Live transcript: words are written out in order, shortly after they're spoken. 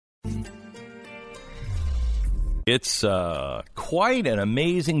It's quite an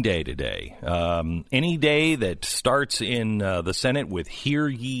amazing day today. Any day that starts in the Senate with hear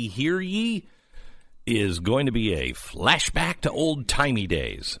ye, is going to be a flashback to old-timey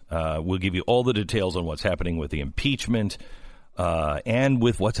days. We'll give you all the details on what's happening with the impeachment and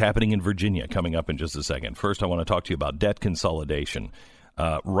with what's happening in Virginia coming up in just a second. First, I want to talk to you about debt consolidation.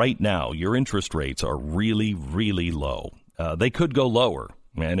 Right now, your interest rates are really, really low. They could go lower.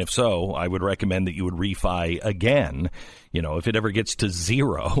 And if so, I would recommend that you would refi again. You know, if it ever gets to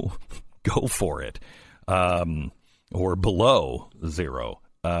zero, go for it, or below zero.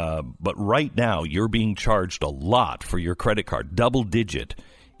 But right now, you're being charged a lot for your credit card, double digit.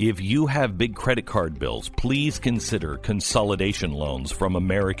 If you have big credit card bills, please consider consolidation loans from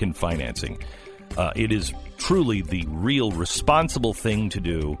American Financing. It is truly the real responsible thing to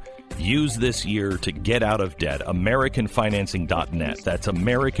do. Use this year to get out of debt. AmericanFinancing.net. That's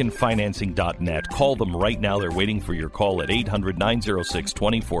AmericanFinancing.net. Call them right now. They're waiting for your call at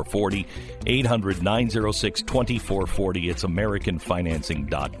 800-906-2440. 800-906-2440. It's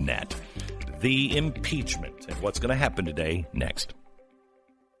AmericanFinancing.net. The impeachment and what's going to happen today next.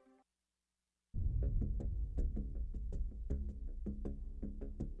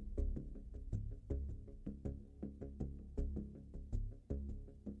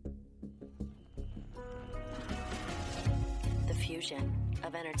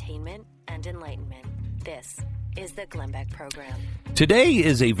 Of entertainment and enlightenment. This is the Glenn Beck Program. Today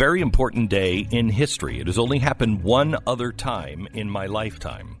is a very important day in history. It has only happened one other time in my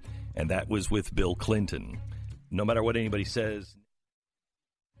lifetime, and that was with Bill Clinton. No matter what anybody says,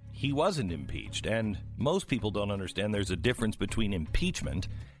 he wasn't impeached, and most people don't understand there's a difference between impeachment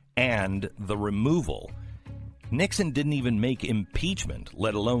and the removal. Nixon didn't even make impeachment,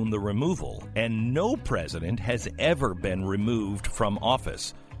 let alone the removal, and no president has ever been removed from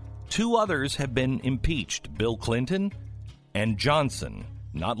office. Two others have been impeached, Bill Clinton and Johnson.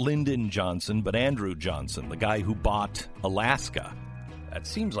 Not Lyndon Johnson, but Andrew Johnson, the guy who bought Alaska. That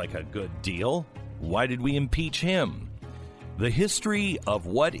seems like a good deal. Why did we impeach him? The history of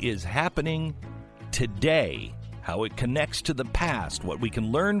what is happening today, how it connects to the past, what we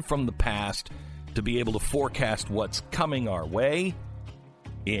can learn from the past to be able to forecast what's coming our way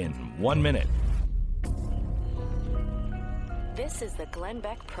in 1 minute. This is the Glenn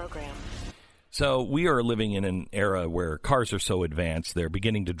Beck Program. So we are living in an era where cars are so advanced, they're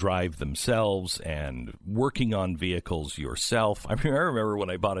beginning to drive themselves and working on vehicles yourself. I remember when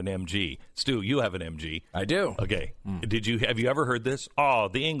I bought an MG. Stu, you have an MG. I do. Okay. Have you ever heard this? Oh,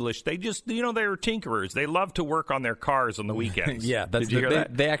 the English, they just, they're tinkerers. They love to work on their cars on the weekends. Yeah. Did you hear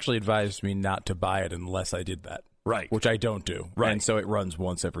that? They actually advised me not to buy it unless I did that. Right. Which I don't do. Right. And so it runs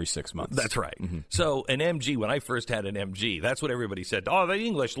once every 6 months. That's right. Mm-hmm. So an MG, when I first had an MG, that's what everybody said. Oh, the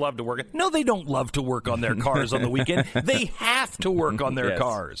English love to work. No, they don't love to work on their cars on the weekend. They have to work on their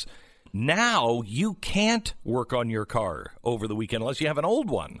cars. Now you can't work on your car over the weekend unless you have an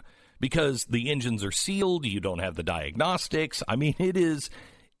old one because the engines are sealed. You don't have the diagnostics. I mean,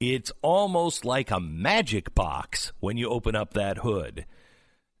 it's almost like a magic box when you open up that hood.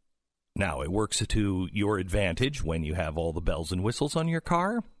 Now, it works to your advantage when you have all the bells and whistles on your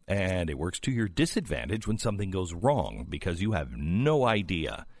car, and it works to your disadvantage when something goes wrong because you have no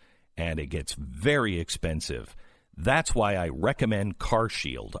idea, and it gets very expensive. That's why I recommend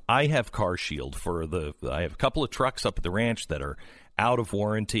CarShield. I have CarShield I have a couple of trucks up at the ranch that are out of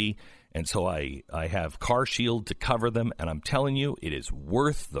warranty, and so I have CarShield to cover them, and I'm telling you, it is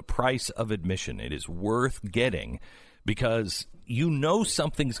worth the price of admission. It is worth getting because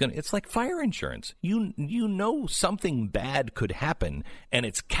something's going to, it's like fire insurance. You know something bad could happen and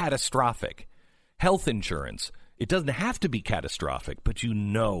it's catastrophic. Health insurance, it doesn't have to be catastrophic, but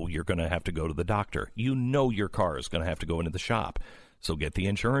you're going to have to go to the doctor. Your car is going to have to go into the shop. So get the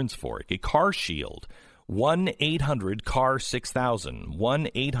insurance for it. Get CarShield. 1-800-CAR-6000.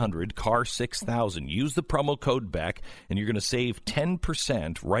 1-800-CAR-6000. Use the promo code BECK, and you're going to save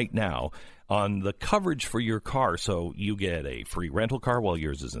 10% right now on the coverage for your car. So you get a free rental car while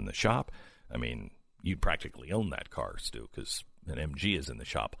yours is in the shop. I mean, you practically own that car, Stu, because an MG is in the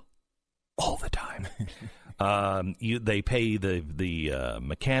shop all the time. They pay the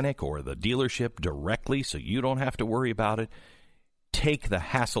mechanic or the dealership directly, so you don't have to worry about it. Take the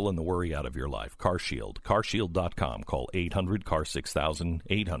hassle and the worry out of your life. CarShield. CarShield.com. Call 800-CAR-6000,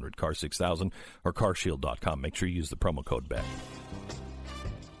 800-CAR-6000, or CarShield.com. Make sure you use the promo code BECK.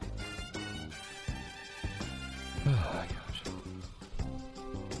 Oh, gosh.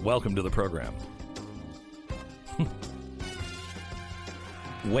 Welcome to the program.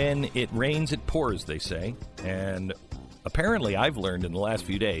 When it rains, it pours, they say. And apparently, I've learned in the last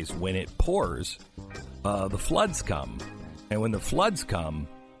few days, when it pours, the floods come. And when the floods come,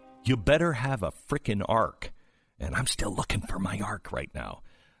 you better have a frickin' ark. And I'm still looking for my ark right now.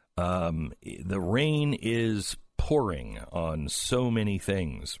 The rain is pouring on so many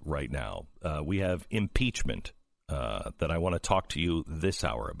things right now. We have impeachment that I want to talk to you this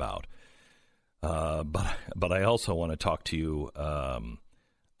hour about. But I also want to talk to you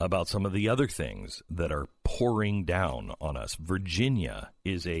about some of the other things that are pouring down on us. Virginia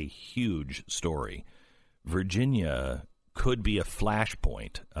is a huge story. Virginia could be a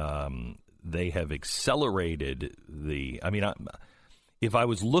flashpoint. They have accelerated if I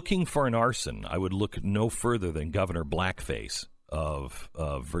was looking for an arson, I would look no further than Governor Blackface of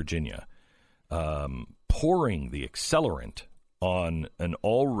Virginia, pouring the accelerant on an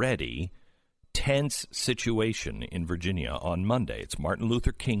already tense situation in Virginia on Monday. It's Martin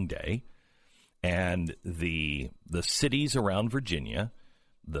Luther King Day, and the cities around Virginia,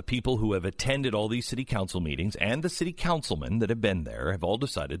 the people who have attended all these city council meetings and the city councilmen that have been there have all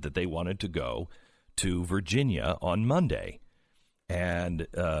decided that they wanted to go to Virginia on Monday and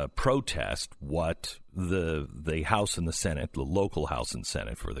protest what the House and the Senate, the local House and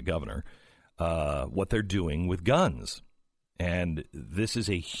Senate for the governor, what they're doing with guns. And this is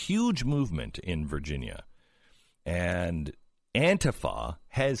a huge movement in Virginia. And Antifa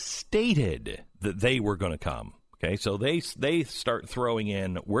has stated that they were going to come. Okay, so they start throwing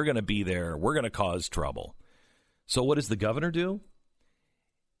in, we're going to be there, we're going to cause trouble. So what does the governor do?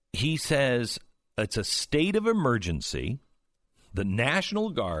 He says it's a state of emergency. The National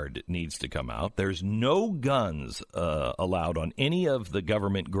Guard needs to come out. There's no guns allowed on any of the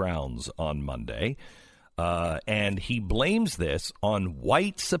government grounds on Monday. And he blames this on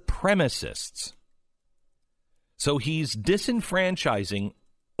white supremacists. So he's disenfranchising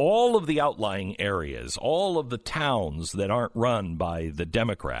all of the outlying areas, all of the towns that aren't run by the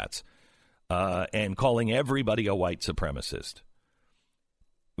Democrats, and calling everybody a white supremacist.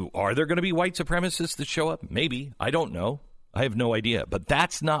 Are there going to be white supremacists that show up? Maybe. I don't know. I have no idea. But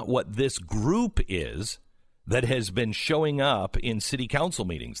that's not what this group is that has been showing up in city council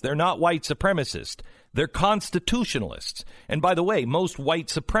meetings. They're not white supremacists. They're constitutionalists. And by the way, most white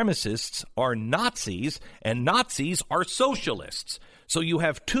supremacists are Nazis, and Nazis are socialists. So you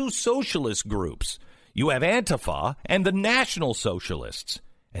have two socialist groups. You have Antifa and the National Socialists.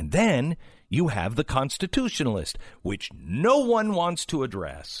 And then you have the Constitutionalist, which no one wants to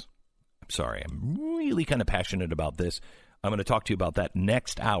address. I'm sorry, I'm really kind of passionate about this. I'm going to talk to you about that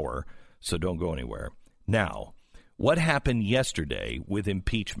next hour, so don't go anywhere. Now, what happened yesterday with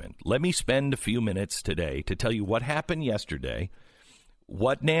impeachment? Let me spend a few minutes today to tell you what happened yesterday,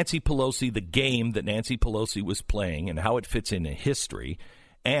 what Nancy Pelosi, the game that Nancy Pelosi was playing and how it fits into history,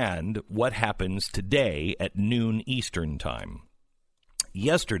 and what happens today at noon Eastern time.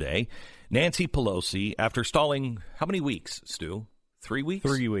 Yesterday, Nancy Pelosi, after stalling, how many weeks, Stu? 3 weeks?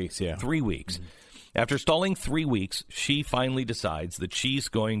 3 weeks, yeah. 3 weeks. Mm-hmm. After stalling 3 weeks, she finally decides that she's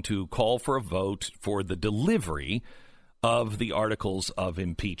going to call for a vote for the delivery of the articles of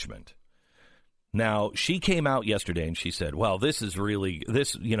impeachment. Now, she came out yesterday and she said, well, I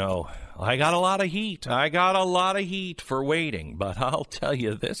got a lot of heat. I got a lot of heat for waiting. But I'll tell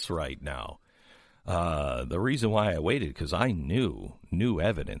you this right now. The reason why I waited, because I knew new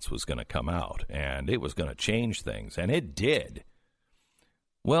evidence was going to come out and it was going to change things. And it did.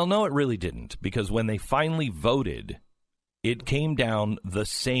 Well, no, it really didn't, because when they finally voted, it came down the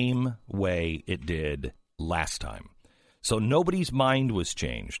same way it did last time. So nobody's mind was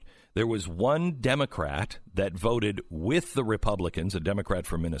changed. There was one Democrat that voted with the Republicans, a Democrat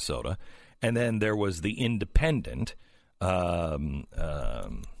from Minnesota, and then there was the independent, Justin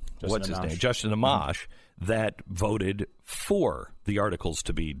Amash, that voted for the articles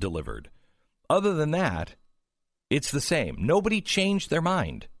to be delivered. Other than that, it's the same. Nobody changed their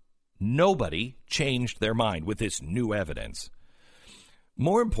mind. Nobody changed their mind with this new evidence.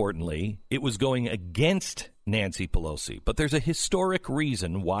 More importantly, it was going against Nancy Pelosi. But there's a historic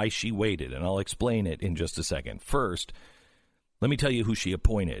reason why she waited, and I'll explain it in just a second. First, let me tell you who she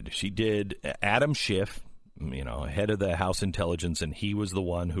appointed. She did Adam Schiff, head of the House Intelligence, and he was the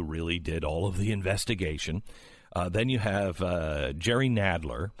one who really did all of the investigation. Then you have Jerry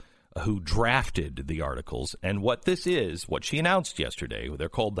Nadler, who drafted the articles. And what this is, what she announced yesterday, they're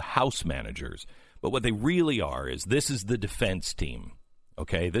called the House Managers. But what they really are is this is the defense team.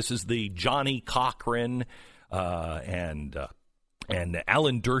 Okay, this is the Johnny Cochran and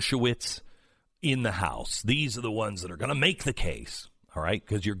Alan Dershowitz in the House. These are the ones that are going to make the case, all right,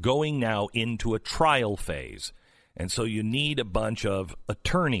 because you're going now into a trial phase. And so you need a bunch of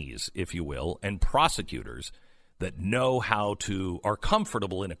attorneys, if you will, and prosecutors that know how to, are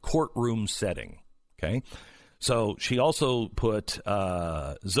comfortable in a courtroom setting. Okay. So she also put Zoe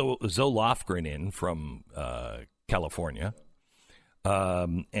Lofgren in from California.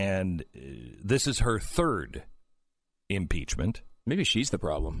 And this is her third impeachment. Maybe she's the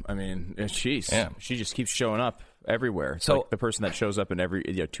problem. I mean, she just keeps showing up everywhere. It's like the person that shows up in every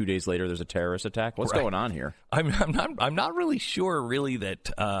 2 days later there's a terrorist attack. What's going on here? I'm not really sure really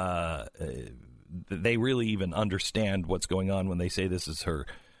that they really even understand what's going on when they say this is her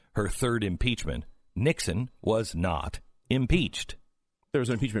third impeachment. Nixon was not impeached. There was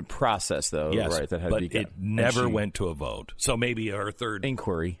an impeachment process, though, yes, right? That had but to be it never went to a vote. So maybe her third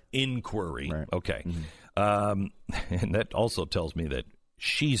inquiry. Right. Okay. Mm-hmm. And that also tells me that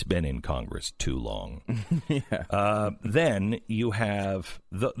she's been in Congress too long. Yeah. Then you have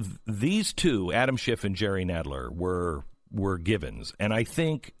these two, Adam Schiff and Jerry Nadler, were givens, and I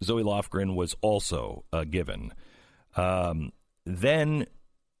think Zoe Lofgren was also a given. Then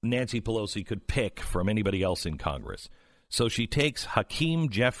Nancy Pelosi could pick from anybody else in Congress. So she takes Hakeem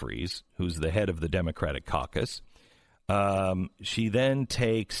Jeffries, who's the head of the Democratic caucus. She then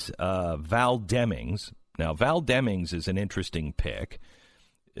takes Val Demings. Now, Val Demings is an interesting pick.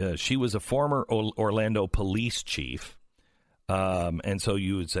 She was a former Orlando police chief. And so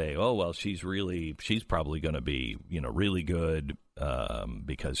you would say, oh, well, she's probably going to be, really good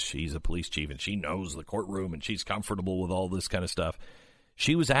because she's a police chief and she knows the courtroom and she's comfortable with all this kind of stuff.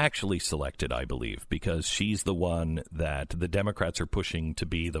 She was actually selected, I believe, because she's the one that the Democrats are pushing to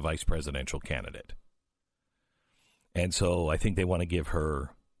be the vice presidential candidate. And so I think they want to give her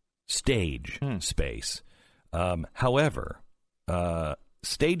stage space. However,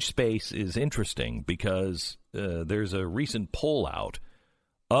 stage space is interesting because there's a recent poll out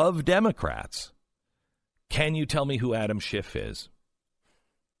of Democrats. Can you tell me who Adam Schiff is?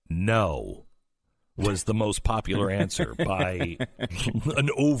 No. Was the most popular answer by an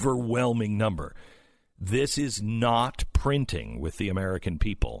overwhelming number. This is not printing with the American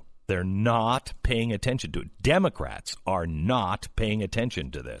people. They're not paying attention to it. Democrats are not paying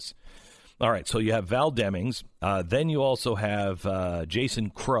attention to this. All right, so you have Val Demings. Then you also have Jason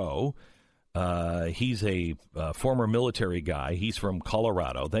Crow. He's a former military guy. He's from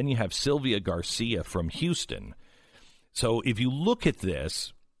Colorado. Then you have Sylvia Garcia from Houston. So if you look at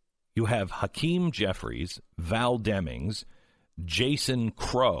this, you have Hakeem Jeffries, Val Demings, Jason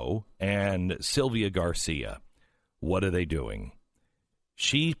Crow, and Sylvia Garcia. What are they doing?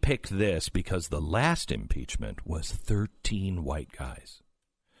 She picked this because the last impeachment was 13 white guys.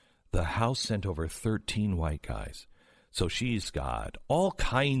 The House sent over 13 white guys. So she's got all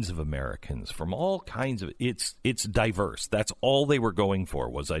kinds of Americans from all kinds of... It's diverse. That's all they were going for,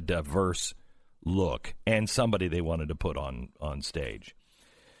 was a diverse look and somebody they wanted to put on stage.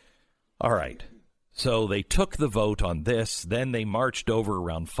 All right, so they took the vote on this. Then they marched over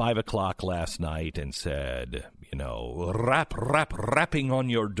around 5 o'clock last night and said, rapping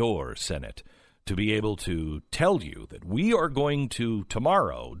on your door, Senate, to be able to tell you that we are going to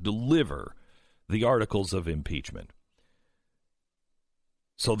tomorrow deliver the articles of impeachment.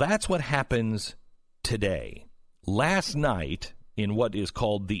 So that's what happens today. Last night, in what is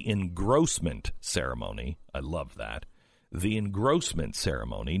called the engrossment ceremony, I love that. The engrossment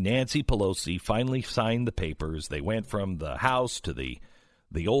ceremony, Nancy Pelosi finally signed the papers. They went from the House to the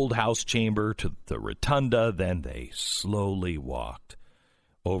old House chamber to the rotunda. Then they slowly walked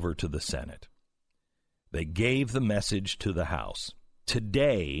over to the Senate. They gave the message to the House.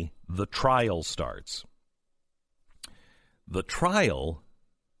 Today, the trial starts. The trial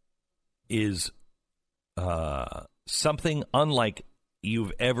is something unlike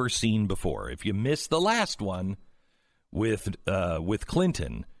you've ever seen before. If you missed the last one, with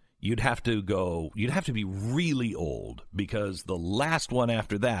Clinton, you'd have to be really old because the last one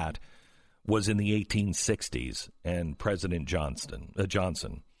after that was in the 1860s and President Johnson.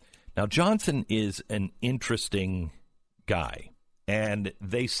 Now, Johnson is an interesting guy, and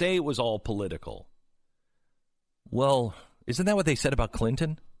they say it was all political. Well, isn't that what they said about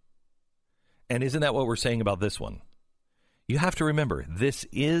Clinton? And isn't that what we're saying about this one? You have to remember, this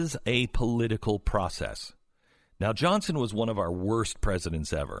is a political process. Now, Johnson was one of our worst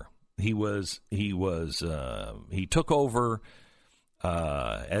presidents ever. He took over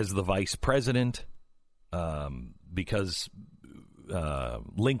as the vice president because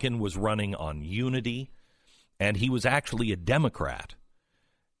Lincoln was running on unity, and he was actually a Democrat,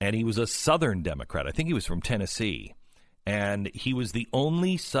 and he was a Southern Democrat. I think he was from Tennessee, and he was the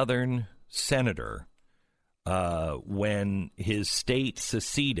only Southern senator when his state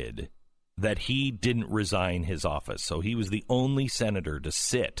seceded that he didn't resign his office. So he was the only senator to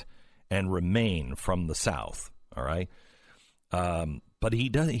sit and remain from the South, all right? but he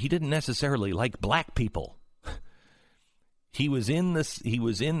didn't necessarily like black people. He was in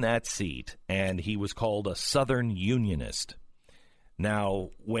that seat, and he was called a Southern Unionist.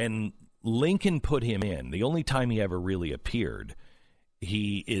 Now, when Lincoln put him in, the only time he ever really appeared,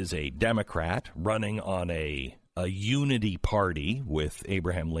 he is a Democrat running on a unity party with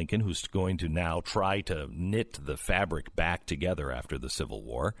Abraham Lincoln, who's going to now try to knit the fabric back together after the Civil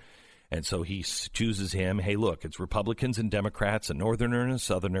War. And so he chooses him. Hey, look, it's Republicans and Democrats, a Northerner and a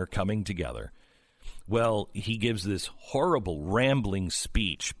Southerner coming together. Well, he gives this horrible, rambling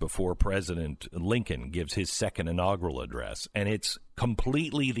speech before President Lincoln gives his second inaugural address, and it's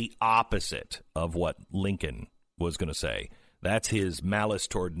completely the opposite of what Lincoln was going to say. That's his malice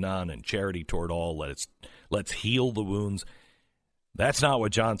toward none and charity toward all. Let's heal the wounds. That's not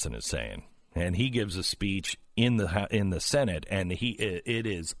what Johnson is saying, and he gives a speech in the Senate, and it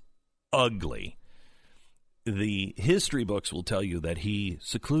is ugly. The history books will tell you that he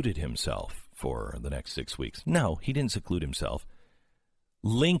secluded himself for the next 6 weeks. No, he didn't seclude himself.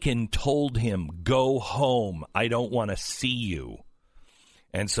 Lincoln told him, go home. I don't want to see you.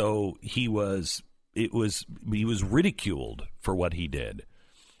 And so he was ridiculed for what he did.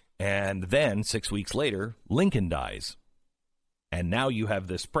 And then 6 weeks later, Lincoln dies. And now you have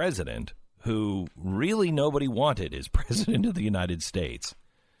this president who really nobody wanted as president of the United States,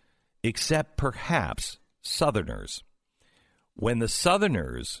 except perhaps Southerners. When the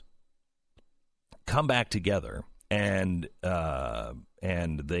Southerners come back together and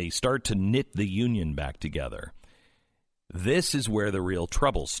they start to knit the Union back together, this is where the real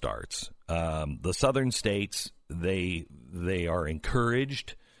trouble starts. The Southern states, they are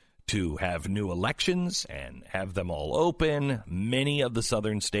encouraged to have new elections and have them all open. Many of the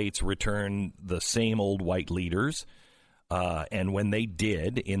Southern states return the same old white leaders. And when they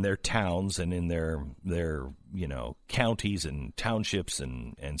did in their towns and in their counties and townships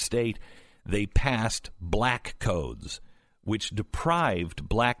and state, they passed black codes, which deprived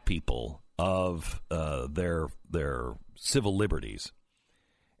black people of their civil liberties.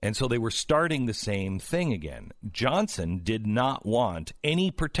 And so they were starting the same thing again. Johnson did not want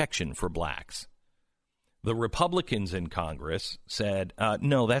any protection for blacks. The Republicans in Congress said,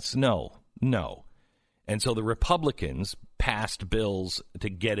 no. And so the Republicans passed bills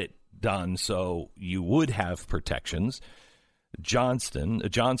to get it done so you would have protections. Johnson,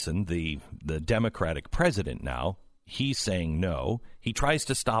 the Democratic president now, he's saying no. He tries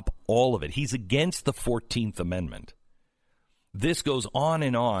to stop all of it. He's against the 14th Amendment. This goes on,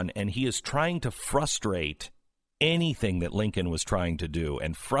 and he is trying to frustrate anything that Lincoln was trying to do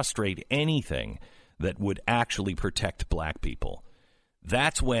and frustrate anything that would actually protect black people.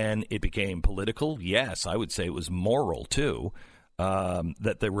 That's when it became political. Yes, I would say it was moral, too,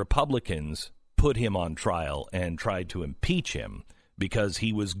 that the Republicans put him on trial and tried to impeach him because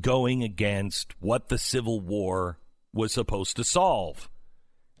he was going against what the Civil War was supposed to solve,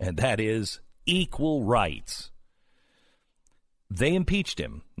 and that is equal rights. They impeached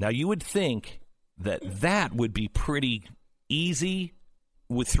him. Now, you would think that would be pretty easy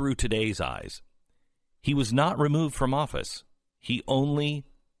through today's eyes. He was not removed from office. They were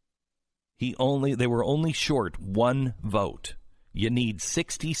only short one vote. You need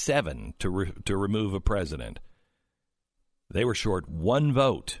 67 to remove a president. They were short one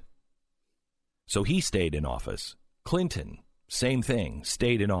vote. So he stayed in office. Clinton, same thing,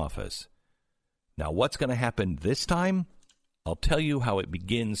 stayed in office. Now, what's going to happen this time? I'll tell you how it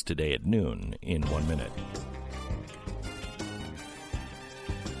begins today at noon in 1 minute.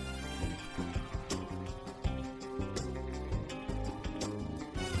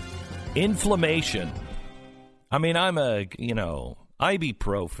 Inflammation. I mean, I'm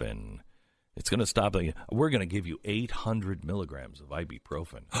ibuprofen. It's going to stop. We're going to give you 800 milligrams of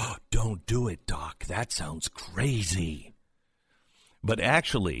ibuprofen. Don't do it, Doc. That sounds crazy. But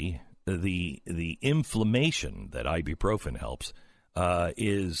actually, the inflammation that ibuprofen helps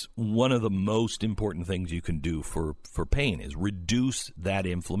is one of the most important things you can do for pain, is reduce that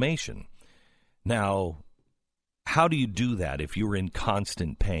inflammation. Now, how do you do that if you're in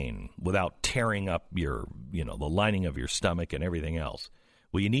constant pain without tearing up the lining of your stomach and everything else?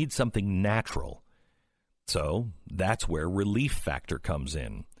 Well, you need something natural. So that's where Relief Factor comes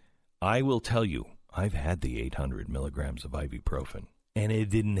in. I will tell you, I've had the 800 milligrams of ibuprofen, and it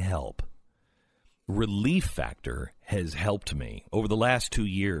didn't help. Relief Factor has helped me. Over the last 2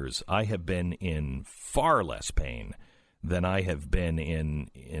 years, I have been in far less pain than I have been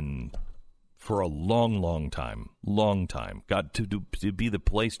in for a long time. Got to be the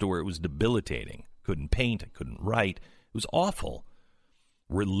place to where it was debilitating. Couldn't paint, I couldn't write. It was awful.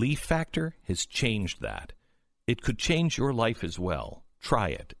 Relief Factor has changed that. It could change your life as well. try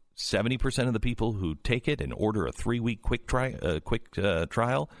it. 70% of the people who take it and order a 3-week quick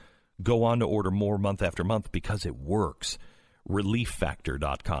trial go on to order more month after month because it works.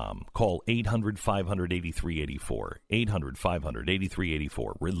 ReliefFactor.com. Call 800-500-8384.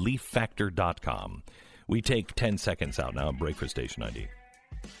 800-500-8384. ReliefFactor.com. We take 10 seconds out now and break for station ID.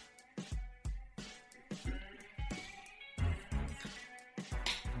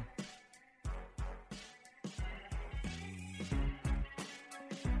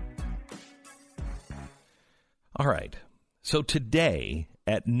 All right. So today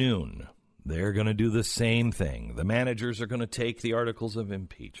at noon, they're going to do the same thing. The managers are going to take the articles of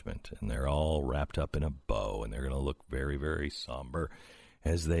impeachment, and they're all wrapped up in a bow, and they're going to look very, very somber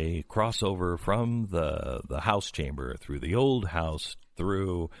as they cross over from the House chamber through the old House,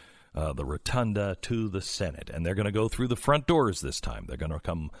 through the rotunda to the Senate. And they're going to go through the front doors this time. They're going to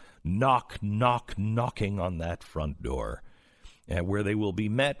come knocking on that front door, where they will be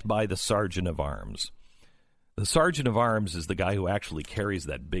met by the Sergeant of Arms. The Sergeant of Arms is the guy who actually carries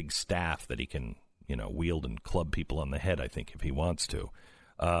that big staff that he can, wield and club people on the head, I think, if he wants to.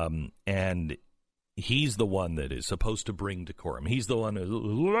 And he's the one that is supposed to bring decorum. He's the one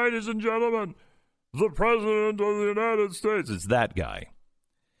who, ladies and gentlemen, the President of the United States. It's that guy.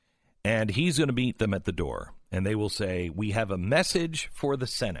 And he's going to meet them at the door. And they will say, we have a message for the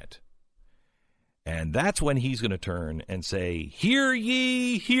Senate. And that's when he's going to turn and say, hear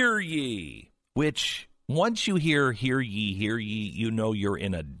ye, which... once you hear ye, you know you're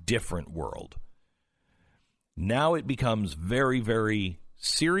in a different world. Now it becomes very, very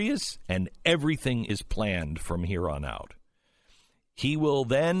serious, and everything is planned from here on out. He will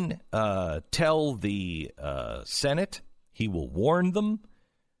then tell the Senate, he will warn them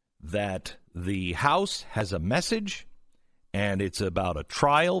that the House has a message, and it's about a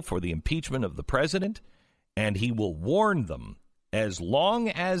trial for the impeachment of the president, and he will warn them as long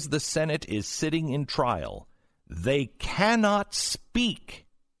as the Senate is sitting in trial, they cannot speak,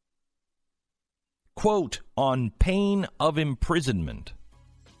 quote, on pain of imprisonment.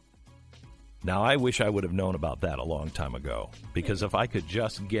 Now, I wish I would have known about that a long time ago, because if I could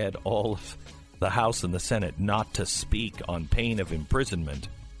just get all of the House and the Senate not to speak on pain of imprisonment,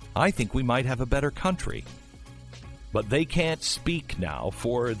 I think we might have a better country. But they can't speak now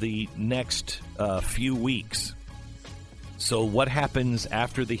for the next few weeks. So what happens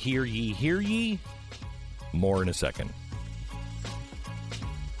after the hear ye? More in a second.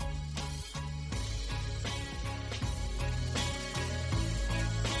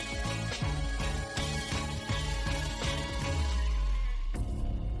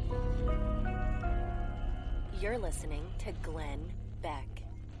 You're listening to Glenn Beck.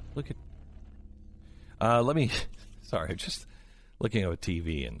 Look at... Sorry, just... looking at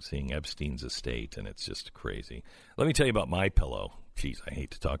TV and seeing Epstein's estate, and it's just crazy. Let me tell you about MyPillow. Jeez, I hate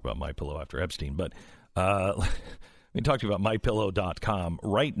to talk about MyPillow after Epstein, but let me talk to you about MyPillow.com.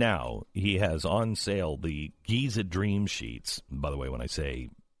 Right now, he has on sale the Giza Dream Sheets. By the way, when I say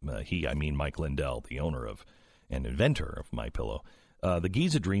he, I mean Mike Lindell, the owner of and inventor of MyPillow. The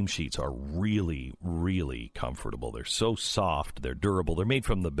Giza Dream Sheets are really, really comfortable. They're so soft. They're durable. They're made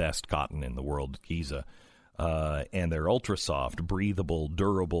from the best cotton in the world, Giza. And they're ultra soft, breathable,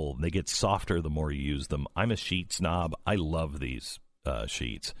 durable. They get softer the more you use them. I'm a sheet snob. I love these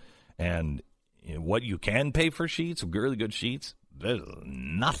sheets. And what you can pay for sheets, really good sheets, there's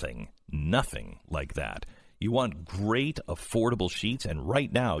nothing like that. You want great, affordable sheets, and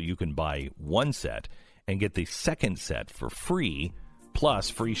right now you can buy one set and get the second set for free, plus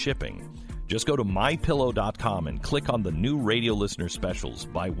free shipping. Just go to MyPillow.com and click on the new radio listener specials.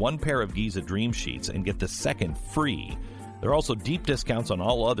 Buy one pair of Giza Dream Sheets and get the second free. There are also deep discounts on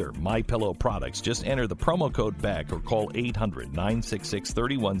all other MyPillow products. Just enter the promo code BECK or call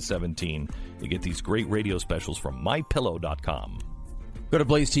 800-966-3117 to get these great radio specials from MyPillow.com. Go to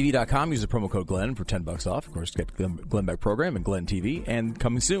BlazeTV.com, use the promo code Glenn for $10 off. Of course, get the Glenn Beck program and Glenn TV. And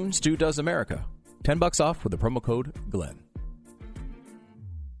coming soon, Stu Does America. $10 off with the promo code Glenn.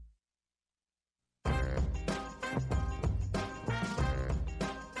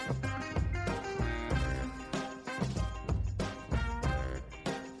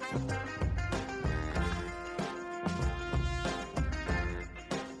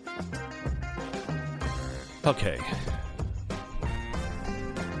 Okay.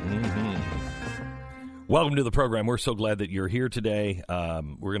 Welcome to the program. We're so glad that you're here today.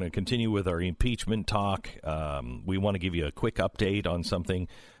 We're going to continue with our impeachment talk. We want to give you a quick update on something.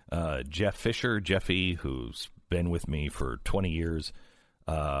 Jeff Fisher, Jeffy, who's been with me for 20 years,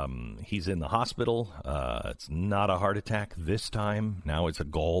 he's in the hospital. It's not a heart attack this time. Now it's a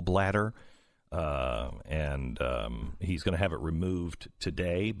gallbladder. and he's going to have it removed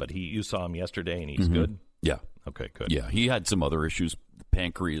today. But you saw him yesterday, and he's good. Yeah. Okay, good. Yeah, he had some other issues,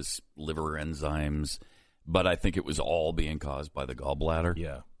 pancreas, liver enzymes, but I think it was all being caused by the gallbladder.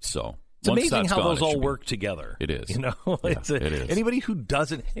 Yeah. So it's amazing how those all work together. It is. You know, it is. Anybody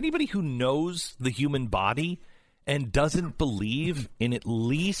who knows the human body and doesn't believe in at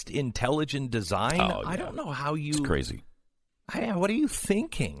least intelligent design, I don't know how you. It's crazy. What are you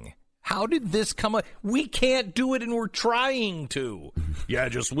thinking? How did this come up? We can't do it, and we're trying to.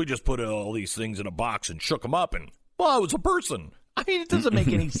 We just put all these things in a box and shook them up, and well, it was a person. I mean, it doesn't make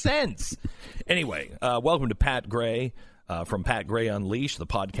any sense. Anyway, welcome to Pat Gray from Pat Gray Unleashed, the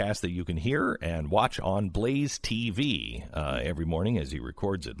podcast that you can hear and watch on BlazeTV every morning as he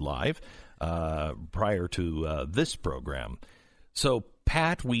records it live prior to this program. So,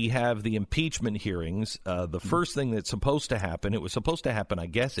 Pat, we have the impeachment hearings. The first thing that's supposed to happen, it was supposed to happen, I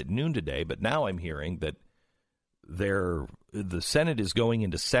guess, at noon today, but now I'm hearing that the Senate is going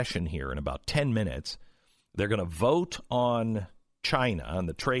into session here in about 10 minutes. They're going to vote on China, on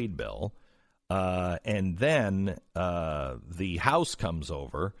the trade bill, and then the House comes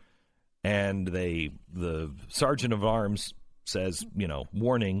over, and the Sergeant of Arms says,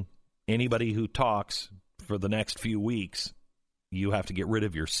 warning, anybody who talks for the next few weeks, you have to get rid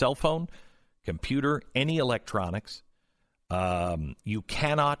of your cell phone, computer, any electronics. You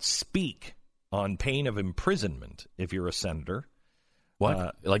cannot speak on pain of imprisonment if you're a senator.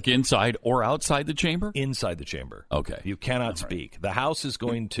 What? Like inside or outside the chamber? Inside the chamber. Okay. You cannot speak. Right. The House is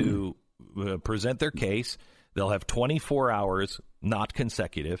going to present their case. They'll have 24 hours, not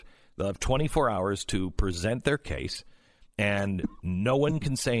consecutive. They'll have 24 hours to present their case, and no one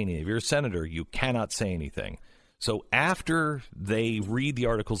can say anything. If you're a senator, you cannot say anything. So after they read the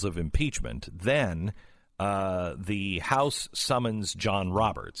articles of impeachment, then the House summons John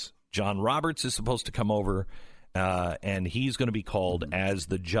Roberts. John Roberts is supposed to come over, and he's going to be called as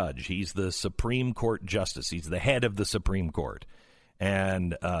the judge. He's the Supreme Court justice. He's the head of the Supreme Court,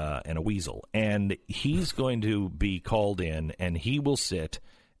 and a weasel. And he's going to be called in, and he will sit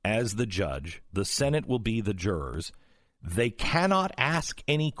as the judge. The Senate will be the jurors. They cannot ask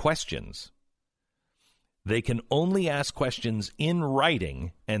any questions. They can only ask questions in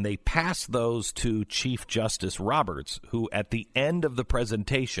writing, and they pass those to Chief Justice Roberts, who at the end of the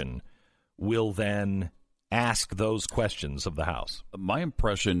presentation will then ask those questions of the House. My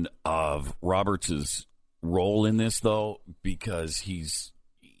impression of Roberts' role in this, though, because he's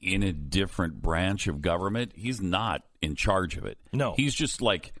in a different branch of government, he's not in charge of it. No. He's just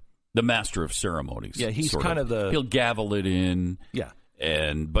like the master of ceremonies. Yeah, he's kind of the... He'll gavel it in. Yeah.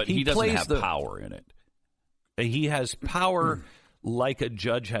 But he doesn't have power in it. He has power like a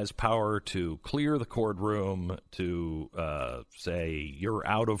judge has power to clear the courtroom, to say, you're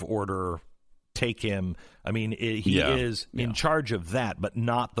out of order, take him. I mean, he is in charge of that, but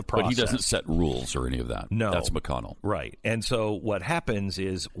not the process. But he doesn't set rules or any of that. No. That's McConnell. Right. And so what happens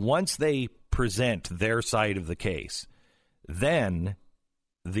is once they present their side of the case, then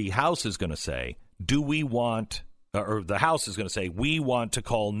the House is going to say, we want to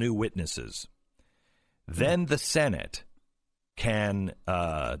call new witnesses. Then the Senate can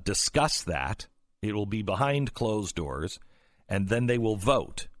discuss that. It will be behind closed doors, and then they will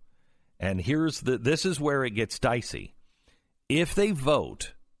vote. And this is where it gets dicey. If they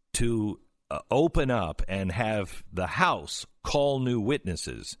vote to open up and have the House call new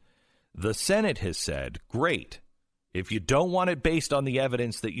witnesses, the Senate has said, great. If you don't want it based on the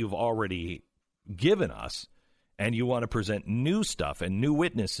evidence that you've already given us, and you want to present new stuff and new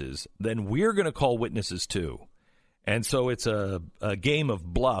witnesses, then we're going to call witnesses too. And so it's a game of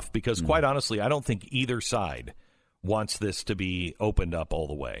bluff because, quite honestly, I don't think either side wants this to be opened up all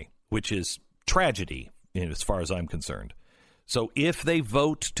the way, which is tragedy as far as I'm concerned. So if they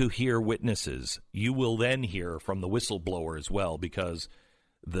vote to hear witnesses, you will then hear from the whistleblower as well, because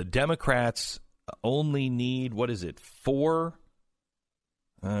the Democrats only need, 4?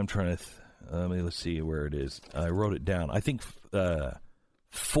 I'm trying to... let's see where it is. I wrote it down. I think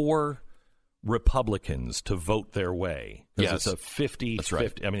 4 Republicans to vote their way. Yes. It's a 50. That's right.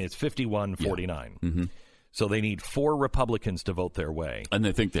 50, I mean, it's 51-49. Yeah. Mm-hmm. So they need 4 Republicans to vote their way. And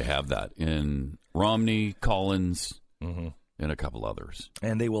they think they have that in Romney, Collins, and a couple others.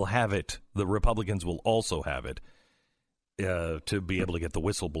 And they will have it. The Republicans will also have it to be able to get the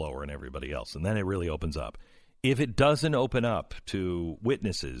whistleblower and everybody else. And then it really opens up. If it doesn't open up to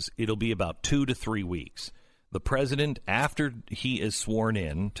witnesses, it'll be about 2 to 3 weeks. The president, after he is sworn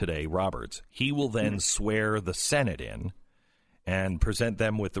in today, Roberts, he will then swear the Senate in and present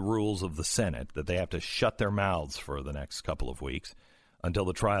them with the rules of the Senate, that they have to shut their mouths for the next couple of weeks until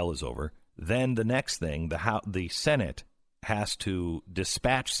the trial is over. then the next thing, the Senate has to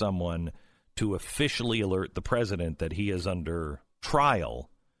dispatch someone to officially alert the president that he is under trial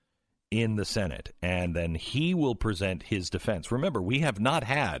in the Senate, and then he will present his defense. Remember, we have not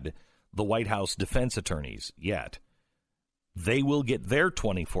had the White House defense attorneys yet. They will get their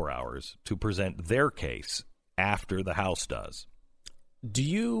 24 hours to present their case after the House does. Do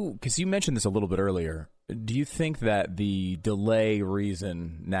you, because you mentioned this a little bit earlier, do you think that the delay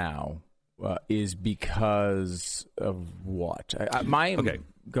reason now is because of what? Okay.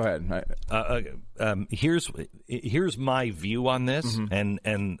 Go ahead. Here's my view on this,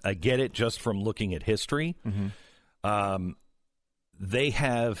 and I get it just from looking at history. They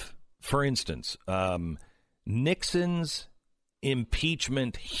have, for instance, Nixon's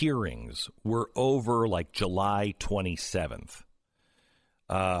impeachment hearings were over like July 27th,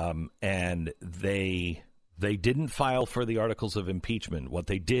 and they didn't file for the articles of impeachment. What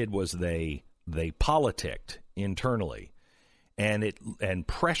they did was they politicked internally. And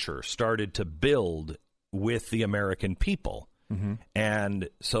pressure started to build with the American people. And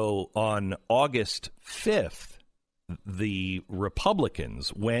so on August 5th, the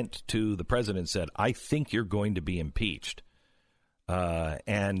Republicans went to the president and said, I think you're going to be impeached.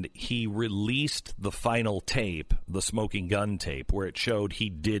 And he released the final tape, the smoking gun tape, where it showed he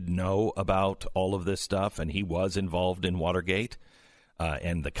did know about all of this stuff and he was involved in Watergate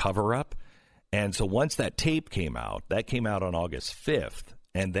and the cover-up. And so once that tape came out, that came out on August 5th,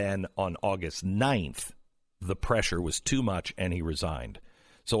 and then on August 9th, the pressure was too much and he resigned.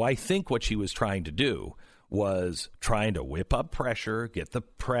 So I think what she was trying to do was trying to whip up pressure, get the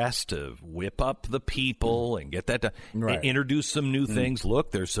press to whip up the people and get that done, right. Introduce some new things.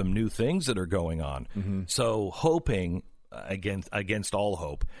 Look, there's some new things that are going on. So hoping, against all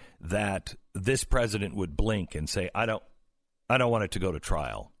hope, that this president would blink and say, I don't want it to go to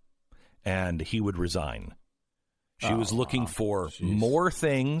trial. And he would resign. She was looking for more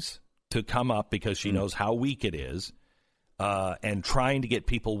things to come up because she knows how weak it is, and trying to get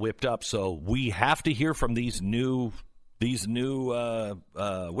people whipped up. So we have to hear from these new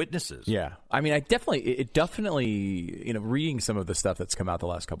witnesses. Yeah, I mean, it definitely, reading some of the stuff that's come out the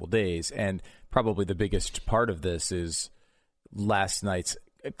last couple of days, and probably the biggest part of this is last night's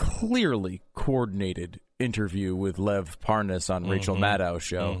clearly coordinated interview with Lev Parnas on Rachel Maddow's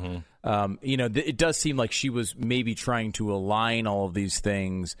show. It does seem like she was maybe trying to align all of these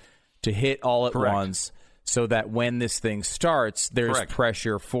things to hit all at once, so that when this thing starts, there's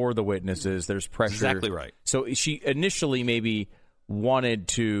pressure for the witnesses. There's pressure. Exactly right. So she initially maybe wanted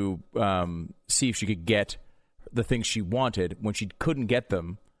to see if she could get the things she wanted. When she couldn't get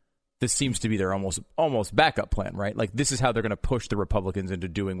them, this seems to be their almost backup plan, right? Like, this is how they're going to push the Republicans into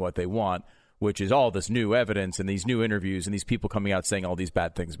doing what they want, which is all this new evidence and these new interviews and these people coming out saying all these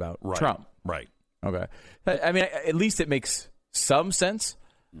bad things about Trump. Right. Okay. I mean, at least it makes some sense.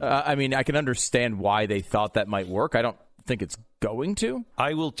 I mean, I can understand why they thought that might work. I don't think it's going to.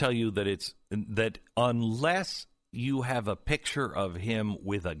 I will tell you that unless you have a picture of him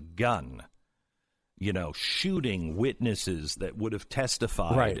with a gun, shooting witnesses that would have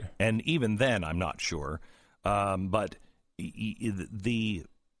testified, right. And even then, I'm not sure. But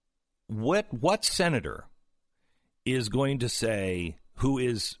what senator is going to say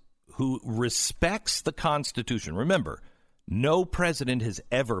who respects the Constitution? Remember, no president has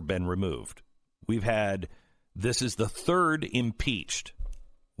ever been removed. This is the third impeached.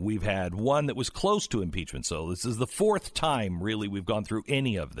 We've had one that was close to impeachment. So this is the fourth time, really, we've gone through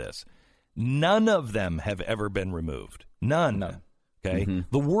any of this. None of them have ever been removed. None. No. Okay.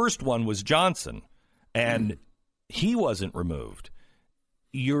 The worst one was Johnson, and he wasn't removed.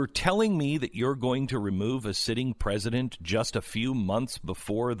 You're telling me that you're going to remove a sitting president just a few months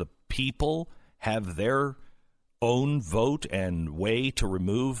before the people have their own vote and way to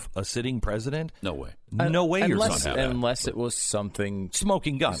remove a sitting president? No way. No way you're going to have that. Unless it was something...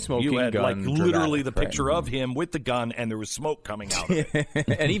 Smoking gun. You had literally the picture of him with the gun, and there was smoke coming out of it.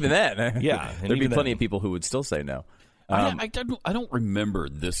 And even then, yeah, there'd be plenty of people who would still say no. I don't remember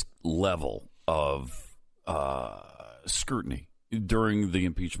this level of scrutiny during the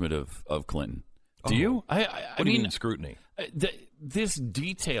impeachment of Clinton. Do you? What do you mean scrutiny? This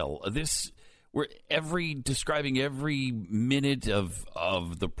detail, we're describing every minute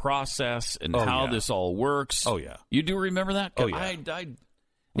of the process and how this all works. Oh yeah, you do remember that? Oh yeah, Stu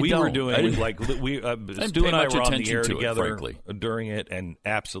and I were on the air together during it, and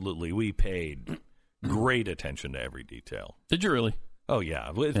absolutely we paid great attention to every detail. Did you really? Oh, yeah.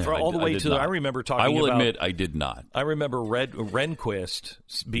 All the way to, I remember talking about... I will about, admit I did not. I remember Rehnquist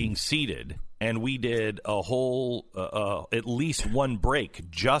being seated, and we did a whole, at least one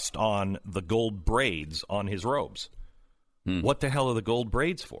break just on the gold braids on his robes. What the hell are the gold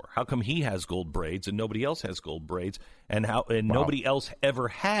braids for? How come he has gold braids and nobody else has gold braids, and nobody else ever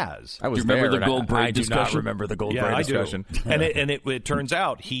has? I was do you remember there, the gold braid discussion? I do not remember the gold braid discussion. And it turns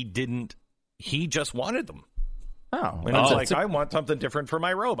out he didn't. He just wanted them. Oh, and it's like, I want something different for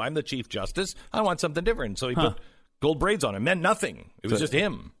my robe. I'm the Chief Justice. I want something different. So he put gold braids on. It meant nothing. It was just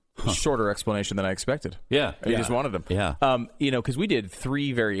him. Shorter explanation than I expected. Yeah. He just wanted them. Yeah. Because we did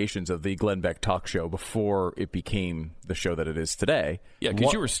 3 variations of the Glenn Beck talk show before it became the show that it is today. Yeah,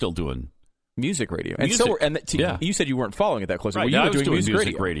 because you were still doing music radio. You said you weren't following it that closely. Right. Well, you were were doing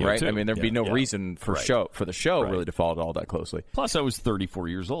music radio right? too. I mean, there'd be no reason for the show really to follow it all that closely. Plus, I was 34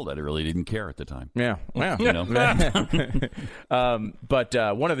 years old. I really didn't care at the time. Yeah. You know?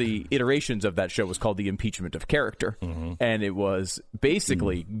 But one of the iterations of that show was called The Impeachment of Character. And it was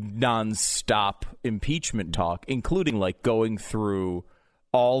basically nonstop impeachment talk, including like going through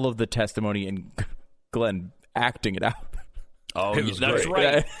all of the testimony and Glenn acting it out. Oh, It was that's great.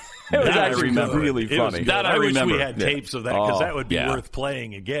 right. It was actually really funny. I wish we had tapes of that, because that would be yeah. worth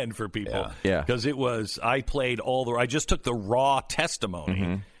playing again for people. Yeah. Because I played I just took the raw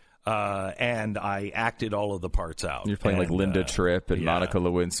testimony and I acted all of the parts out. You're playing like Linda Tripp and Monica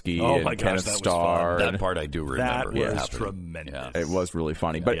Lewinsky and Kenneth Starr. That part I do remember. That was tremendous. Yeah. It was really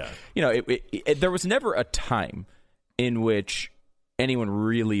funny. But, there was never a time in which anyone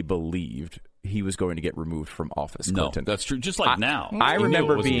really believed he was going to get removed from office. Clinton. No, that's true. Just like now. I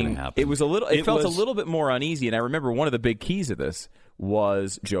remember it felt a was little bit more uneasy, and I remember one of the big keys of this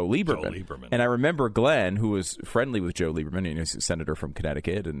was Joe Lieberman. And I remember Glenn, who was friendly with Joe Lieberman, and he's a senator from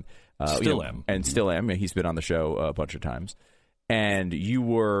Connecticut, and still am. He's been on the show a bunch of times. And you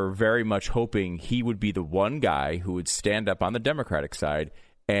were very much hoping he would be the one guy who would stand up on the Democratic side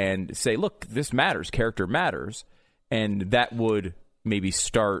and say, look, this matters, character matters, and that would maybe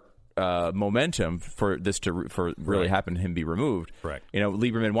start momentum for this to really happen, him be removed. Correct.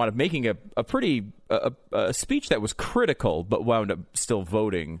 Lieberman wound up making a pretty speech that was critical, but wound up still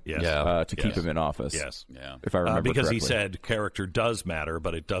voting to keep him in office. Yes. Yeah. If I remember because correctly. he said character does matter,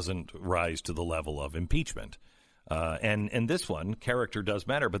 but it doesn't rise to the level of impeachment. And this one, character does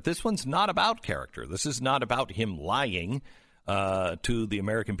matter, but this one's not about character. This is not about him lying to the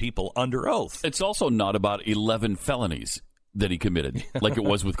American people under oath. It's also not about 11 felonies that he committed, like it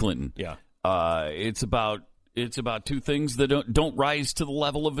was with Clinton. Yeah. It's about 2 things that don't rise to the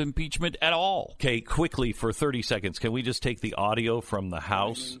level of impeachment at all. Okay, quickly for 30 seconds, can we just take the audio from the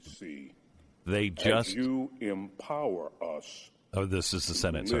House? They just as you empower us. Oh, this is the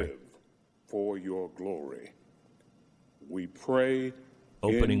Senate. Sorry. Live for your glory. We pray.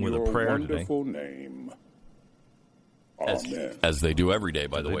 Opening with a prayer today. Wonderful name. Amen. As they do every day,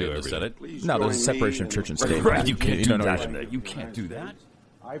 by the way, in the Senate. No, there's a separation of church and state. Right. You can't do that. You can't do that.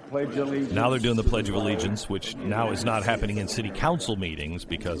 I pledge allegiance. Now they're doing the Pledge of Allegiance, which now is not happening in city council meetings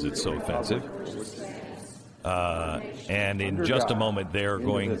because it's so offensive. And in just a moment, they're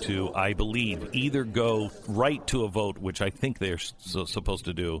going to, I believe, either go right to a vote, which I think they're supposed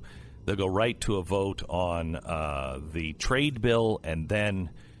to do. They'll go right to a vote on the trade bill, and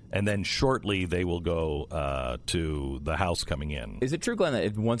then shortly they will go to the House coming in. Is it true, Glenn,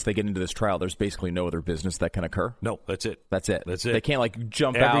 that once they get into this trial, there's basically no other business that can occur? No, that's it. That's it. They can't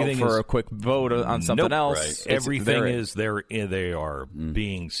jump out for a quick vote on something else. Right. Everything is they are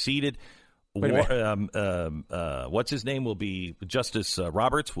being seated. What's his name will be Justice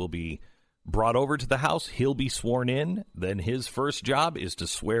Roberts will be brought over to the House. He'll be sworn in. Then his first job is to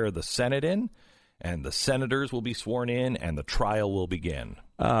swear the Senate in, and the senators will be sworn in, and the trial will begin.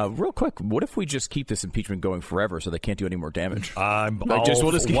 Real quick, what if we just keep this impeachment going forever so they can't do any more damage? We'll just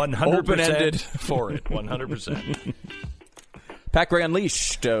 100% for it. 100%. Pat Gray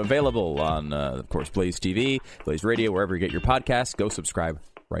Unleashed, available on, of course, Blaze TV, Blaze Radio, wherever you get your podcasts. Go subscribe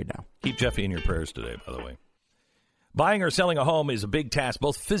right now. Keep Jeffy in your prayers today, by the way. Buying or selling a home is a big task,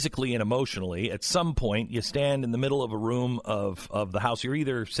 both physically and emotionally. At some point, you stand in the middle of a room of the house you're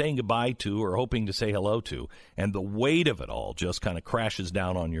either saying goodbye to or hoping to say hello to, and the weight of it all just kind of crashes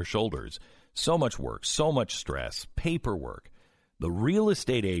down on your shoulders. So much work, so much stress, paperwork. The real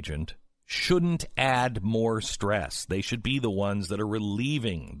estate agent shouldn't add more stress. They should be the ones that are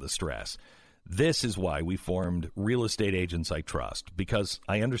relieving the stress. This is why we formed Real Estate Agents I Trust, because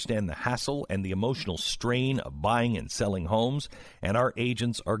I understand the hassle and the emotional strain of buying and selling homes, and our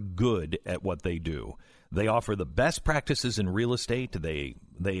agents are good at what they do. They offer the best practices in real estate. They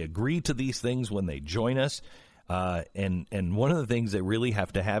agree to these things when they join us, And one of the things they really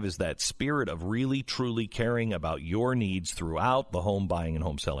have to have is that spirit of really, truly caring about your needs throughout the home buying and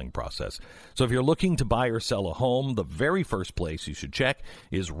home selling process. So if you're looking to buy or sell a home, the very first place you should check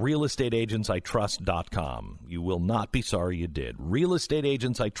is realestateagentsitrust.com. You will not be sorry you did.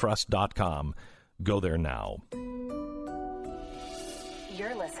 realestateagentsitrust.com. Go there now.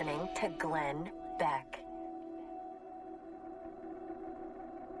 You're listening to Glenn Beck.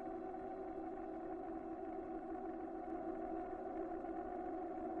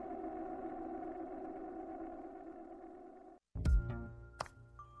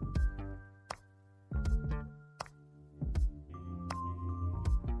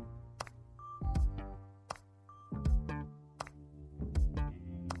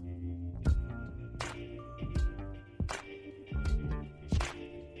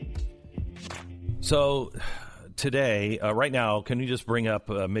 So today, right now, can you just bring up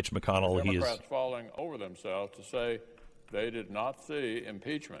Mitch McConnell? Democrats falling over themselves to say they did not see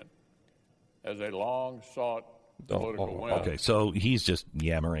impeachment as a long-sought political win. Okay, so he's just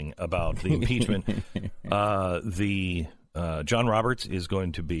yammering about the impeachment. John Roberts is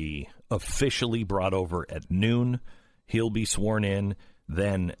going to be officially brought over at noon. He'll be sworn in.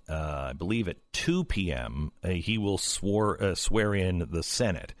 Then, I believe at 2 p.m., he will swear in the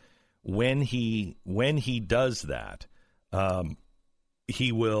Senate. When he does that,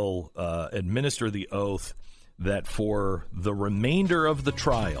 he will administer the oath that for the remainder of the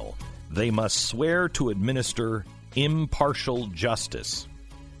trial, they must swear to administer impartial justice.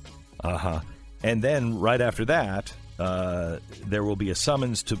 And then right after that, there will be a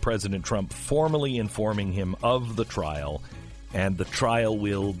summons to President Trump formally informing him of the trial, and the trial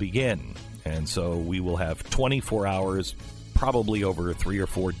will begin. And so we will have 24 hours, probably over 3 or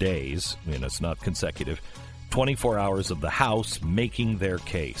 4 days, it's not consecutive, 24 hours of the House making their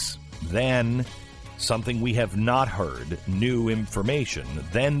case. Then, something we have not heard, new information,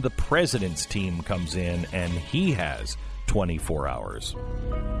 then the president's team comes in and he has 24 hours.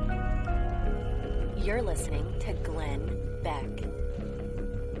 You're listening to Glenn Beck.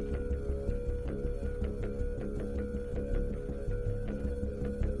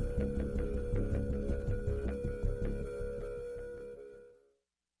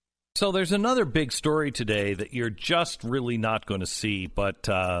 So there's another big story today that you're just really not going to see, but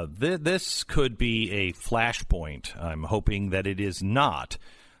this could be a flashpoint. I'm hoping that it is not,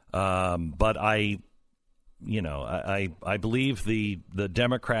 but I believe the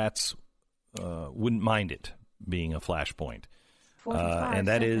Democrats wouldn't mind it being a flashpoint, and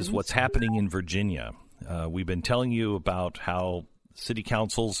that is what's happening in Virginia. We've been telling you about how city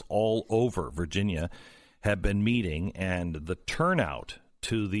councils all over Virginia have been meeting, and the turnout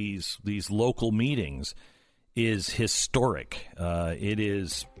to these local meetings is historic. It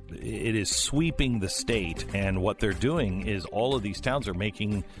is sweeping the state, and what they're doing is all of these towns are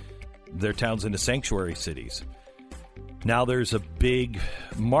making their towns into sanctuary cities. Now there's a big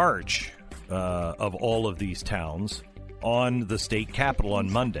march of all of these towns on the state capitol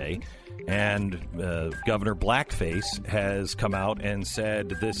on Monday, and Governor Blackface has come out and said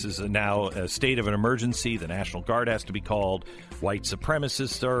this is now a state of an emergency. The National Guard has to be called. White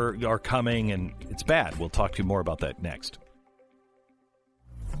supremacists are coming, and it's bad. We'll talk to you more about that next.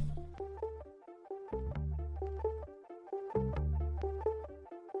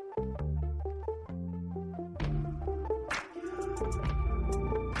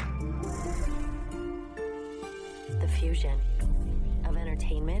 The fusion of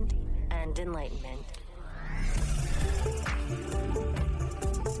entertainment and enlightenment.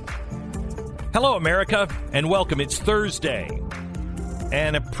 Hello, America, and welcome. It's Thursday,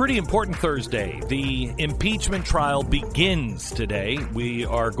 and a pretty important Thursday. The impeachment trial begins today. We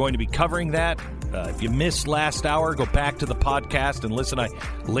are going to be covering that. If you missed last hour, go back to the podcast and listen. I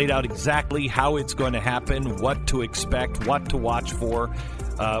laid out exactly how it's going to happen, what to expect, what to watch for.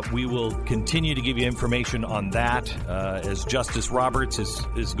 We will continue to give you information on that as Justice Roberts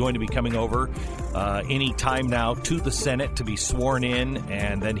is going to be coming over any time now to the Senate to be sworn in,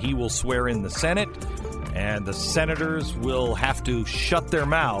 and then he will swear in the Senate, and the senators will have to shut their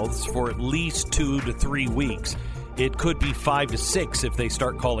mouths for at least 2 to 3 weeks. It could be 5 to 6 if they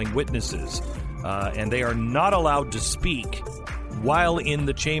start calling witnesses, and they are not allowed to speak while in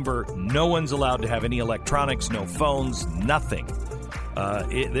the chamber. No one's allowed to have any electronics, no phones, nothing.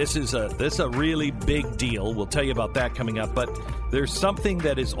 This is a really big deal. We'll tell you about that coming up. But there's something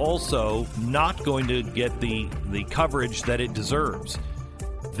that is also not going to get the coverage that it deserves.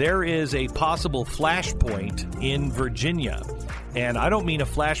 There is a possible flashpoint in Virginia. And I don't mean a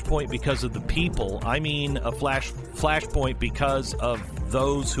flashpoint because of the people. I mean a flashpoint because of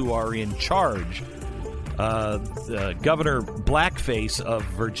those who are in charge Governor Blackface of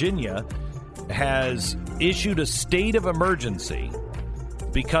Virginia has issued a state of emergency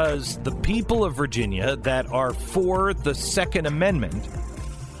because the people of Virginia that are for the Second Amendment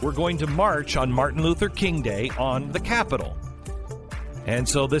were going to march on Martin Luther King Day on the Capitol. And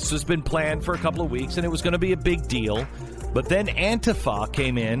so this has been planned for a couple of weeks, and it was going to be a big deal. But then Antifa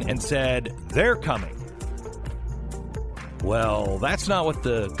came in and said, they're coming. Well, that's not what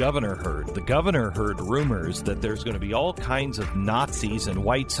the governor heard. The governor heard rumors that there's going to be all kinds of Nazis and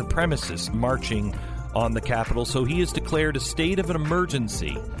white supremacists marching on the Capitol, so he has declared a state of an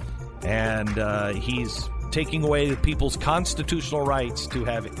emergency. And he's taking away people's constitutional rights to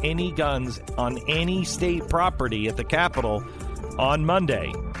have any guns on any state property at the Capitol on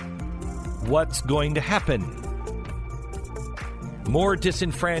Monday. What's going to happen? More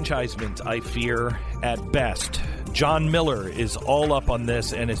disenfranchisement, I fear, at best. John Miller is all up on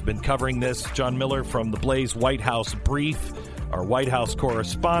this and has been covering this. John Miller from the Blaze White House Brief, our White House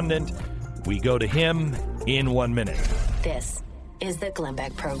correspondent. We go to him in 1 minute. This is the Glenn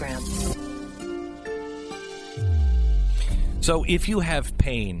Beck Program. So if you have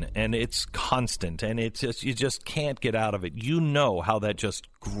pain and it's constant and it's just, you just can't get out of it, you know how that just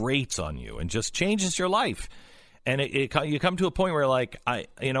grates on you and just changes your life. And you come to a point where, like,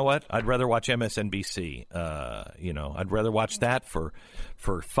 you know what? I'd rather watch MSNBC. I'd rather watch that for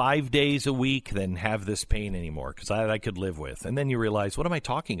 5 days a week than have this pain anymore, because I could live with. And then you realize, what am I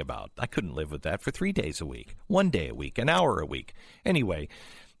talking about? I couldn't live with that for 3 days a week, 1 day a week, an hour a week. Anyway,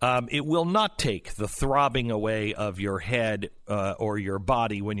 it will not take the throbbing away of your head or your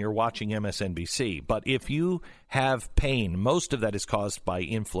body when you're watching MSNBC. But if you have pain, most of that is caused by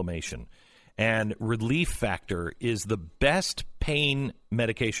inflammation. And Relief Factor is the best pain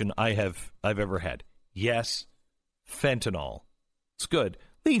medication I've ever had. Yes, fentanyl. It's good.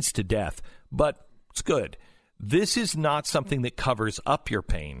 Leads to death, but it's good. This is not something that covers up your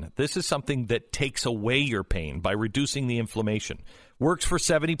pain. This is something that takes away your pain by reducing the inflammation. Works for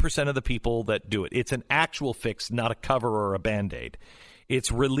 70% of the people that do it. It's an actual fix, not a cover or a Band-Aid. It's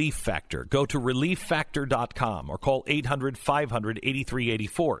Relief Factor. Go to relieffactor.com or call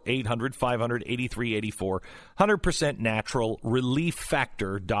 800-500-8384. 800-500-8384. 100% natural.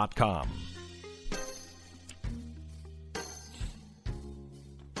 Relieffactor.com.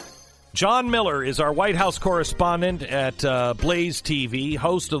 John Miller is our White House correspondent at BlazeTV,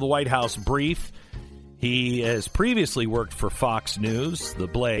 host of the White House Brief. He has previously worked for Fox News, The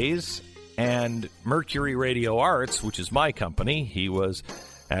Blaze, and Mercury Radio Arts, which is my company. He was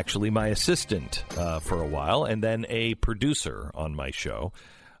actually my assistant for a while, and then a producer on my show.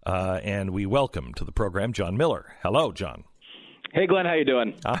 And we welcome to the program John Miller. Hello, John. Hey, Glenn. How you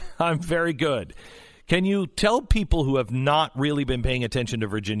doing? I'm very good. Can you tell people who have not really been paying attention to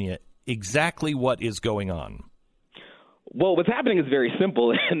Virginia exactly what is going on? Well, what's happening is very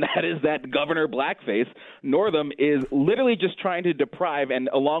simple, and that is that Governor Blackface, Northam, is literally just trying to deprive, and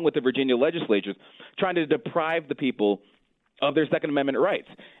along with the Virginia legislatures, trying to deprive the people of their Second Amendment rights.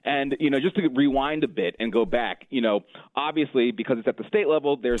 And, just to rewind a bit and go back, obviously, because it's at the state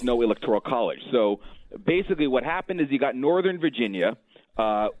level, there's no electoral college. So basically what happened is you got Northern Virginia.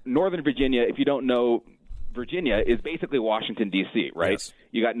 Northern Virginia, if you don't know, Virginia is basically Washington, D.C., right? Yes.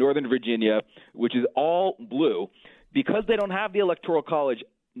 You got Northern Virginia, which is all blue. Because they don't have the Electoral College,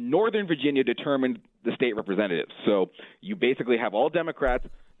 Northern Virginia determined the state representatives. So you basically have all Democrats.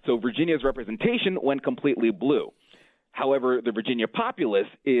 So Virginia's representation went completely blue. However, the Virginia populace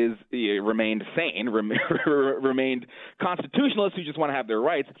remained sane, remained constitutionalists who just want to have their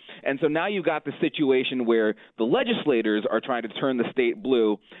rights. And so now you've got the situation where the legislators are trying to turn the state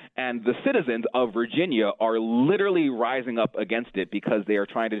blue, and the citizens of Virginia are literally rising up against it because they are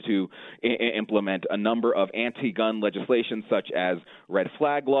trying to implement a number of anti-gun legislation, such as red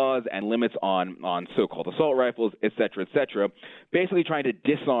flag laws and limits on so-called assault rifles, et cetera, basically trying to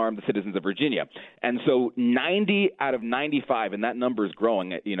disarm the citizens of Virginia. And so 90 out of 95, and that number is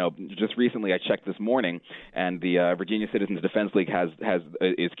growing. Just recently I checked this morning, and the Virginia Citizens Defense League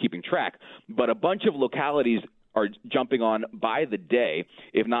is keeping track. But a bunch of localities are jumping on by the day,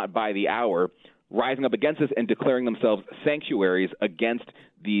 if not by the hour, rising up against this and declaring themselves sanctuaries against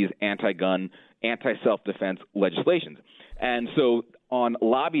these anti-gun, anti-self-defense legislations. And so on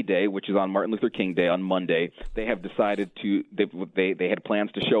Lobby Day, which is on Martin Luther King Day on Monday, they have decided they had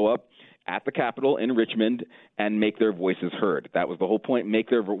plans to show up at the Capitol in Richmond and make their voices heard. That was the whole point, make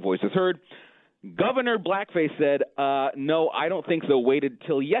their voices heard. Governor Blackface said, no, I don't think so, waited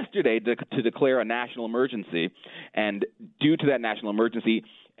till yesterday to declare a national emergency. And due to that national emergency,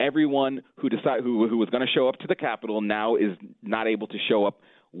 everyone who was going to show up to the Capitol now is not able to show up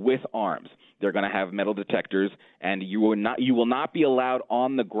with arms. They're going to have metal detectors, and you will not be allowed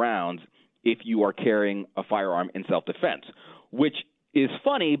on the grounds if you are carrying a firearm in self-defense, which is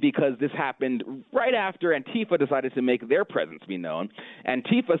funny because this happened right after Antifa decided to make their presence be known.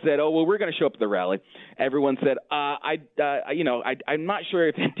 Antifa said, "Oh, well, we're going to show up at the rally." Everyone said, I'm not sure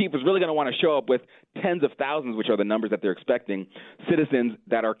if Antifa's really going to want to show up with tens of thousands, which are the numbers that they're expecting, citizens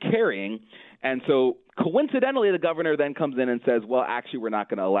that are carrying." And so coincidentally, the governor then comes in and says, well, actually, we're not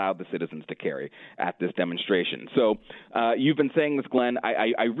going to allow the citizens to carry at this demonstration. So you've been saying this, Glenn.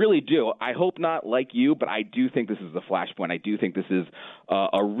 I really do. I hope not like you, but I do think this is a flashpoint. I do think this is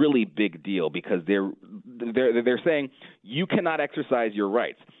a really big deal because they're saying you cannot exercise your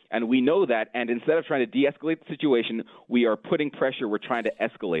rights. And we know that, and instead of trying to de-escalate the situation, we are putting pressure. We're trying to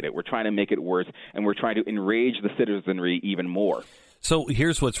escalate it. We're trying to make it worse, and we're trying to enrage the citizenry even more. So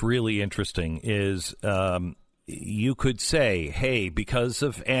here's what's really interesting is you could say, hey, because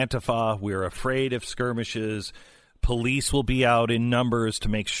of Antifa, we're afraid of skirmishes. Police will be out in numbers to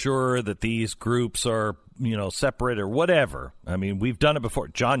make sure that these groups are, separate or whatever. I mean, we've done it before.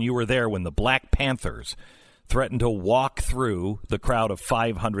 John, you were there when the Black Panthers threatened to walk through the crowd of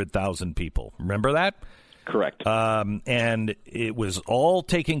 500,000 people. Remember that? Correct. And it was all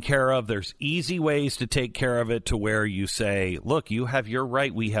taken care of. There's easy ways to take care of it to where you say, look, you have your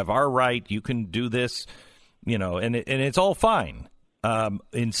right. We have our right. You can do this, and it's all fine.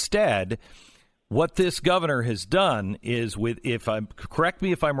 Instead, what this governor has done is correct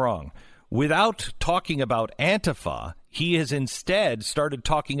me if I'm wrong, without talking about Antifa, he has instead started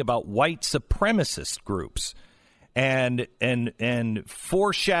talking about white supremacist groups. And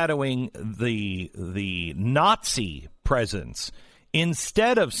foreshadowing the Nazi presence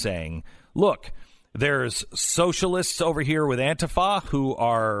instead of saying, look, there's socialists over here with Antifa who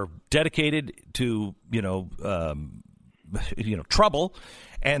are dedicated to trouble,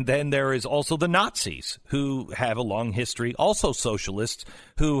 and then there is also the Nazis who have a long history, also socialists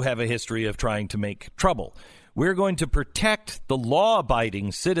who have a history of trying to make trouble. We're going to protect the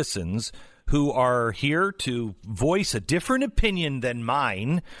law-abiding citizens who are here to voice a different opinion than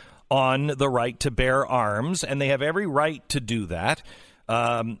mine on the right to bear arms, and they have every right to do that.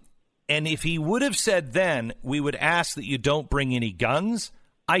 And if he would have said then, we would ask that you don't bring any guns,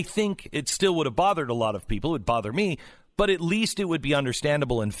 I think it still would have bothered a lot of people. It would bother me, but at least it would be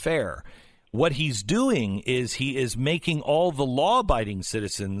understandable and fair. What he's doing is he is making all the law-abiding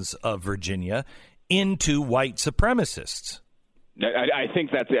citizens of Virginia into white supremacists. I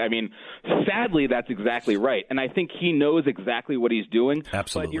think sadly, that's exactly right. And I think he knows exactly what he's doing.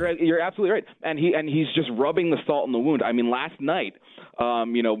 Absolutely. But you're absolutely right. And he's just rubbing the salt in the wound. I mean, last night,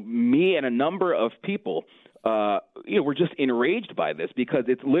 me and a number of people, we're just enraged by this because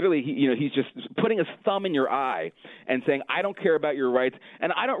it's literally, he's just putting his thumb in your eye and saying, I don't care about your rights,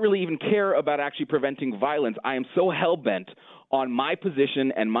 and I don't really even care about actually preventing violence. I am so hell-bent on my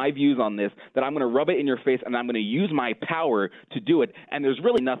position and my views on this that I'm going to rub it in your face and I'm going to use my power to do it, and there's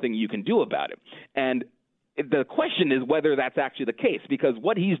really nothing you can do about it. And the question is whether that's actually the case, because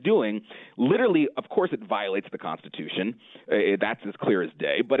what he's doing, literally, of course, it violates the Constitution. That's as clear as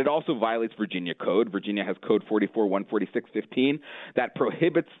day. But it also violates Virginia code. Virginia has Code 44-146-15 that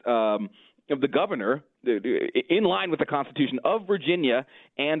prohibits of the governor, in line with the Constitution of Virginia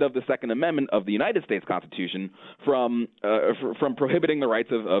and of the Second Amendment of the United States Constitution, from prohibiting the rights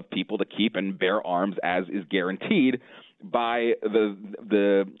of people to keep and bear arms as is guaranteed by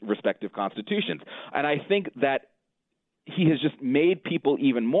the respective constitutions. And I think that he has just made people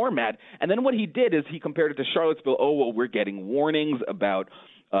even more mad. And then what he did is he compared it to Charlottesville. Oh, well, we're getting warnings about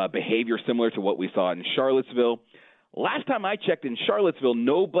behavior similar to what we saw in Charlottesville. Last time I checked in Charlottesville,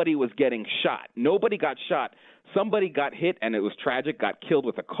 nobody was getting shot. Nobody got shot. Somebody got hit, and it was tragic, got killed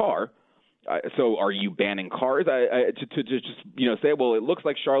with a car. So are you banning cars? To just say, well, it looks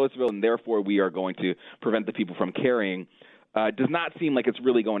like Charlottesville, and therefore we are going to prevent the people from carrying, does not seem like it's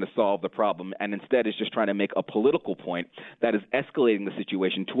really going to solve the problem, and instead is just trying to make a political point that is escalating the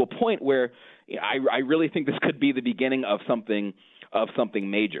situation to a point where I really think this could be the beginning of something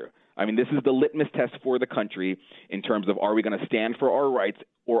major. I mean, this is the litmus test for the country in terms of, are we going to stand for our rights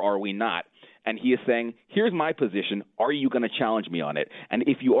or are we not? And he is saying, here's my position. Are you going to challenge me on it? And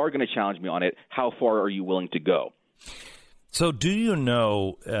if you are going to challenge me on it, how far are you willing to go? So do you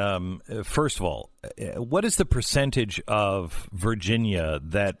know, first of all, what is the percentage of Virginia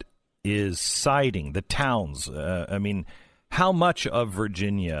that is siding, the towns? How much of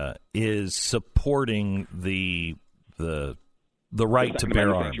Virginia is supporting the right to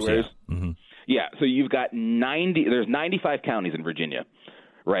bear arms? Yeah. Mm-hmm. Yeah, so you've got there's 95 counties in Virginia,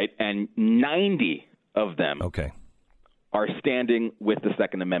 right? And 90 of them are standing with the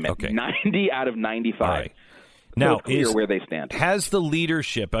Second Amendment. Okay. 90 out of 95. All right. So now, it's clear where they stand. Has the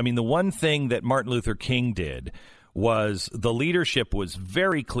leadership, I mean, the one thing that Martin Luther King did was the leadership was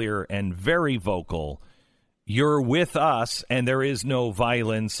very clear and very vocal. You're with us, and there is no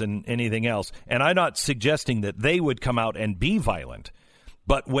violence and anything else. And I'm not suggesting that they would come out and be violent.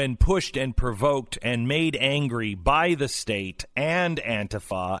 But when pushed and provoked and made angry by the state and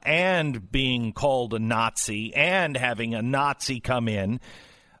Antifa and being called a Nazi and having a Nazi come in,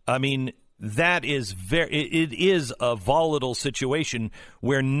 I mean, that is it is a volatile situation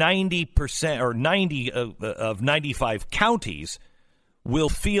where 90% or 90 of 95 counties will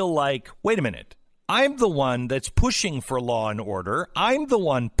feel like, wait a minute, I'm the one that's pushing for law and order. I'm the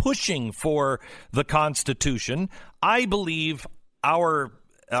one pushing for the Constitution. I believe our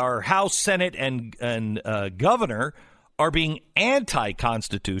House, Senate, and governor are being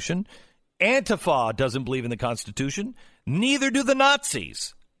anti-Constitution. Antifa doesn't believe in the Constitution. Neither do the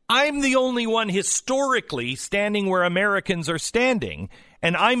Nazis. I'm the only one historically standing where Americans are standing,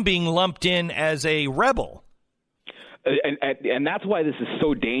 and I'm being lumped in as a rebel. And that's why this is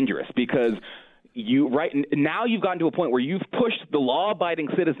so dangerous, because now you've gotten to a point where you've pushed the law-abiding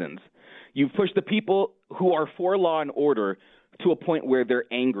citizens, you've pushed the people who are for law and order to a point where they're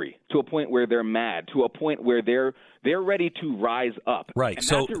angry, to a point where they're mad, to a point where they're ready to rise up. Right. And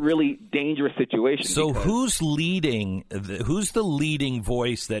so that's a really dangerous situation. So who's the leading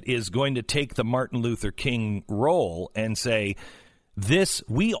voice that is going to take the Martin Luther King role and say,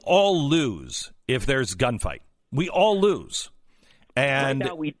 we all lose if there's gunfight. We all lose. And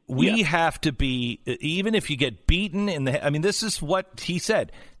right now we have to be, even if you get beaten in the head, I mean, this is what he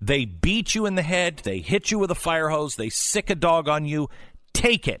said. They beat you in the head. They hit you with a fire hose. They sick a dog on you.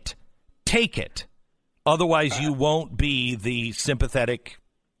 Take it. Take it. Otherwise, you won't be the sympathetic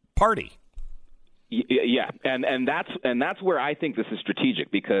party. Yeah, and that's where I think this is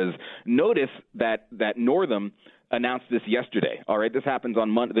strategic, because notice that Northam announced this yesterday. All right, this happens on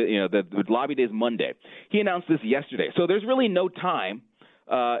Monday. The lobby day is Monday. He announced this yesterday, so there's really no time.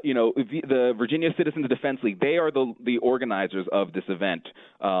 The Virginia Citizens Defense League, they are the organizers of this event,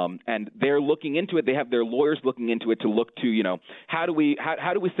 and they're looking into it. They have their lawyers looking into it to look to, how do we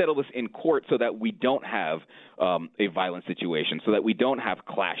settle this in court so that we don't have a violent situation, so that we don't have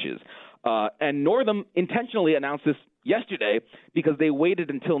clashes. And Northam intentionally announced this yesterday because they waited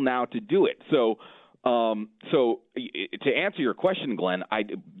until now to do it. So to answer your question, Glenn,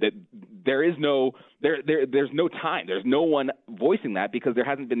 there's no time. There's no one voicing that because there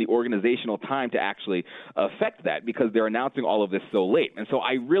hasn't been the organizational time to actually affect that, because they're announcing all of this so late. And so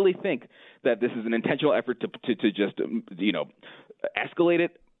I really think that this is an intentional effort to just escalate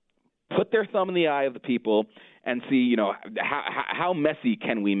it, put their thumb in the eye of the people, and see how messy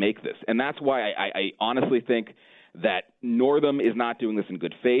can we make this. And that's why I honestly think that Northam is not doing this in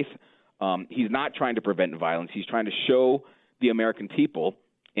good faith. He's not trying to prevent violence. He's trying to show the American people,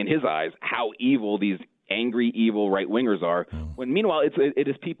 in his eyes, how evil these angry, evil right-wingers are, when meanwhile it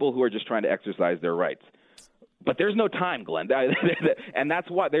is people who are just trying to exercise their rights. But there's no time, Glenn. And that's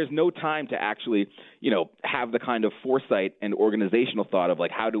why there's no time to actually, have the kind of foresight and organizational thought of,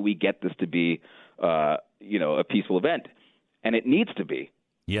 like, how do we get this to be, a peaceful event? And it needs to be.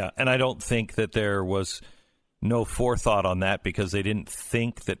 Yeah, and I don't think that there was no forethought on that, because they didn't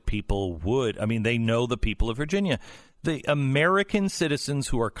think that people would. I mean, they know the people of Virginia. The American citizens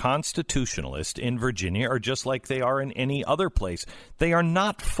who are constitutionalist in Virginia are just like they are in any other place. They are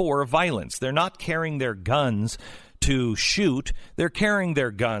not for violence. They're not carrying their guns to shoot. They're carrying their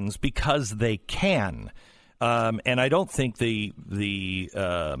guns because they can. And I don't think the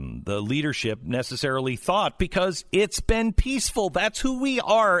leadership necessarily thought, because it's been peaceful. That's who we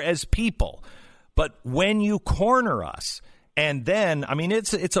are as people. But when you corner us, and then, I mean,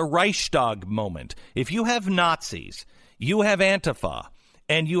 it's a Reichstag moment. If you have Nazis, you have Antifa,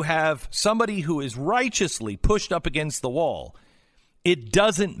 and you have somebody who is righteously pushed up against the wall, it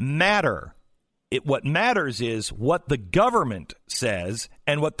doesn't matter. What matters is what the government says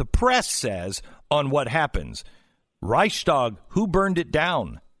and what the press says on what happens. Reichstag, who burned it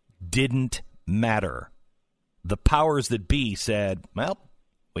down, didn't matter. The powers that be said, well,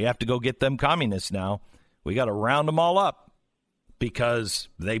 we have to go get them communists now. We got to round them all up, because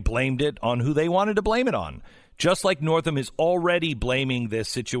they blamed it on who they wanted to blame it on. Just like Northam is already blaming this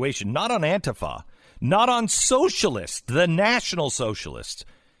situation, not on Antifa, not on socialists, the National Socialists.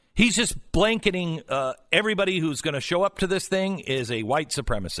 He's just blanketing everybody who's going to show up to this thing is a white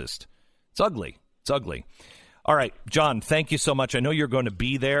supremacist. It's ugly. It's ugly. All right, John, thank you so much. I know you're going to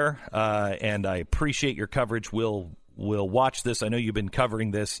be there, and I appreciate your coverage. We'll watch this. I know you've been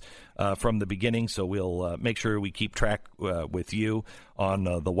covering this from the beginning, so we'll make sure we keep track with you on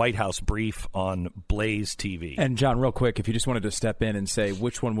the White House brief on Blaze TV. And, John, real quick, if you just wanted to step in and say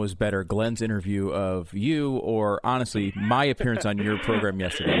which one was better, Glenn's interview of you or, honestly, my appearance on your program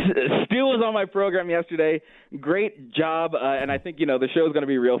yesterday. Stu was on my program yesterday. Great job, and I think the show is going to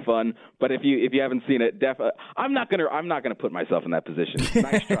be real fun. But if you haven't seen it, I'm not gonna put myself in that position.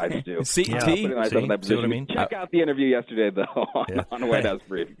 Nice try, Stu. See what I mean? Check out the interview yesterday though on White House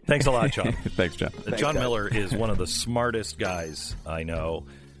Brief. Thanks a lot, John. Thanks, John. John Miller is one of the smartest guys I know,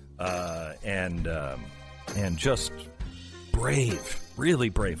 and just brave, really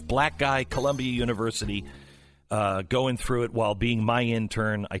brave. Black guy, Columbia University. Going through it while being my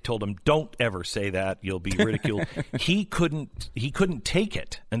intern. I told him, don't ever say that. You'll be ridiculed. He couldn't take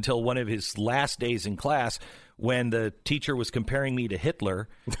it until one of his last days in class when the teacher was comparing me to Hitler.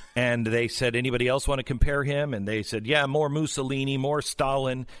 And they said, anybody else want to compare him? And they said, yeah, more Mussolini, more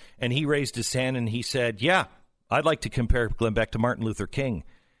Stalin. And he raised his hand and he said, yeah, I'd like to compare Glenn Beck to Martin Luther King.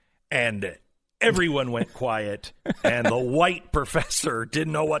 And everyone went quiet, and the white professor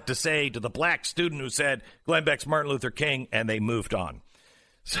didn't know what to say to the black student who said, Glenn Beck's Martin Luther King, and they moved on.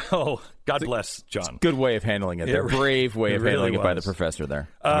 So, God bless, John. Good way of handling it there. Brave way of handling it by the professor there.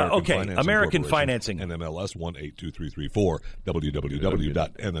 American Financing. NMLS 182334,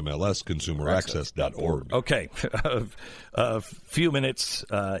 www.nmlsconsumeraccess.org. Okay, a few minutes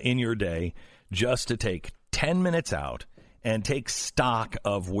in your day just to take 10 minutes out and take stock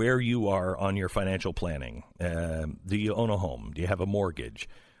of where you are on your financial planning. Do you own a home? Do you have a mortgage?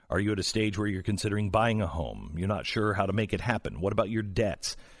 Are you at a stage where you're considering buying a home? You're not sure how to make it happen. What about your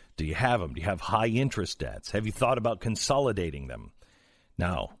debts? Do you have them? Do you have high-interest debts? Have you thought about consolidating them?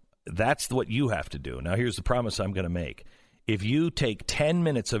 Now, that's what you have to do. Now, here's the promise I'm going to make. If you take 10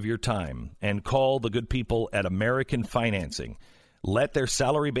 minutes of your time and call the good people at American Financing, let their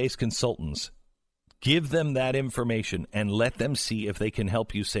salary-based consultants give them that information and let them see if they can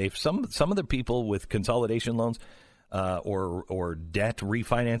help you save. Some of the people with consolidation loans or debt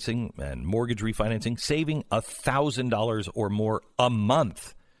refinancing and mortgage refinancing, saving $1,000 or more a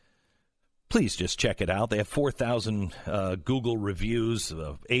month. Please just check it out. They have 4,000 Google reviews,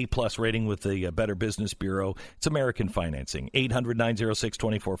 A+ rating with the Better Business Bureau. It's American Financing,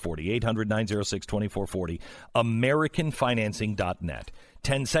 800-906-2440, 800-906-2440, AmericanFinancing.net.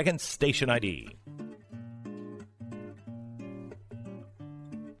 10 seconds, station ID.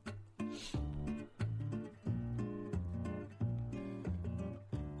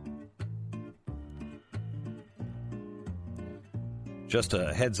 Just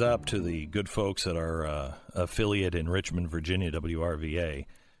a heads up to the good folks at our affiliate in Richmond, Virginia, WRVA.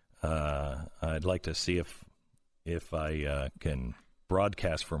 I'd like to see if I can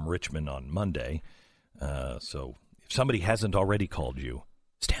broadcast from Richmond on Monday. So if somebody hasn't already called you,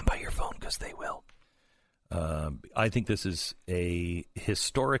 stand by your phone because they will. I think this is a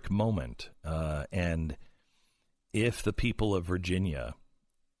historic moment, and if the people of Virginia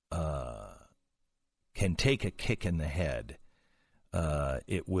can take a kick in the head,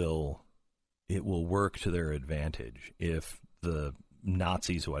 it will work to their advantage if the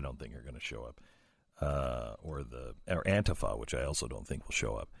Nazis, who I don't think are going to show up, or Antifa, which I also don't think will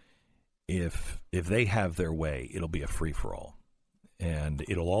show up, if they have their way, it'll be a free-for-all. And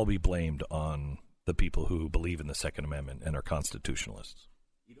it'll all be blamed on the people who believe in the Second Amendment and are constitutionalists.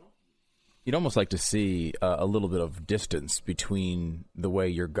 You'd almost like to see a little bit of distance between the way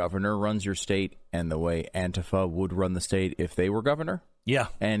your governor runs your state and the way Antifa would run the state if they were governor. Yeah.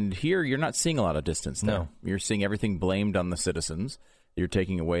 And here you're not seeing a lot of distance there. No. You're seeing everything blamed on the citizens. You're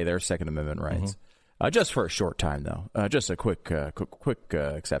taking away their Second Amendment rights. Mm-hmm. Just for a short time, though. Just a quick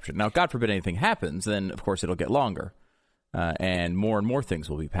exception. Now, God forbid anything happens, then, of course, it'll get longer. And more things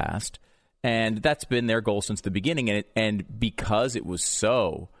will be passed. And that's been their goal since the beginning. And because it was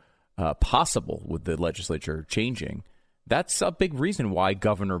so possible with the legislature changing, that's a big reason why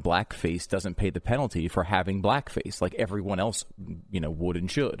Governor Blackface doesn't pay the penalty for having blackface like everyone else, would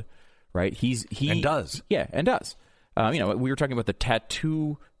and should, right? And does. Yeah, and does. We were talking about the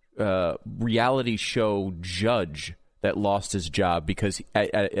tattoo reality show judge that lost his job because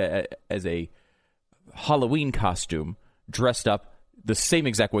as a Halloween costume dressed up the same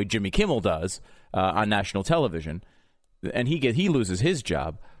exact way Jimmy Kimmel does on national television, and he loses his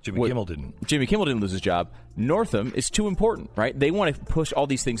job. Jimmy Kimmel didn't. Jimmy Kimmel didn't lose his job. Northam is too important, right? They want to push all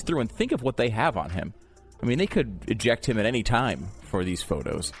these things through, and think of what they have on him. I mean, they could eject him at any time for these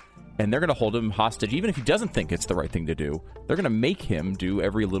photos, and they're going to hold him hostage, even if he doesn't think it's the right thing to do. They're going to make him do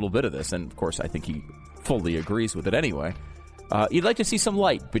every little bit of this, and of course, I think he fully agrees with it anyway. You'd like to see some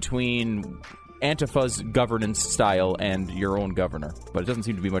light between Antifa's governance style and your own governor, but it doesn't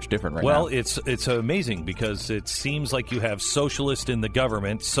seem to be much different right now. Well, it's amazing because it seems like you have socialist in the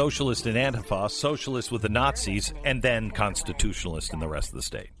government, socialist in Antifa, socialist with the Nazis, and then constitutionalist in the rest of the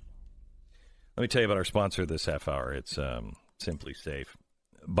state. Let me tell you about our sponsor this half hour. It's Simply Safe.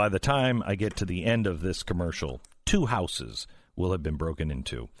 By the time I get to the end of this commercial, 2 houses will have been broken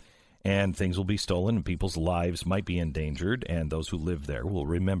into, and things will be stolen, and people's lives might be endangered, and those who live there will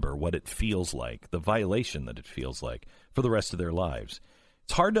remember what it feels like, the violation that it feels like for the rest of their lives.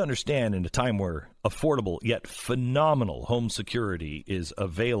 It's hard to understand in a time where affordable yet phenomenal home security is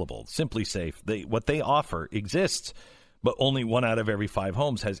available. Simply Safe, what they offer exists, but only 1 out of every 5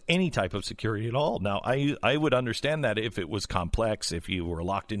 homes has any type of security at all. Now, I would understand that if it was complex, if you were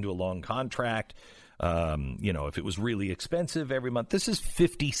locked into a long contract, if it was really expensive every month. This is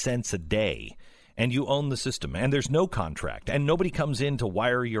 50 cents a day, and you own the system, and there's no contract, and nobody comes in to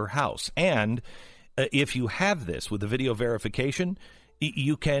wire your house. And if you have this with the video verification,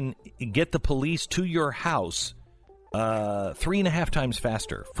 you can get the police to your house 3.5 times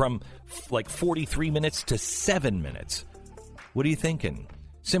faster, from like 43 minutes to 7 minutes. What are you thinking?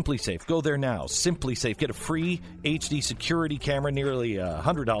 Simply Safe. Go there now. Simply Safe. Get a free HD security camera, nearly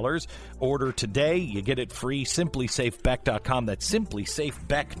 $100. Order today. You get it free. SimplySafeBeck.com. That's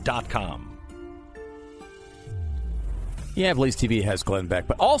SimplySafeBeck.com. Yeah, Blaze TV has Glenn Beck,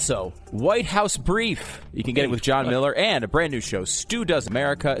 but also White House Brief. You can get it with John Miller and a brand new show, Stu Does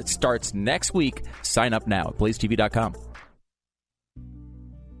America. It starts next week. Sign up now at BlazeTV.com.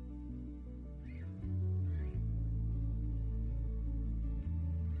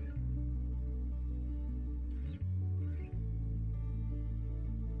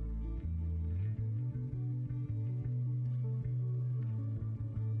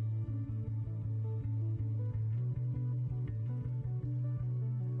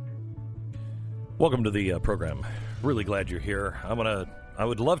 Welcome to the program. Really glad you're here. I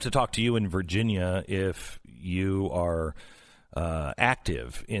would love to talk to you in Virginia if you are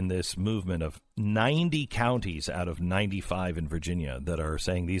active in this movement of 90 counties out of 95 in Virginia that are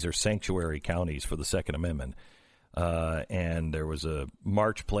saying these are sanctuary counties for the Second Amendment. And there was a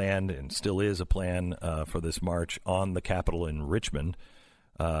march planned, and still is a plan for this march on the Capitol in Richmond.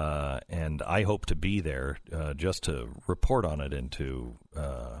 And I hope to be there just to report on it and to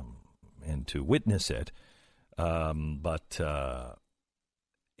witness it. But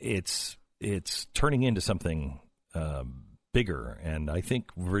it's turning into something bigger. And I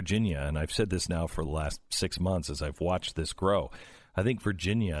think Virginia, and I've said this now for the last 6 months as I've watched this grow, I think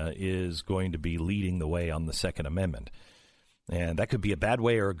Virginia is going to be leading the way on the Second Amendment. And that could be a bad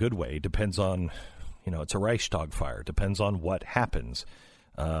way or a good way. Depends on, it's a Reichstag fire. Depends on what happens.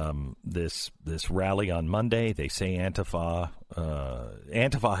 This rally on Monday, they say Antifa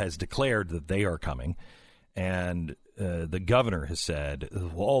has declared that they are coming, and the governor has said,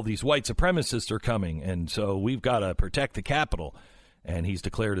 well, all these white supremacists are coming, and so we've got to protect the Capitol, and he's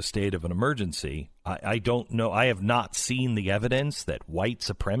declared a state of an emergency. I don't know. I have not seen the evidence that white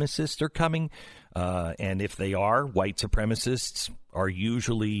supremacists are coming, and if they are, white supremacists are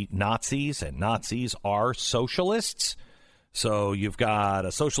usually Nazis, and Nazis are socialists. So you've got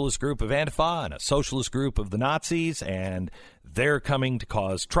a socialist group of Antifa and a socialist group of the Nazis, and they're coming to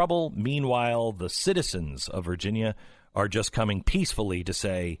cause trouble. Meanwhile, the citizens of Virginia are just coming peacefully to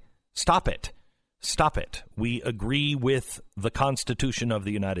say, stop it. Stop it. We agree with the Constitution of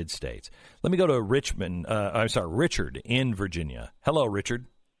the United States. Let me go to Richard in Virginia. Hello, Richard.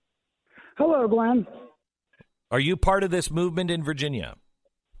 Hello, Glenn. Are you part of this movement in Virginia?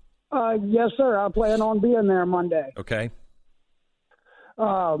 Yes, sir. I plan on being there Monday. Okay.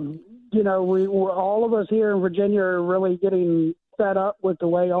 We're all of us here in Virginia are really getting fed up with the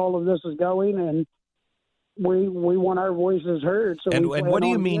way all of this is going, and we want our voices heard. So and what do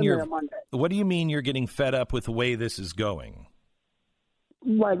you mean what do you mean you're getting fed up with the way this is going?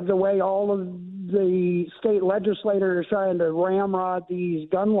 Like the way all of the state legislators are trying to ramrod these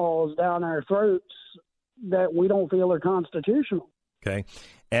gun laws down our throats that we don't feel are constitutional. Okay.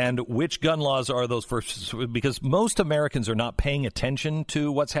 And which gun laws are those first? Because most Americans are not paying attention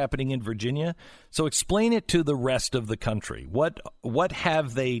to what's happening in Virginia. So explain it to the rest of the country. What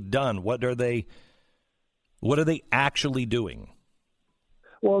have they done? What are they actually doing?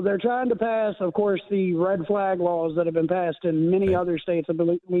 Well, they're trying to pass, of course, the red flag laws that have been passed in many other states, I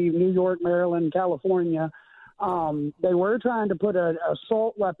believe New York, Maryland, California. They were trying to put an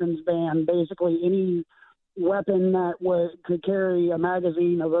assault weapons ban, basically any weapon that could carry a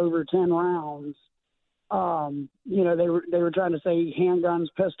magazine of over 10 rounds. They were trying to say handguns,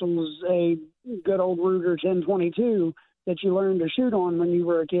 pistols, a good old Ruger 10/22 that you learned to shoot on when you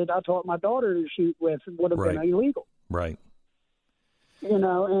were a kid. I taught my daughter to shoot with would have been illegal. Right. You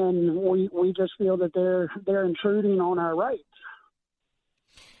know, and we just feel that they're intruding on our rights.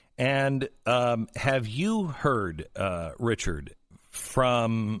 And have you heard, Richard,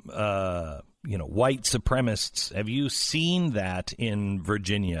 from white supremacists? Have you seen that in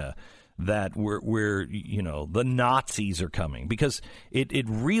Virginia? That we're the Nazis are coming? Because it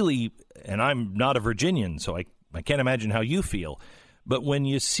really, and I'm not a Virginian, so I can't imagine how you feel. But when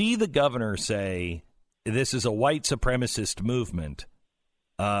you see the governor say this is a white supremacist movement,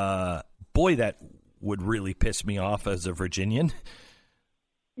 boy, that would really piss me off as a Virginian.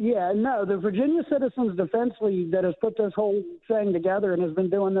 Yeah, no, the Virginia Citizens Defense League that has put this whole thing together and has been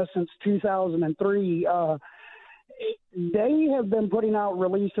doing this since 2003, they have been putting out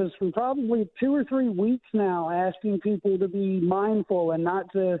releases for probably 2 or 3 weeks now, asking people to be mindful and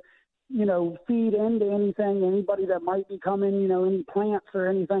not to, feed into anybody that might be coming, any plants or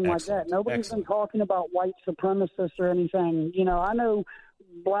anything like that. Nobody's been talking about white supremacists or anything. I know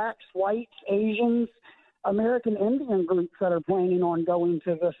blacks, whites, Asians, American Indian groups that are planning on going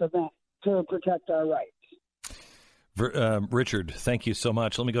to this event to protect our rights. Richard, thank you so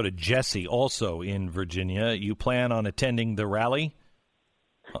much. Let me go to Jesse, also in Virginia. You plan on attending the rally?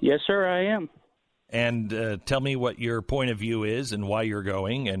 Yes, sir, I am. And tell me what your point of view is and why you're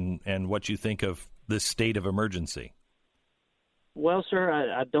going and what you think of this state of emergency. Well, sir,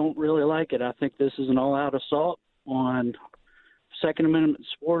 I don't really like it. I think this is an all-out assault on Second Amendment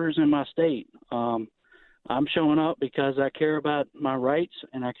supporters in my state. I'm showing up because I care about my rights,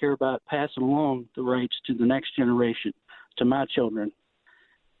 and I care about passing along the rights to the next generation, to my children.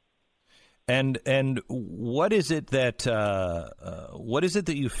 And what is it that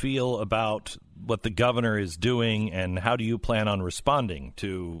you feel about what the governor is doing, and how do you plan on responding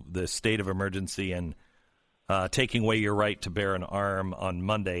to the state of emergency and taking away your right to bear an arm on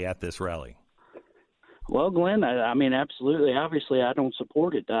Monday at this rally? Well, Glenn, I mean, absolutely. Obviously, I don't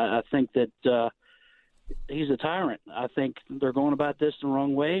support it. I think that he's a tyrant. I think they're going about this the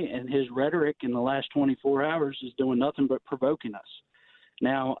wrong way, and his rhetoric in the last 24 hours is doing nothing but provoking us.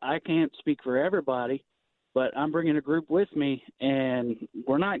 Now, I can't speak for everybody, but I'm bringing a group with me, and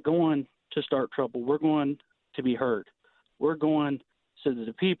we're not going to start trouble. We're going to be heard. We're going so that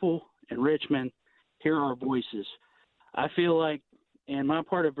the people in Richmond hear our voices. I feel like in my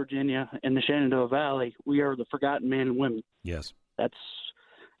part of Virginia, in the Shenandoah Valley, we are the forgotten men and women. Yes.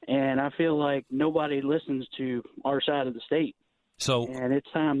 And I feel like nobody listens to our side of the state. And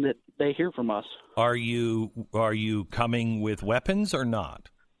it's time that they hear from us. Are you coming with weapons or not?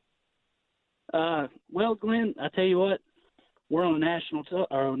 Well, Glenn, I tell you what, we're on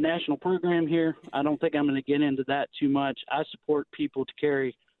a national program here. I don't think I'm going to get into that too much. I support people to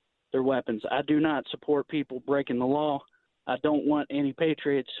carry their weapons. I do not support people breaking the law. I don't want any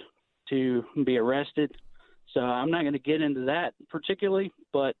patriots to be arrested. So I'm not going to get into that particularly,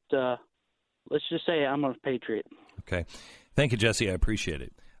 but let's just say I'm a patriot. Okay. Thank you, Jesse. I appreciate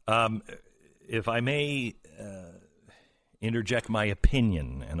it. If I may interject my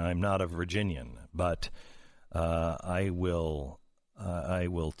opinion, and I'm not a Virginian, but I will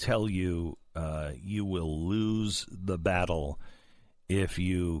tell you, you will lose the battle if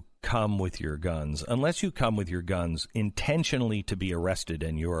you come with your guns. Unless you come with your guns intentionally to be arrested,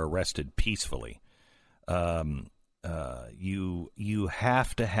 and you're arrested peacefully. You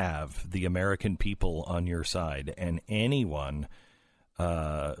have to have the American people on your side, and anyone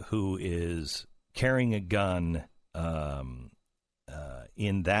who is carrying a gun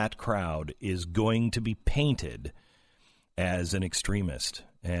in that crowd is going to be painted as an extremist.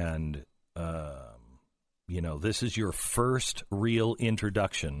 And this is your first real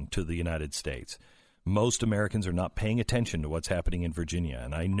introduction to the United States. Most Americans are not paying attention to what's happening in Virginia,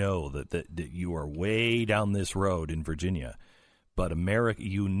 and I know that you are way down this road in Virginia, but America,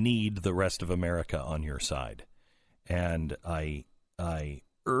 you need the rest of America on your side, and I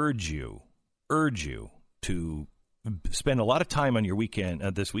urge you to spend a lot of time on your weekend,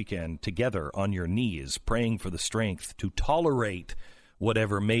 this weekend, together on your knees, praying for the strength to tolerate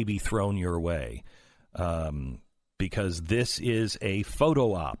whatever may be thrown your way, because this is a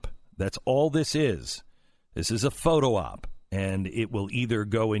photo op. That's all this is. This is a photo op, and it will either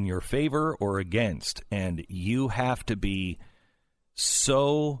go in your favor or against, and you have to be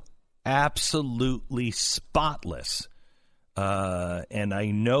so absolutely spotless. And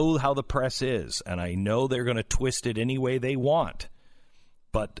I know how the press is, and I know they're going to twist it any way they want,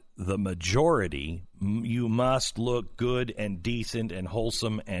 but the majority, you must look good and decent and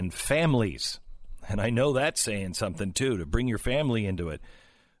wholesome and families. And I know that's saying something, too, to bring your family into it.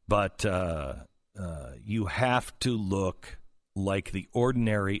 But you have to look like the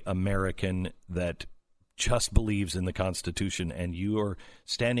ordinary American that just believes in the Constitution, and you are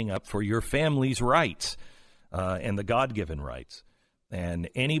standing up for your family's rights and the God-given rights. And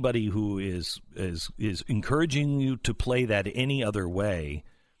anybody who is encouraging you to play that any other way,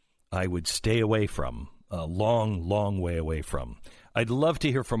 I would stay away from, a long, long way away from. I'd love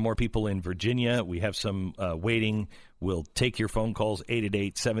to hear from more people in Virginia. We have some waiting. We'll take your phone calls,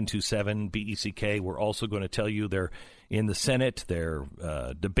 888-727-BECK. We're also going to tell you they're in the Senate. They're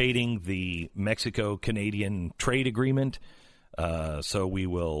debating the Mexico-Canadian trade agreement. So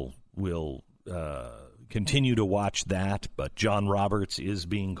we'll continue to watch that. But John Roberts is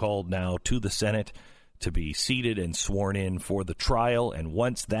being called now to the Senate to be seated and sworn in for the trial. And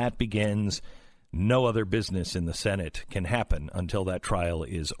once that begins, no other business in the Senate can happen until that trial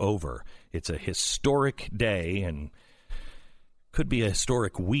is over. It's a historic day and could be a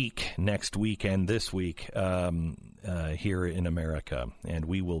historic week next week and this week here in America. And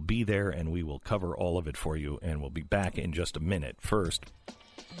we will be there, and we will cover all of it for you, and we'll be back in just a minute. First,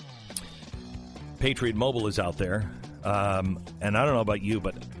 Patriot Mobile is out there. And I don't know about you,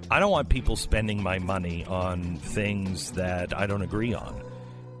 but I don't want people spending my money on things that I don't agree on.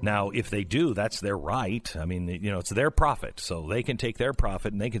 Now, if they do, that's their right. I mean, it's their profit, so they can take their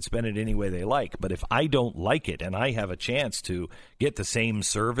profit and they can spend it any way they like. But if I don't like it and I have a chance to get the same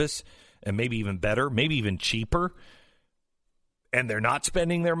service and maybe even better, maybe even cheaper, and they're not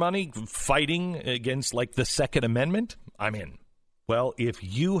spending their money fighting against, like, the Second Amendment, I'm in. Well, if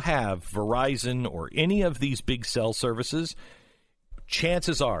you have Verizon or any of these big cell services,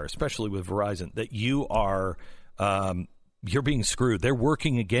 chances are, especially with Verizon, that you are you're being screwed. They're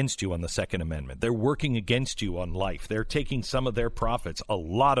working against you on the Second Amendment. They're working against you on life. They're taking some of their profits, a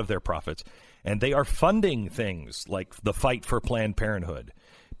lot of their profits, and they are funding things like the fight for Planned Parenthood.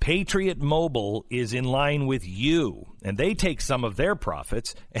 Patriot Mobile is in line with you, and they take some of their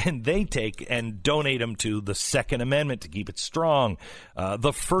profits, and they take and donate them to the Second Amendment to keep it strong,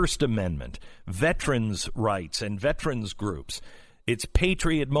 the First Amendment, veterans' rights, and veterans groups. It's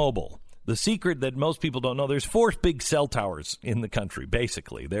Patriot Mobile. The secret that most people don't know, there's 4 big cell towers in the country,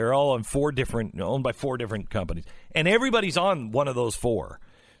 basically. They're all on owned by 4 different companies. And everybody's on one of those 4.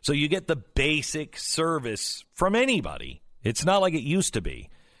 So you get the basic service from anybody. It's not like it used to be.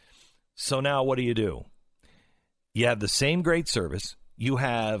 So now what do? You have the same great service. You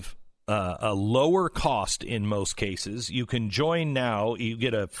have a lower cost in most cases. You can join now. You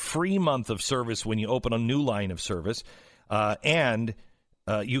get a free month of service when you open a new line of service. And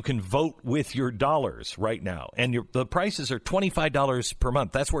you can vote with your dollars right now. And the prices are $25 per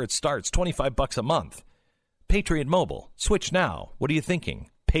month. That's where it starts, $25 a month. Patriot Mobile. Switch now. What are you thinking?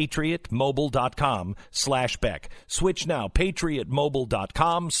 PatriotMobile.com/Beck. Switch now.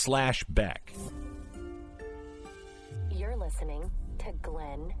 PatriotMobile.com/Beck. You're listening to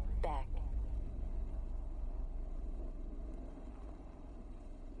Glenn Beck.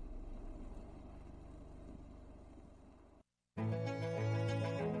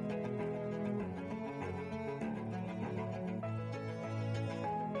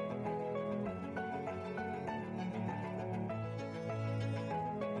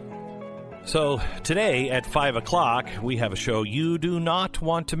 So today at 5 o'clock, we have a show you do not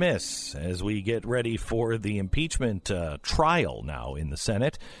want to miss as we get ready for the impeachment trial now in the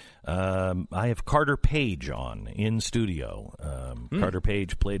Senate. I have Carter Page on in studio. Carter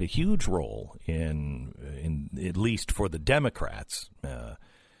Page played a huge role in at least for the Democrats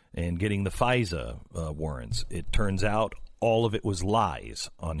in getting the FISA warrants. It turns out all of it was lies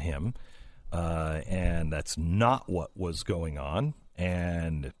on him, and that's not what was going on.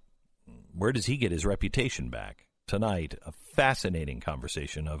 And where does he get his reputation back? Tonight, a fascinating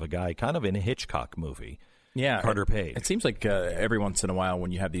conversation of a guy kind of in a Hitchcock movie. Yeah, Carter Page. It seems like every once in a while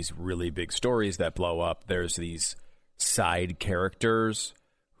when you have these really big stories that blow up, there's these side characters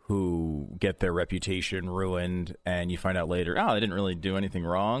who get their reputation ruined, and you find out later, they didn't really do anything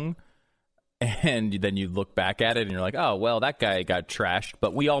wrong. And then you look back at it, and you're like, oh, well, that guy got trashed,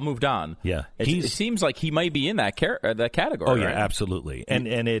 but we all moved on. Yeah. It seems like he might be in that category. Oh, yeah, right? Absolutely. And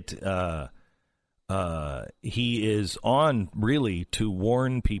he is on, really, to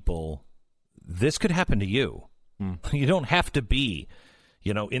warn people, this could happen to you. You don't have to be,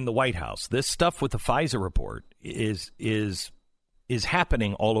 in the White House. This stuff with the FISA report is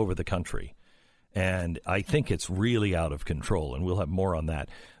happening all over the country. And I think it's really out of control, and we'll have more on that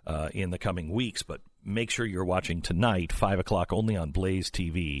in the coming weeks. But make sure you're watching tonight, 5 o'clock, only on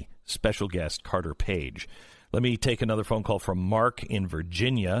BlazeTV. Special guest Carter Page. Let me take another phone call from Mark in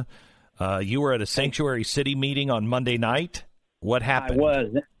Virginia. You were at a Sanctuary City meeting on Monday night. What happened? I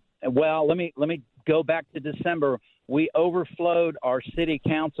was. Well, let me go back to December. We overflowed our city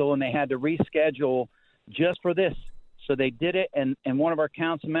council, and they had to reschedule just for this. So they did it, and one of our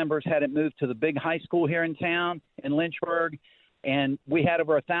council members had it moved to the big high school here in town in Lynchburg, and we had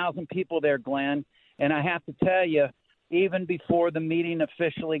over 1,000 people there, Glenn. And I have to tell you, even before the meeting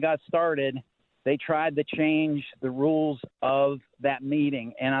officially got started, they tried to change the rules of that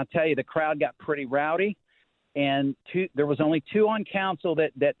meeting. And I'll tell you, the crowd got pretty rowdy, and there was only 2 on council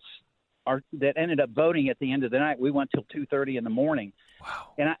that ended up voting at the end of the night. We went till 2:30 in the morning.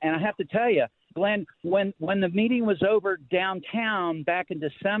 Wow. And I have to tell you, Glenn, when the meeting was over downtown back in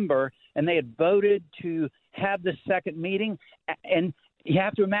December and they had voted to have the second meeting, and you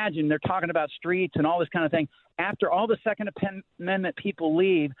have to imagine they're talking about streets and all this kind of thing. After all the Second Amendment people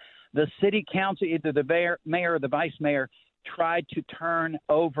leave, the city council, either the mayor or the vice mayor, tried to turn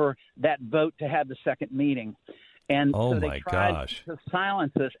over that vote to have the second meeting. And so they tried to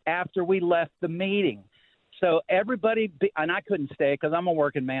silence us after we left the meeting. So everybody, and I couldn't stay because I'm a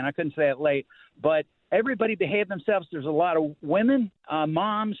working man. I couldn't stay out late. But everybody behaved themselves. There's a lot of women,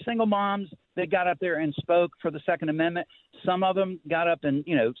 moms, single moms that got up there and spoke for the Second Amendment. Some of them got up and,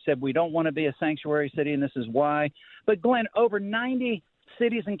 said we don't want to be a sanctuary city, and this is why. But, Glenn, over 90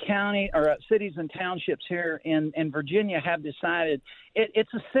 cities and cities and townships here in Virginia have decided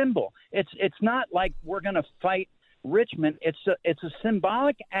it's a symbol. It's not like we're going to fight Richmond. It's a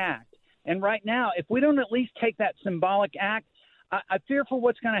symbolic act. And right now, if we don't at least take that symbolic act, I fear for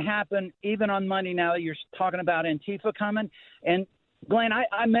what's going to happen even on Monday now that you're talking about Antifa coming. And, Glenn,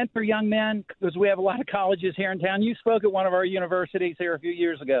 I mentor young men because we have a lot of colleges here in town. You spoke at one of our universities here a few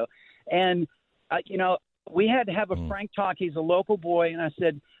years ago. And, we had to have a frank talk. He's a local boy. And I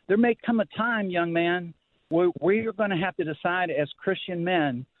said, there may come a time, young man, where we're going to have to decide as Christian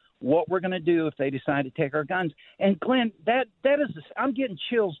men what we're going to do if they decide to take our guns. And, Glenn, that is – I'm getting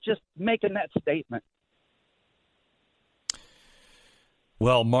chills just making that statement.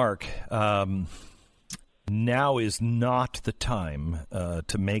 Well, Mark, now is not the time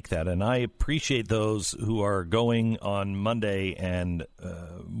to make that. And I appreciate those who are going on Monday, and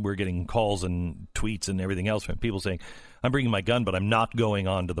we're getting calls and tweets and everything else from people saying, I'm bringing my gun, but I'm not going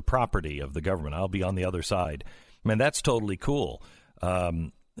onto the property of the government. I'll be on the other side. Man, that's totally cool.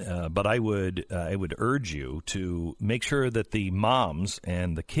 But I would urge you to make sure that the moms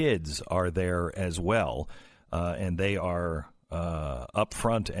and the kids are there as well, and they are up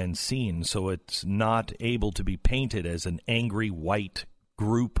front and seen, so it's not able to be painted as an angry white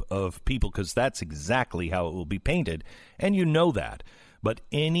group of people, because that's exactly how it will be painted, and you know that. But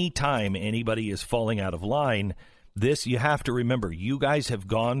any time anybody is falling out of line, this, you have to remember, you guys have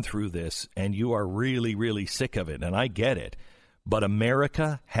gone through this, and you are really, really sick of it, and I get it. But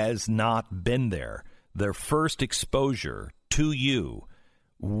America has not been there. Their first exposure to you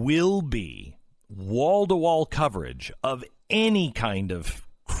will be wall-to-wall coverage of any kind of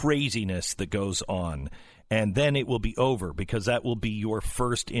craziness that goes on, and then it will be over, because that will be your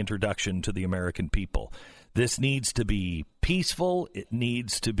first introduction to the American people. This needs to be peaceful. It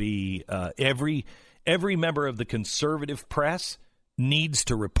needs to be every member of the conservative press needs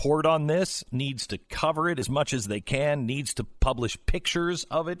to report on this, needs to cover it as much as they can, needs to publish pictures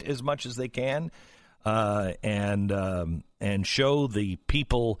of it as much as they can, and show the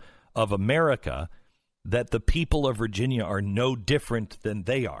people of America that the people of Virginia are no different than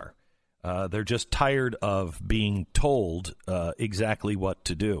they are. They're just tired of being told exactly what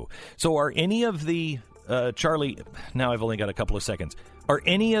to do. So are any of the, Charlie, now I've only got a couple of seconds. Are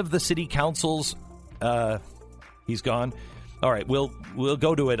any of the city councils, he's gone? All right, we'll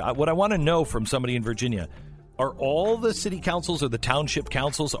go to it. What I want to know from somebody in Virginia, are all the city councils or the township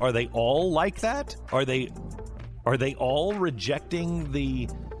councils, are they all like that? Are they all rejecting the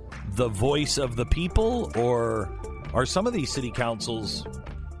voice of the people, or are some of these city councils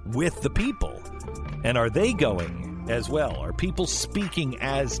with the people? And are they going as well? Are people speaking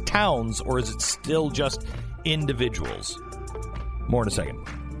as towns, or is it still just individuals? More in a second.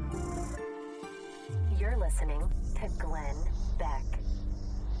 You're listening to Glenn Beck.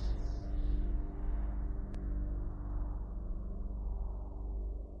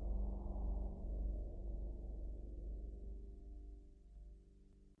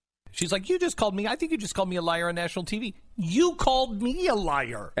 She's like, you just called me. I think you just called me a liar on national TV. You called me a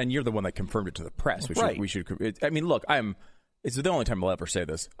liar. And you're the one that confirmed it to the press. Right. I mean, look, it's the only time I'll ever say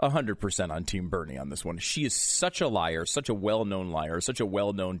this, 100% on Team Bernie on this one. She is such a liar, such a well-known liar, such a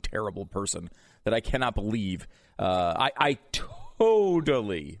well-known terrible person that I cannot believe. I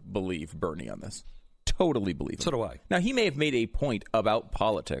totally believe Bernie on this. totally believe him. So do I. Now, he may have made a point about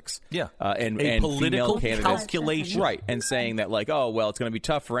politics. Yeah. And political female candidates. calculation. Right. And saying that, like, oh, well, it's going to be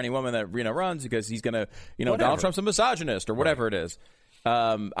tough for any woman that, runs because he's going to, Donald Trump's a misogynist or whatever it is.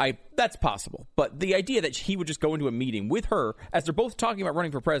 That's possible. But the idea that he would just go into a meeting with her as they're both talking about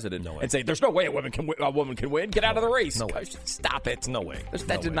running for president and say, there's no way a woman can win. Get out of the race. No way. Stop it. No way.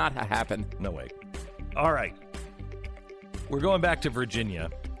 That did not happen. No way. All right. We're going back to Virginia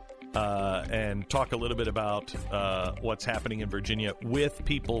and talk a little bit about what's happening in Virginia with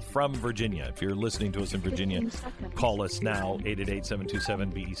people from Virginia. If you're listening to us in Virginia, call us now,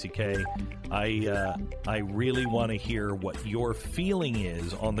 888-727-BECK. I really want to hear what your feeling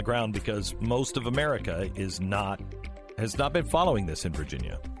is on the ground, because most of America has not been following this in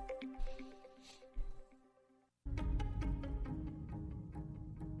Virginia.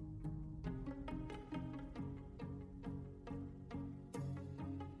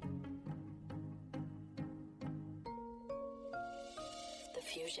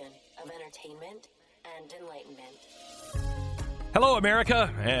 Fusion of entertainment and enlightenment. Hello, America,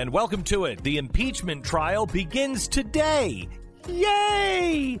 and welcome to it. The impeachment trial begins today.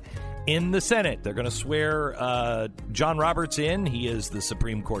 Yay! In the Senate. They're going to swear John Roberts in. He is the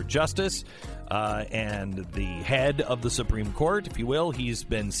Supreme Court Justice and the head of the Supreme Court, if you will. He's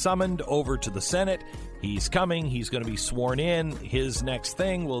been summoned over to the Senate. He's coming. He's going to be sworn in. His next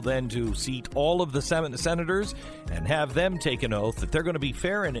thing will then to seat all of the senators and have them take an oath that they're going to be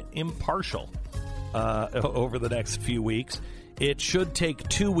fair and impartial over the next few weeks. It should take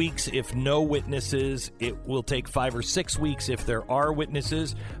 2 weeks if no witnesses. It will take 5 or 6 weeks if there are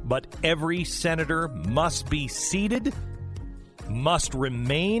witnesses. But every senator must be seated, must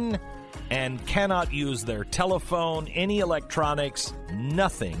remain, and cannot use their telephone, any electronics,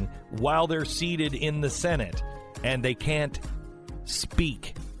 nothing, while they're seated in the Senate. And they can't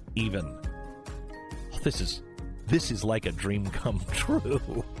speak even. This is like a dream come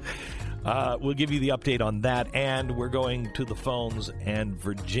true. We'll give you the update on that, and we're going to the phones and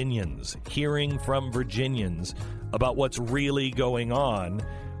Virginians, hearing from Virginians about what's really going on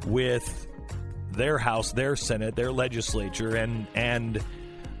with their House, their Senate, their legislature, and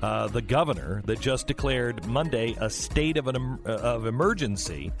the governor that just declared Monday a state of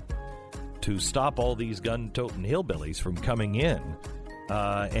emergency to stop all these gun-toting hillbillies from coming in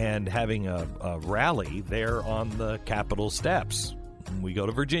and having a rally there on the Capitol steps. We go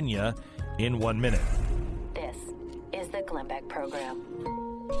to Virginia in 1 minute. This is the Glenn Beck Program.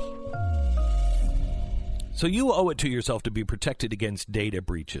 So you owe it to yourself to be protected against data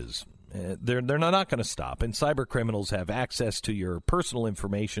breaches. They're not going to stop, and cyber criminals have access to your personal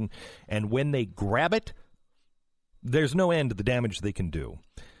information, and when they grab it, there's no end to the damage they can do.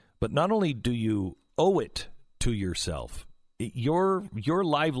 But not only do you owe it to yourself, your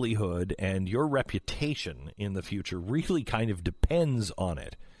livelihood and your reputation in the future really kind of depends on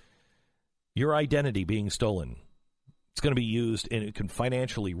it. Your identity being stolen. It's going to be used, and it can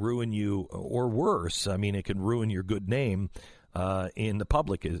financially ruin you, or worse. I mean, it can ruin your good name in the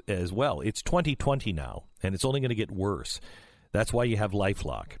public as well. It's 2020 now, and it's only going to get worse. That's why you have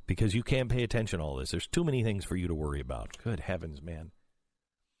LifeLock, because you can't pay attention to all this. There's too many things for you to worry about. Good heavens, man.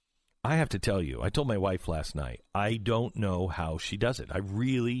 I have to tell you, I told my wife last night, I don't know how she does it. I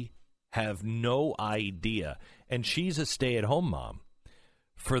really have no idea. And she's a stay-at-home mom.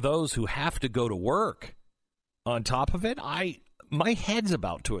 For those who have to go to work, on top of it, my head's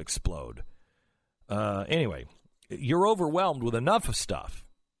about to explode. Anyway, you're overwhelmed with enough of stuff.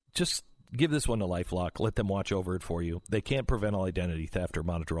 Just give this one to LifeLock. Let them watch over it for you. They can't prevent all identity theft or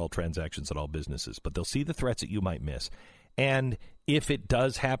monitor all transactions at all businesses, but they'll see the threats that you might miss. And if it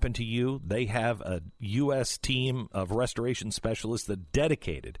does happen to you, they have a U.S. team of restoration specialists that are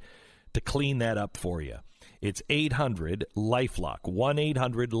dedicated to clean that up for you. It's 800-LIFELOCK,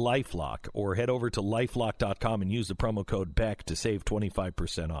 1-800-LIFELOCK, or head over to lifelock.com and use the promo code BECK to save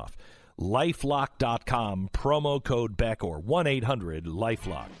 25% off. lifelock.com, promo code BECK, or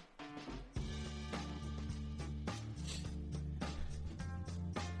 1-800-LIFELOCK.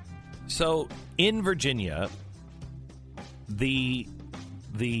 So in Virginia, the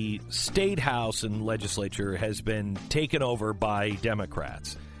state house and legislature has been taken over by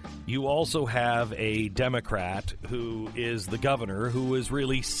Democrats. You also have a Democrat who is the governor, who was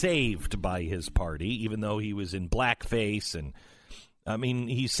really saved by his party, even though he was in blackface. And I mean,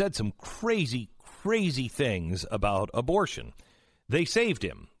 he said some crazy, crazy things about abortion. They saved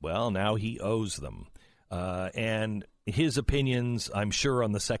him. Well, now he owes them. And his opinions, I'm sure,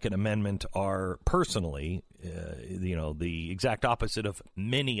 on the Second Amendment are personally, the exact opposite of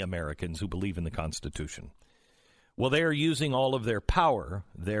many Americans who believe in the Constitution. Well, they are using all of their power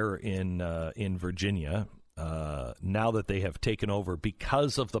there in Virginia now that they have taken over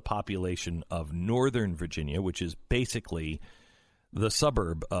because of the population of Northern Virginia, which is basically the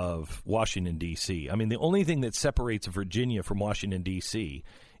suburb of Washington, D.C. I mean, the only thing that separates Virginia from Washington, D.C.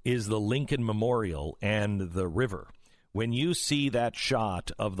 is the Lincoln Memorial and the river. When you see that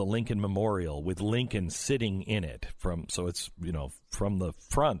shot of the Lincoln Memorial with Lincoln sitting in it, so it's, from the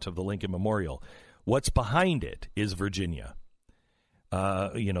front of the Lincoln Memorial, what's behind it is Virginia.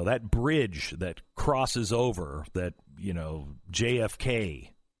 That bridge that crosses over that, JFK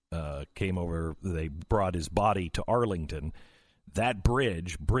came over, they brought his body to Arlington. That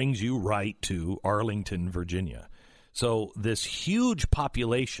bridge brings you right to Arlington, Virginia. So this huge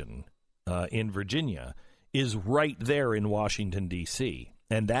population in Virginia is right there in Washington, D.C.,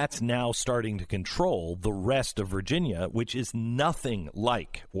 and that's now starting to control the rest of Virginia, which is nothing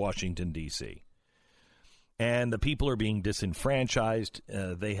like Washington, D.C. And the people are being disenfranchised.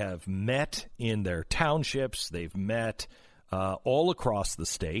 They have met in their townships. They've met all across the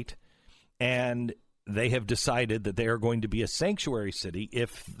state, and they have decided that they are going to be a sanctuary city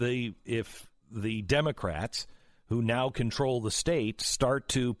if the Democrats, who now control the state, start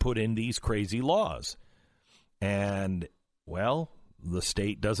to put in these crazy laws. And, well, the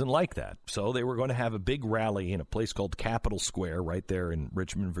state doesn't like that. So they were going to have a big rally in a place called Capitol Square right there in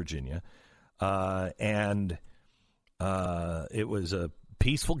Richmond, Virginia. And it was a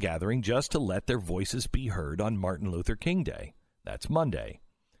peaceful gathering just to let their voices be heard on Martin Luther King Day. That's Monday.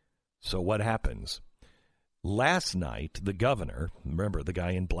 So what happens? Last night, the governor, remember the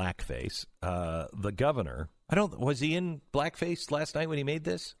guy in blackface, the governor, was he in blackface last night when he made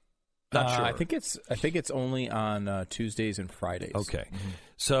this? Not sure. I think it's only on Tuesdays and Fridays. Okay. Mm-hmm.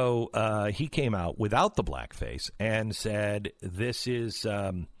 So he came out without the blackface and said, this is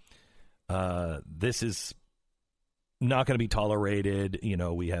not going to be tolerated.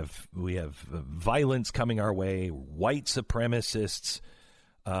 We have violence coming our way, white supremacists,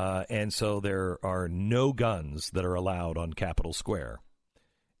 and so there are no guns that are allowed on Capitol Square.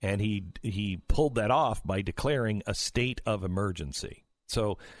 And he pulled that off by declaring a state of emergency.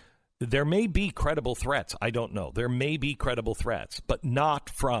 So there may be credible threats. I don't know. There may be credible threats, but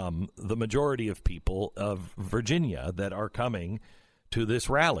not from the majority of people of Virginia that are coming to this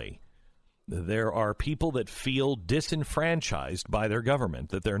rally. There are people that feel disenfranchised by their government,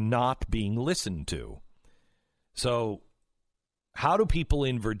 that they're not being listened to. So how do people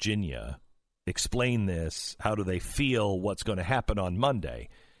in Virginia explain this? How do they feel what's going to happen on Monday?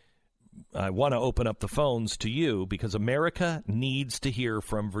 I want to open up the phones to you because America needs to hear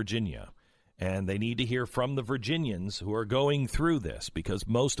from Virginia, and they need to hear from the Virginians who are going through this, because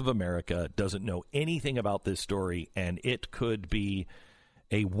most of America doesn't know anything about this story, and it could be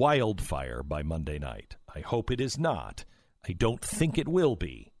a wildfire by Monday night. I hope it is not. I don't think it will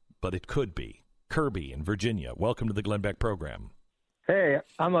be, but it could be. Kirby in Virginia, welcome to the Glenn Beck program. Hey,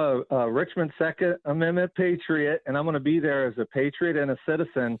 I'm a Richmond Second Amendment patriot, and I'm going to be there as a patriot and a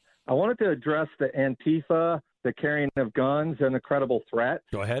citizen. I wanted to address the Antifa, the carrying of guns, and the credible threat.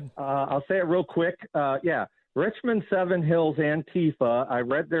 Go ahead. I'll say it real quick. Richmond Seven Hills Antifa. I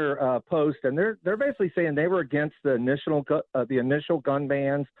read their post, and they're basically saying they were against the initial gun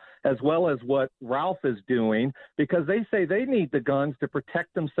bans, as well as what Ralph is doing, because they say they need the guns to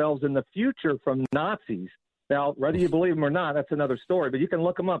protect themselves in the future from Nazis. Now, whether you believe them or not, that's another story. But you can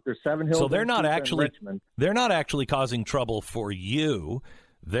look them up. There's Seven Hills. So they're not Richmond. They're not actually causing trouble for you.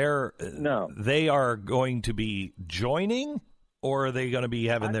 They are going to be joining, or are they going to be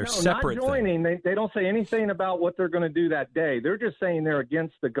having their separate not joining. thing? They don't say anything about what they're going to do that day. They're just saying they're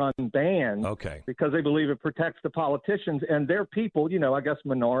against the gun ban. Okay. Because they believe it protects the politicians and their people, I guess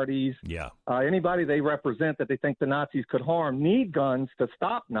minorities. Yeah. Anybody they represent that they think the Nazis could harm need guns to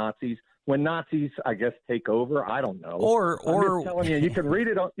stop Nazis. When Nazis, I guess, take over, I don't know. I'm just telling you, you can read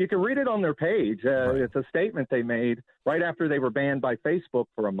it on their page. Right. It's a statement they made right after they were banned by Facebook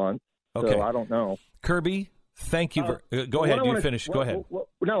for a month. Okay. So I don't know. Kirby, thank you. Go ahead. You finish. Go ahead. I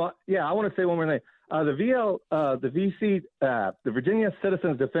want to say one more thing. The Virginia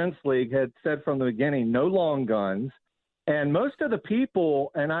Citizens Defense League had said from the beginning, no long guns. And most of the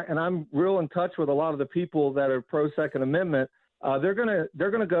people, and I'm real in touch with a lot of the people that are pro Second Amendment. They're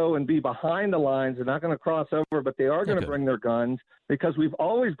gonna go and be behind the lines. They're not going to cross over, but they are going to bring their guns because we've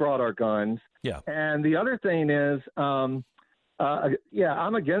always brought our guns. Yeah. And the other thing is, I'm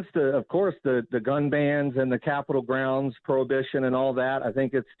against of course, the gun bans and the Capitol grounds prohibition and all that. I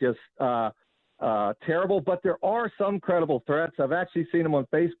think it's just terrible. But there are some credible threats. I've actually seen them on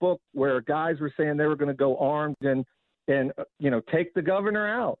Facebook where guys were saying they were going to go armed and take the governor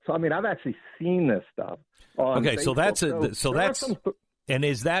out. So I mean, I've actually seen this stuff. on okay, Facebook. So that's and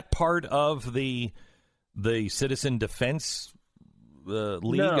is that part of the Citizen Defense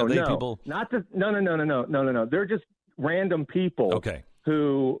League? No, Are they no, people? No. They're just random people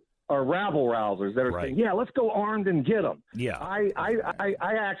who are rabble-rousers that are saying, yeah, let's go armed and get them. Yeah. I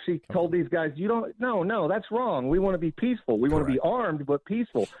actually told these guys, no, that's wrong. We want to be peaceful. We want to be armed but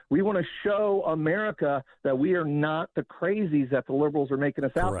peaceful. We want to show America that we are not the crazies that the liberals are making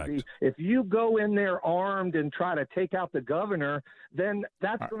us out to be. If you go in there armed and try to take out the governor, then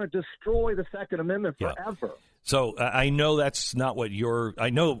that's going to destroy the Second Amendment forever. So I know that's not what you're.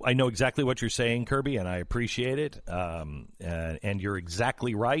 I know exactly what you're saying, Kirby, and I appreciate it. And you're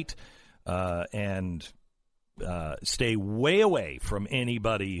exactly right. And stay way away from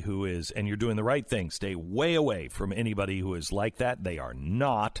anybody who is. And you're doing the right thing. Stay way away from anybody who is like that. They are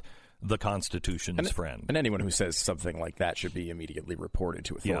not the Constitution's friend. And anyone who says something like that should be immediately reported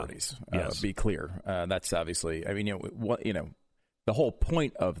to authorities. Yes. Be clear. That's obviously. I mean, the whole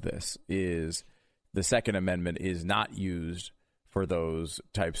point of this is. The Second Amendment is not used for those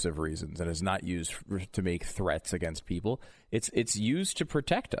types of reasons, and is not used to make threats against people. It's used to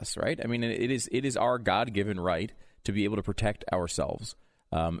protect us, right? I mean, it is our God-given right to be able to protect ourselves.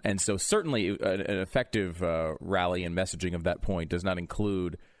 And so certainly an effective rally and messaging of that point does not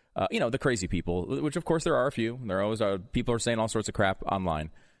include, the crazy people, which of course there are a few. There always are. People are saying all sorts of crap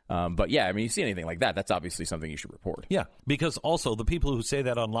online. But yeah, I mean, you see anything like that, that's obviously something you should report. Yeah, because also the people who say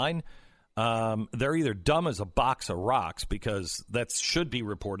that online, they're either dumb as a box of rocks because that should be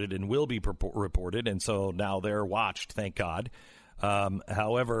reported and will be reported, and so now they're watched, thank God.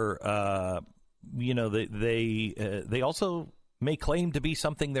 However, they also may claim to be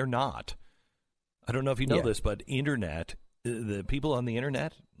something they're not. I don't know if you know this, but the people on the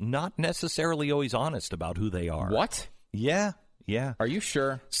internet, not necessarily always honest about who they are. What? Yeah. Are you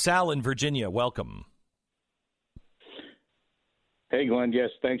sure? Sal in Virginia, welcome. Hey, Glenn. Yes,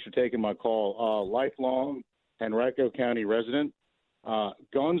 thanks for taking my call. Lifelong Henrico County resident.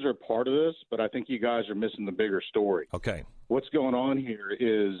 Guns are part of this, but I think you guys are missing the bigger story. Okay. What's going on here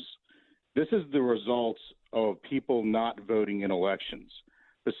is this is the results of people not voting in elections.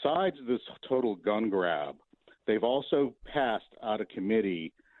 Besides this total gun grab, they've also passed out of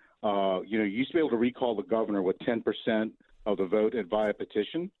committee. You used to be able to recall the governor with 10% of the vote via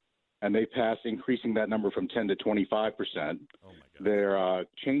petition. And they passed increasing that number from 10 to 25%. They're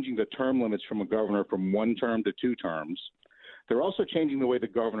changing the term limits from a governor from 1 term to 2 terms. They're also changing the way the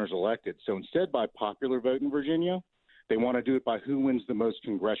governor's elected. So instead, by popular vote in Virginia, they want to do it by who wins the most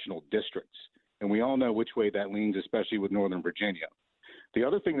congressional districts. And we all know which way that leans, especially with Northern Virginia. The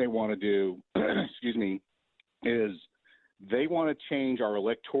other thing they want to do, is they want to change our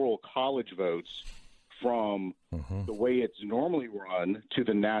electoral college votes from the way it's normally run to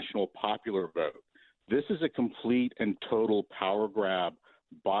the national popular vote. This is a complete and total power grab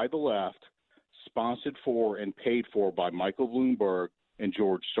by the left, sponsored for and paid for by Michael Bloomberg and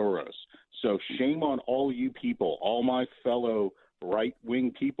George Soros. So shame on all you people, all my fellow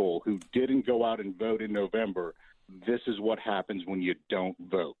right-wing people who didn't go out and vote in November. This is what happens when you don't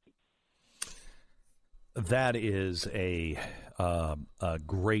vote. That is a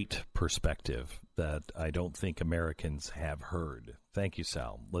great perspective that I don't think Americans have heard. Thank you,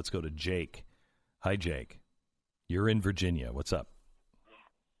 Sal. Let's go to Jake. Hi, Jake. You're in Virginia. What's up?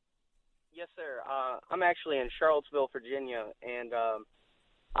 Yes, sir. I'm actually in Charlottesville, Virginia, and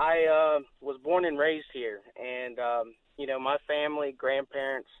I was born and raised here. And, my family,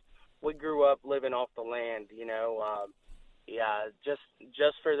 grandparents, we grew up living off the land,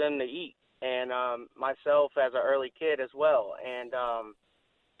 just for them to eat. And myself as an early kid as well, and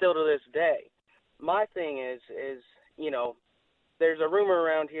still to this day. My thing is there's a rumor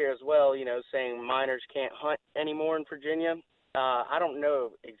around here as well, saying minors can't hunt anymore in Virginia. I don't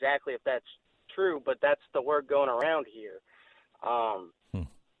know exactly if that's true, but that's the word going around here.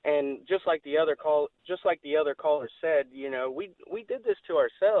 And just like the other caller said, we did this to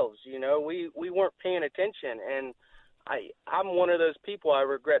ourselves. We weren't paying attention, and I'm one of those people, I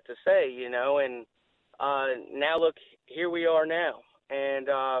regret to say, and now look, here we are now. And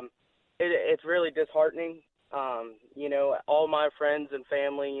it's really disheartening. All my friends and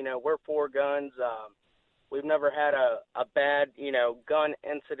family, we're for guns. We've never had a bad, gun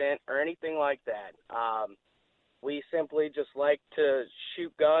incident or anything like that. We simply just like to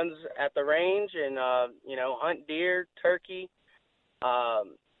shoot guns at the range and, hunt deer, turkey,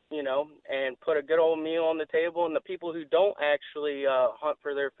 and put a good old meal on the table. And the people who don't actually hunt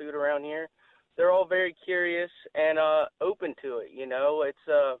for their food around here, they're all very curious and open to it.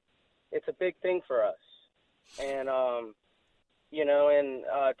 It's a big thing for us. And,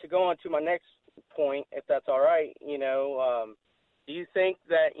 to go on to my next point, if that's all right, do you think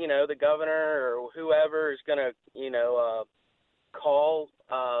that, the governor or whoever is going to, call,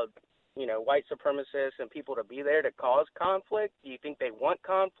 white supremacists and people to be there to cause conflict? Do you think they want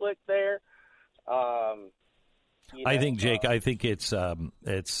conflict there? I think, Jake, it's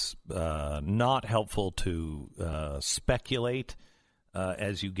not helpful to speculate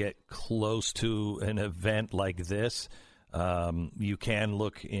as you get close to an event like this. You can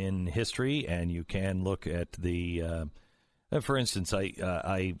look in history, and you can look at the. For instance,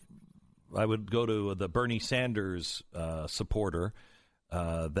 I would go to the Bernie Sanders supporter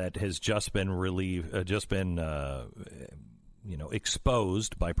that has just been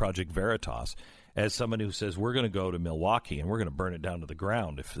exposed by Project Veritas as someone who says we're going to go to Milwaukee and we're going to burn it down to the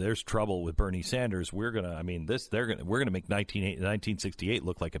ground. If there's trouble with Bernie Sanders, we're going to make 1968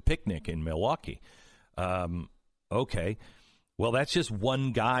 look like a picnic in Milwaukee. Okay. Well, that's just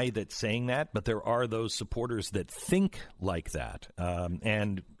one guy that's saying that, but there are those supporters that think like that.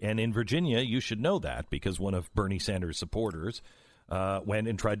 And in Virginia, you should know that because one of Bernie Sanders' supporters went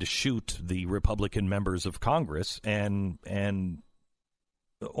and tried to shoot the Republican members of Congress and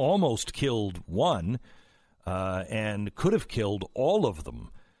almost killed one and could have killed all of them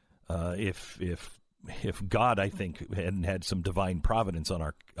if God, I think, hadn't had some divine providence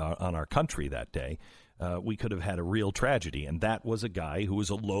on our country that day. We could have had a real tragedy, and that was a guy who was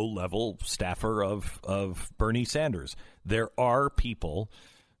a low-level staffer of Bernie Sanders. There are people,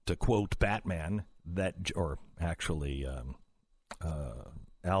 to quote Batman,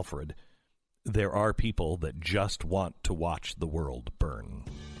 Alfred, there are people that just want to watch the world burn.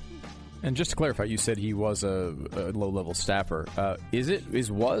 And just to clarify, you said he was a low-level staffer.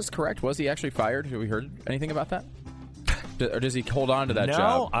 Was correct? Was he actually fired? Have we heard anything about that? Or does he hold on to that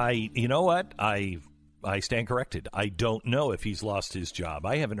job? No, you know what? I stand corrected. I don't know if he's lost his job.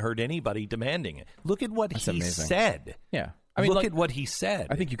 I haven't heard anybody demanding it. Look at what he said. Yeah. Look at what he said.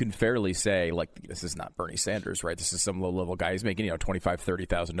 I think you can fairly say, this is not Bernie Sanders, right? This is some low-level guy. He's making, $25,000,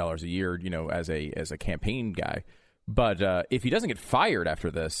 $30,000 a year, as a campaign guy. But if he doesn't get fired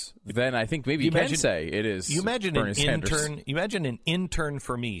after this, then I think maybe you can say it is Bernie Sanders. You imagine an intern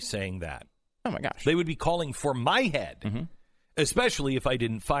for me saying that. Oh, my gosh. They would be calling for my head, especially if I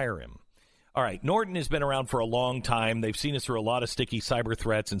didn't fire him. All right, Norton has been around for a long time. They've seen us through a lot of sticky cyber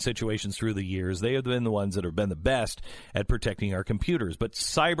threats and situations through the years. They have been the ones that have been the best at protecting our computers. But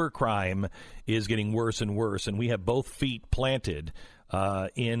cybercrime is getting worse and worse, and we have both feet planted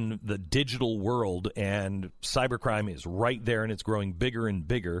in the digital world, and cybercrime is right there, and it's growing bigger and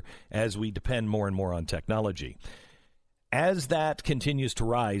bigger as we depend more and more on technology. As that continues to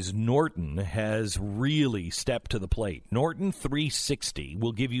rise, Norton has really stepped to the plate. Norton 360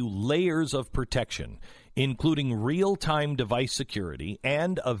 will give you layers of protection, including real-time device security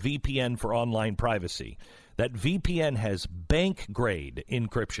and a VPN for online privacy. That VPN has bank-grade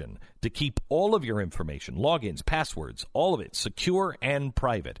encryption to keep all of your information, logins, passwords, all of it secure and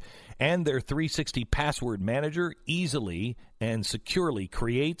private. And their 360 password manager easily and securely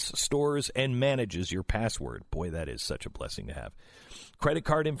creates, stores, and manages your password. Boy, that is such a blessing to have. Credit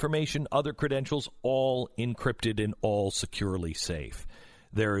card information, other credentials, all encrypted and all securely safe.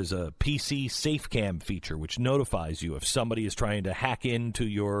 There is a PC SafeCam feature which notifies you if somebody is trying to hack into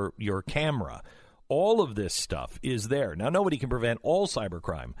your camera. All of this stuff is there. Now, nobody can prevent all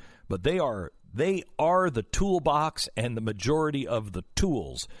cybercrime, but they are the toolbox and the majority of the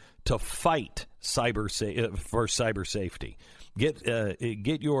tools to fight for cyber safety.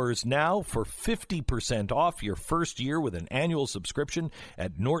 Get yours now for 50% off your first year with an annual subscription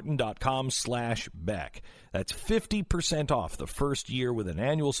at norton.com/Beck. That's 50% off the first year with an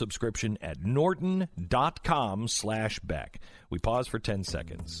annual subscription at norton.com/Beck. We pause for 10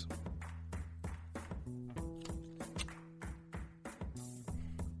 seconds.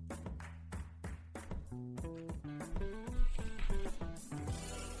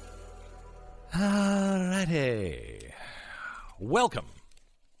 All righty. Welcome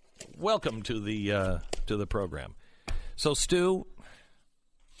to the program. So, Stu.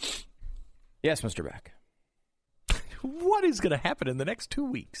 Yes, Mr. Beck. What is going to happen in the next 2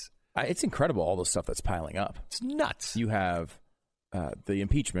 weeks? It's incredible, all the stuff that's piling up. It's nuts. You have the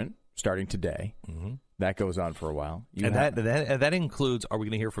impeachment starting today. Mm-hmm. That goes on for a while. That includes, are we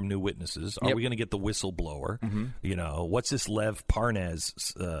going to hear from new witnesses? Are we going to get the whistleblower? Mm-hmm. What's this Lev Parnas?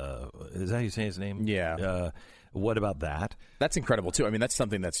 Is that how you say his name? Yeah. What about that? That's incredible, too. I mean, that's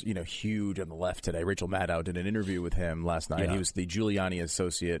something that's, huge on the left today. Rachel Maddow did an interview with him last night. Yeah. He was the Giuliani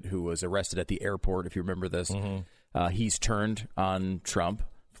associate who was arrested at the airport, if you remember this. Mm-hmm. He's turned on Trump,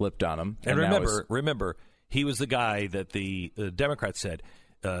 flipped on him. And remember, he was the guy that the Democrats said,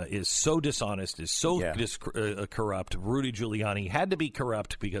 is so dishonest, is so corrupt. Rudy Giuliani had to be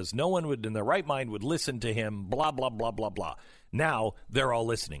corrupt because no one would, in their right mind, would listen to him, blah, blah, blah, blah, blah. Now they're all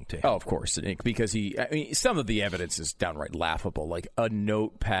listening to him. Oh, of course, because some of the evidence is downright laughable. Like a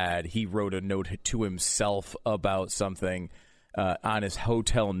notepad, he wrote a note to himself about something on his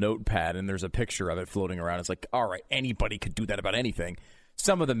hotel notepad, and there's a picture of it floating around. It's like, all right, anybody could do that about anything.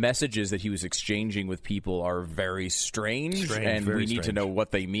 Some of the messages that he was exchanging with people are very strange and we need to know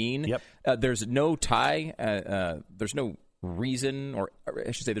what they mean. Yep. There's no tie. There's no reason, or I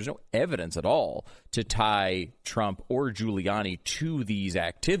should say there's no evidence at all to tie Trump or Giuliani to these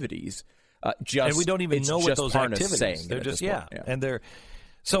activities. And we don't even know what those activities are. They're just, And they're,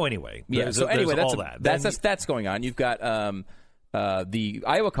 so anyway. That's all that. That's going on. You've got the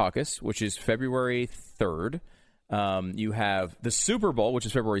Iowa caucus, which is February 3rd. You have the Super Bowl, which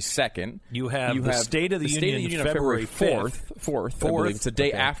is February 2nd. You have the State of the Union February 4th. I believe. It's a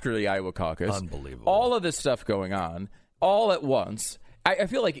day after the Iowa caucus. Unbelievable. All of this stuff going on, all at once. I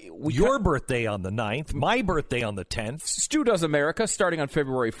feel like your birthday on the 9th, my birthday on the 10th. Stu Does America starting on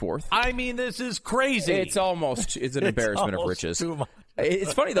February 4th. I mean, this is crazy. It's an embarrassment of riches. Too much.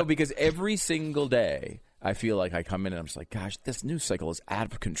 It's funny, though, because every single day I feel like I come in and I'm just like, gosh, this news cycle is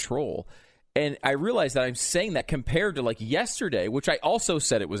out of control. And I realize that I'm saying that compared to like yesterday, which I also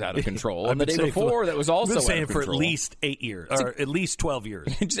said it was out of control, and the day before that was also out of control. I've been saying for at least 8 years, or at least 12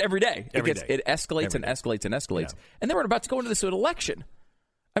 years. Just every day. It escalates and escalates and escalates. Yeah. And then we're about to go into this election.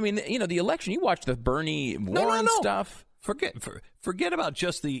 I mean, the election, you watch the Bernie Warren stuff. Forget about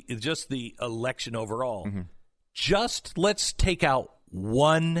just the election overall. Mm-hmm. Just let's take out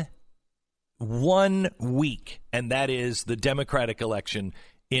one week, and that is the Democratic election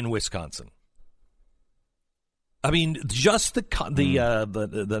in Wisconsin. I mean, just the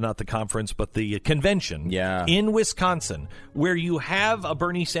not the conference, but the convention in Wisconsin, where you have a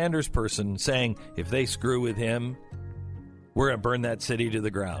Bernie Sanders person saying, if they screw with him, we're going to burn that city to the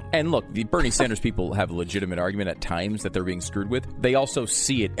ground. And look, the Bernie Sanders people have a legitimate argument at times that they're being screwed with. They also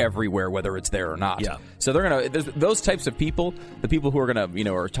see it everywhere, whether it's there or not. Yeah. So they're going to, those types of people, the people who are going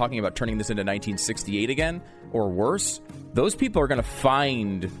to, are talking about turning this into 1968 again or worse, those people are going to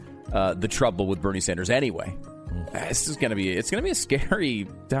find the trouble with Bernie Sanders anyway. It's going to be a scary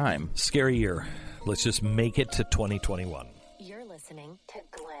time. Scary year. Let's just make it to 2021. You're listening to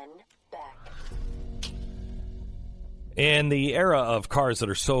Glenn Beck. In the era of cars that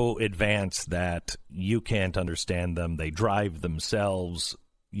are so advanced that you can't understand them, they drive themselves,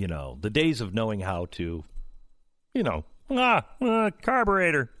 the days of knowing how to,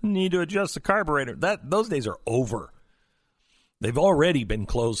 carburetor, need to adjust the carburetor, those days are over. They've already been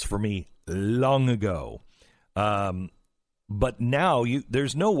closed for me long ago. But now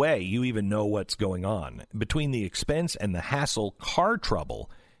there's no way you even know what's going on. Between the expense and the hassle, car trouble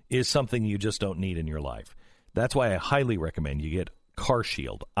is something you just don't need in your life. That's why I highly recommend you get Car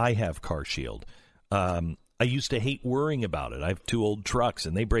Shield. I have Car Shield. I used to hate worrying about it. I have 2 old trucks,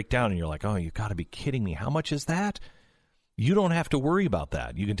 and they break down, and you're like, oh, you got to be kidding me. How much is that? You don't have to worry about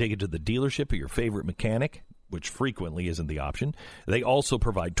that. You can take it to the dealership of your favorite mechanic, which frequently isn't the option. They also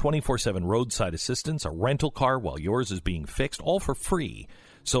provide 24/7 roadside assistance, a rental car while yours is being fixed, all for free.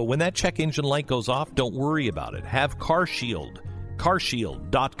 So when that check engine light goes off, don't worry about it. Have Car Shield.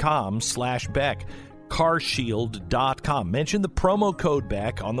 carshield.com/Beck. carshield.com. Mention the promo code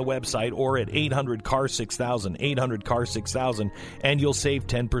Beck on the website or at 800-CAR-6000, 800-CAR-6000, and you'll save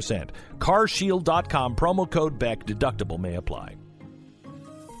 10%. carshield.com, promo code Beck, deductible may apply.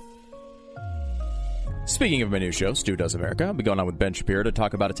 Speaking of my new show, Stu Does America, I'll be going on with Ben Shapiro to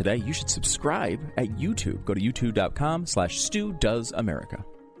talk about it today. You should subscribe at YouTube. Go to youtube.com/Stu Does America.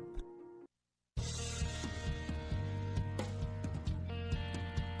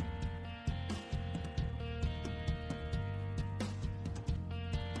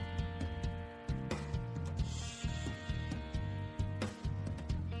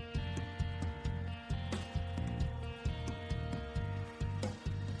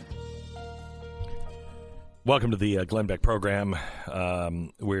 Welcome to the Glenn Beck program.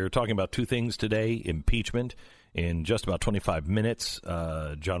 We're talking about 2 things today, impeachment. In just about 25 minutes,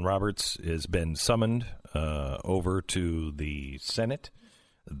 John Roberts has been summoned over to the Senate.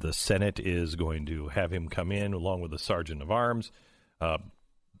 The Senate is going to have him come in along with the Sergeant of Arms,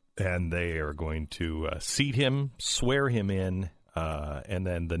 and they are going to seat him, swear him in, and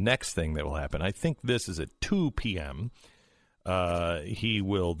then the next thing that will happen, I think this is at 2 p.m., he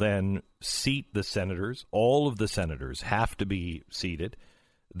will then seat the senators. All of the senators have to be seated.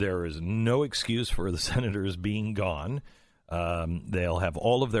 There is no excuse for the senators being gone. They'll have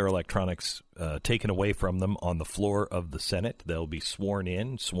all of their electronics taken away from them on the floor of the Senate. They'll be sworn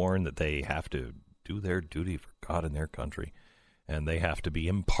that they have to do their duty for God and their country, and they have to be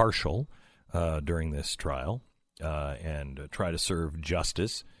impartial during this trial and try to serve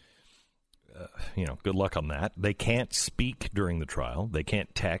justice. Good luck on that. They can't speak during the trial. They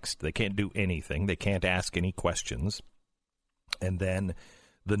can't text. They can't do anything. They can't ask any questions. And then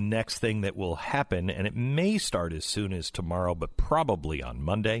the next thing that will happen, and it may start as soon as tomorrow, but probably on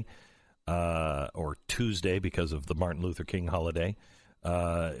Monday or Tuesday because of the Martin Luther King holiday,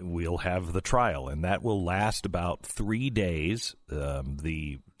 we'll have the trial, and that will last about 3 days.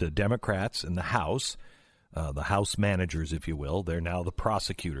 The Democrats in the House managers, if you will, they're now the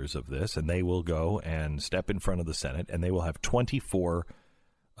prosecutors of this, and they will go and step in front of the Senate, and they will have 24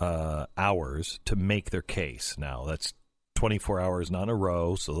 hours to make their case. Now, that's 24 hours, not in a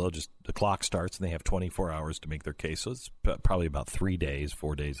row, so the clock starts, and they have 24 hours to make their case. So it's probably about 4 days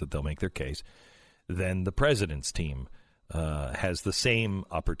that they'll make their case. Then the president's team has the same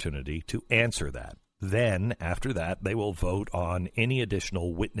opportunity to answer that. Then, after that, they will vote on any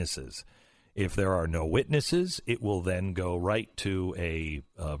additional witnesses. If there are no witnesses, it will then go right to a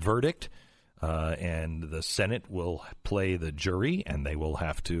verdict, and the Senate will play the jury, and you'll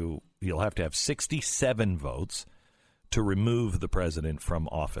have to have 67 votes to remove the president from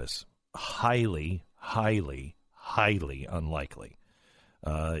office. Highly, highly, highly unlikely.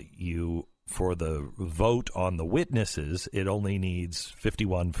 For the vote on the witnesses, it only needs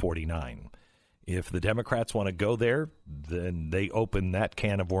 51-49. If the Democrats want to go there, then they open that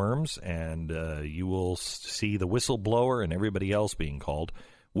can of worms, and you will see the whistleblower and everybody else being called,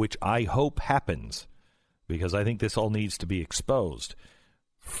 which I hope happens, because I think this all needs to be exposed.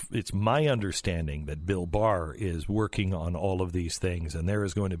 It's my understanding that Bill Barr is working on all of these things, and there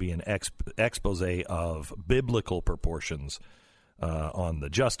is going to be an expose of biblical proportions on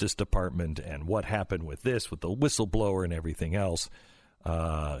the Justice Department and what happened with the whistleblower and everything else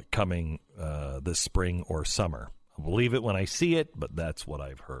coming this spring or summer. I'll believe it when I see it, but that's what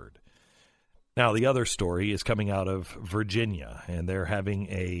I've heard. Now, the other story is coming out of Virginia, and they're having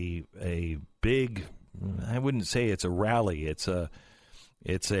a big, I wouldn't say it's a rally, it's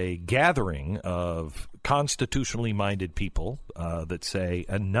a gathering of constitutionally minded people that say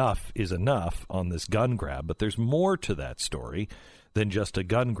enough is enough on this gun grab. But there's more to that story than just a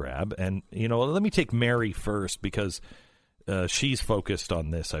gun grab. And, let me take Mary first, because she's focused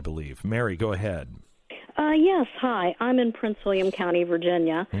on this, I believe. Mary, go ahead. Yes, hi. I'm in Prince William County,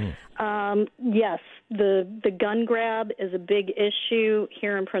 Virginia. Yes, the gun grab is a big issue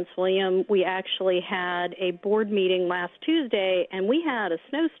here in Prince William. We actually had a board meeting last Tuesday, and we had a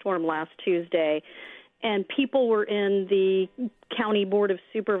snowstorm last Tuesday, and people were in the county board of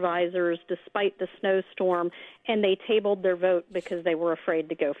supervisors despite the snowstorm, and they tabled their vote because they were afraid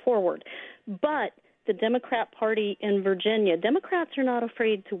to go forward. But the Democrat Party in Virginia, Democrats are not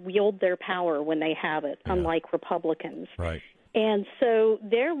afraid to wield their power when they have it, unlike Republicans. Right. And so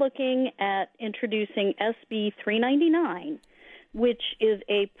they're looking at introducing SB 399, which is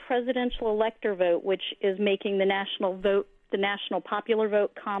a presidential elector vote, which is making the national popular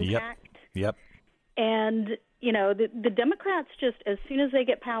vote compact. Yep. And, the Democrats just, as soon as they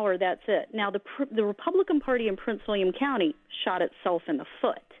get power, that's it. Now, the Republican Party in Prince William County shot itself in the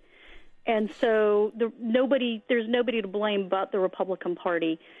foot. And so there's nobody to blame but the Republican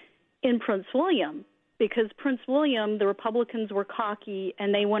Party in Prince William, because Prince William, the Republicans were cocky,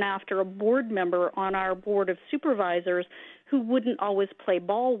 and they went after a board member on our board of supervisors who wouldn't always play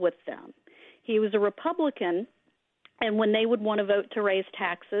ball with them. He was a Republican, and when they would want to vote to raise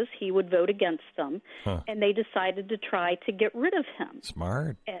taxes, he would vote against them, and they decided to try to get rid of him.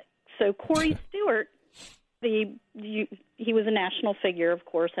 Smart. So Corey Stewart, he was a national figure, of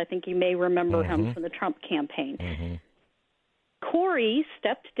course. I think you may remember him from the Trump campaign. Corey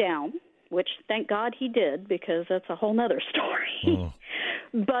stepped down, which thank God he did, because that's a whole nother story.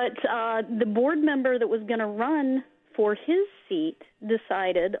 But the board member that was going to run for his seat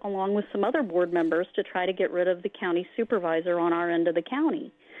decided, along with some other board members, to try to get rid of the county supervisor on our end of the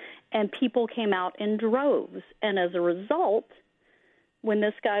county. And people came out in droves. And as a result, when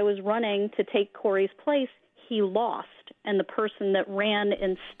this guy was running to take Corey's place, he lost, and the person that ran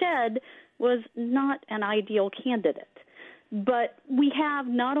instead was not an ideal candidate. But we have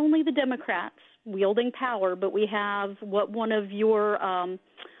not only the Democrats wielding power, but we have what one of your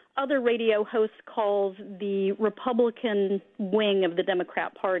other radio hosts calls the Republican wing of the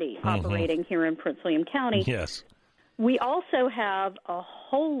Democrat Party operating here in Prince William County. Yes. We also have a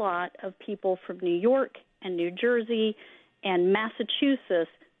whole lot of people from New York and New Jersey and Massachusetts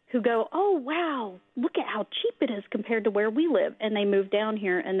who go, oh, wow, look at how cheap it is compared to where we live. And they move down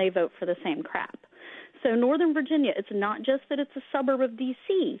here and they vote for the same crap. So Northern Virginia, it's not just that it's a suburb of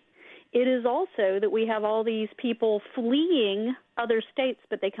D.C. It is also that we have all these people fleeing other states,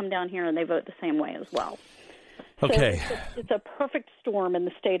 but they come down here and they vote the same way as well. Okay. So it's a perfect storm in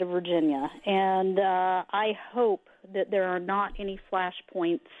the state of Virginia. And I hope that there are not any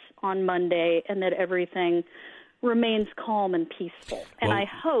flashpoints on Monday and that everything remains calm and peaceful. And I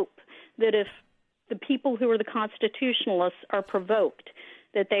hope that if the people who are the constitutionalists are provoked,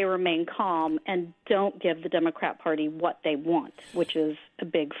 that they remain calm and don't give the Democrat Party what they want, which is a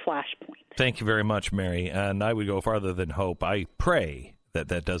big flashpoint. Thank you very much, Mary. And I would go farther than hope. I pray that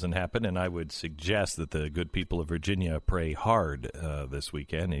that doesn't happen, and I would suggest that the good people of Virginia pray hard this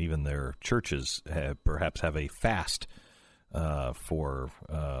weekend, and even their churches perhaps have a fast for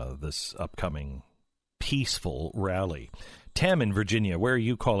this upcoming peaceful rally. Tim in Virginia, where are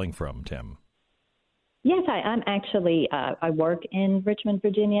you calling from, Tim? Yes, I'm actually, I work in Richmond,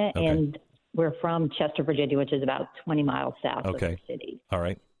 Virginia, and we're from Chester, Virginia, which is about 20 miles south of the city. All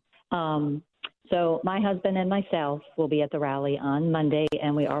right. So my husband and myself will be at the rally on Monday,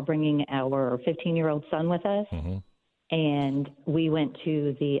 and we are bringing our 15-year-old son with us. Mm-hmm. And we went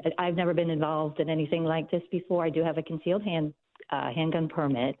to I've never been involved in anything like this before. I do have a concealed handgun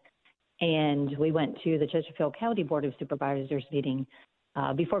permit. And we went to the Chesterfield County Board of Supervisors meeting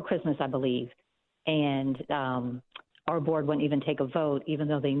before Christmas, I believe. And our board wouldn't even take a vote, even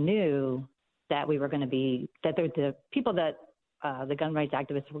though they knew that we were going to be, that the people that the gun rights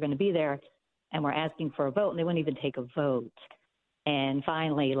activists were going to be there and were asking for a vote, and they wouldn't even take a vote. And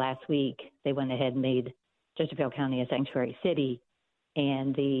finally, last week, they went ahead and made Chesterfield County a sanctuary city.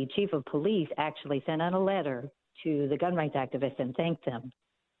 And the chief of police actually sent out a letter to the gun rights activists and thanked them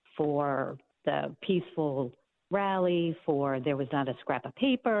for the peaceful rally, for there was not a scrap of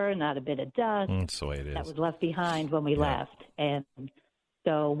paper, not a bit of dust That's the way it is. that was left behind when we left. And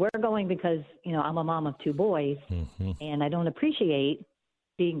so we're going because, I'm a mom of two boys, and I don't appreciate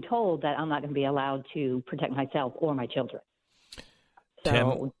being told that I'm not going to be allowed to protect myself or my children. So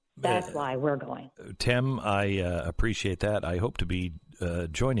Tim, that's why we're going. Tim, I appreciate that. I hope to be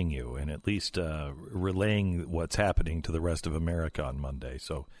joining you and at least relaying what's happening to the rest of America on Monday.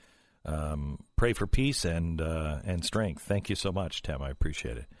 So pray for peace and strength. Thank you so much, Tim. I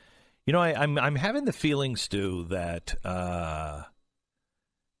appreciate it. I'm having the feeling, Stu, that a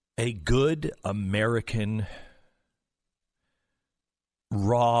good American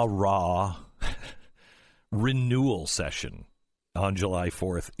raw renewal session on July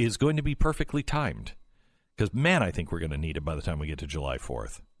 4th is going to be perfectly timed. Because, man, I think we're going to need it by the time we get to July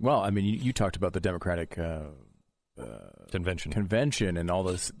 4th. Well, I mean, you talked about the Democratic convention and all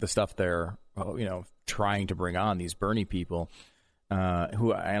the stuff they're, trying to bring on these Bernie people.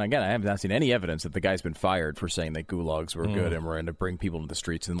 Who, and again, I have not seen any evidence that the guy's been fired for saying that gulags were good and we're going to bring people to the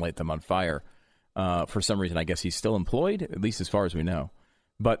streets and light them on fire. For some reason, I guess he's still employed, at least as far as we know.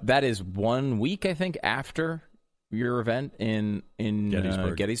 But that is 1 week, I think, after your event in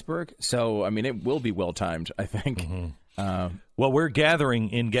Gettysburg. So, I mean, it will be well timed, I think. Well, we're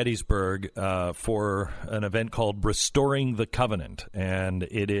gathering in Gettysburg for an event called Restoring the Covenant, and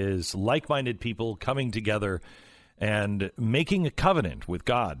it is like-minded people coming together and making a covenant with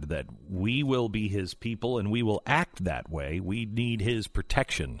God that we will be his people and we will act that way. We need his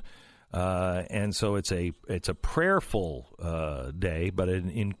protection. And so it's a prayerful day, but an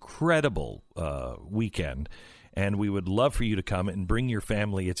incredible weekend. And we would love for you to come and bring your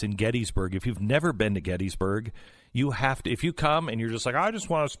family. It's in Gettysburg. If you've never been to Gettysburg, you have to. If you come and you're just like, I just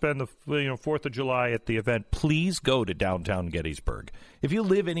want to spend the 4th of July at the event, please go to downtown Gettysburg. If you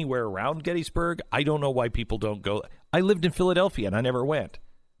live anywhere around Gettysburg, I don't know why people don't go. I lived in Philadelphia and I never went.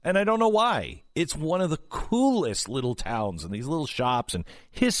 And I don't know why. It's one of the coolest little towns and these little shops, and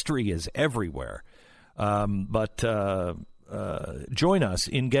history is everywhere. But join us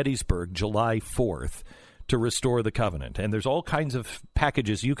in Gettysburg July 4th to restore the covenant. And there's all kinds of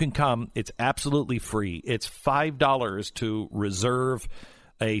packages. You can come. It's absolutely free. It's $5 to reserve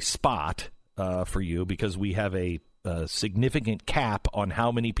a spot for you because we have a significant cap on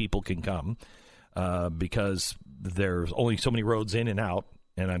how many people can come because there's only so many roads in and out.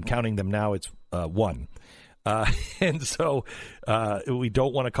 And I'm counting them now. It's one. And so we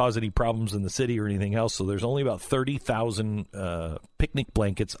don't want to cause any problems in the city or anything else. So there's only about 30,000 picnic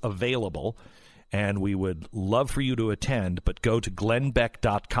blankets available. And we would love for you to attend. But go to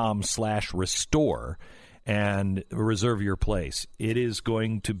glennbeck.com/restore and reserve your place. It is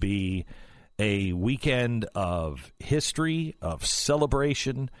going to be a weekend of history, of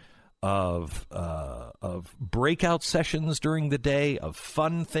celebration, of breakout sessions during the day, of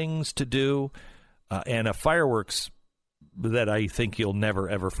fun things to do, and a fireworks that I think you'll never,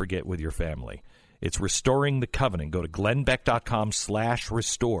 ever forget with your family. It's Restoring the Covenant. Go to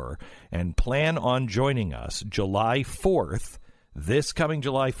glennbeck.com/restore and plan on joining us July 4th, this coming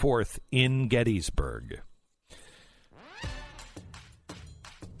July 4th in Gettysburg.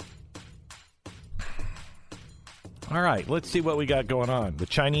 All right, let's see what we got going on. The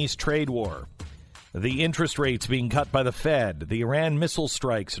Chinese trade war, the interest rates being cut by the Fed, the Iran missile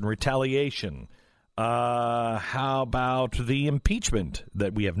strikes and retaliation. How about the impeachment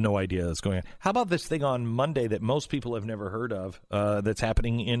that we have no idea that's going on? How about this thing on Monday that most people have never heard of that's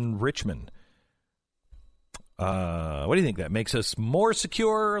happening in Richmond? What do you think? That makes us more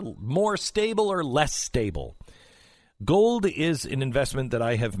secure, more stable, or less stable? Gold is an investment that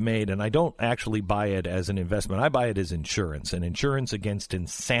I have made, and I don't actually buy it as an investment. I buy it as insurance, and insurance against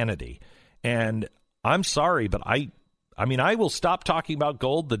insanity. And I'm sorry, but I will stop talking about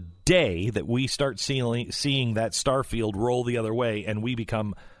gold the day that we start seeing that starfield roll the other way and we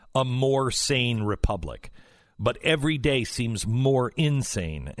become a more sane republic. But every day seems more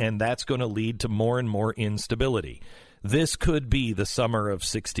insane, and that's going to lead to more and more instability. This could be the summer of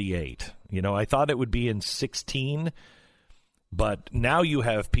 68. I thought it would be in 16, but now you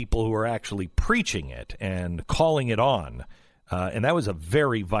have people who are actually preaching it and calling it on. And that was a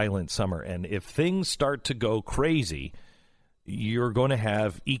very violent summer. And if things start to go crazy, you're going to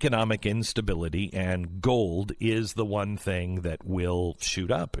have economic instability, and gold is the one thing that will shoot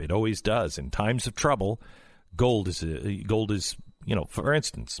up. It always does. In times of trouble, gold is, for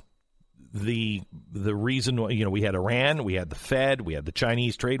instance, the reason, we had Iran, we had the Fed, we had the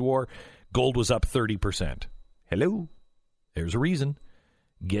Chinese trade war. Gold was up 30%. Hello. There's a reason.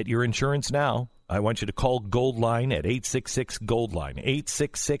 Get your insurance now. I want you to call Goldline at 866-GOLDLINE,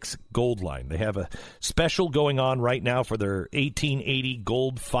 866-GOLDLINE. They have a special going on right now for their 1880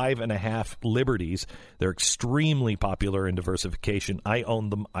 gold 5.5 Liberties. They're extremely popular in diversification. I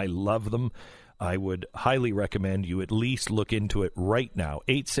own them. I love them. I would highly recommend you at least look into it right now.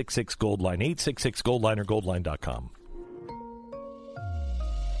 866-GOLDLINE, 866-GOLDLINE, or goldline.com.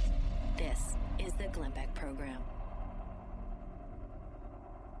 This is the Glenn Beck Program.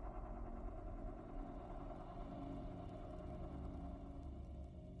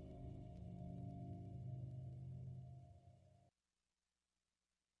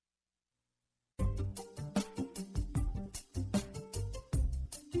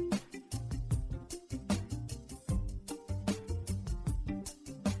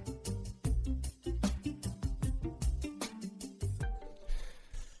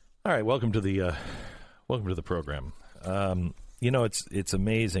 All right, welcome to the program. It's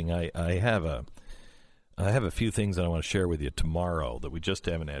amazing. I have a few things that I want to share with you tomorrow that we just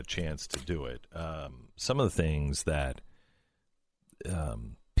haven't had a chance to do it. Some of the things that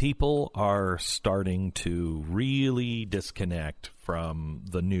people are starting to really disconnect from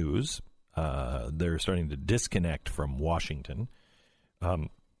the news. They're starting to disconnect from Washington.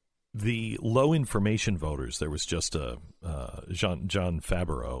 The low information voters, there was just a John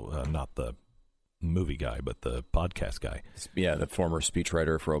Favreau, not the movie guy, but the podcast guy. Yeah, the former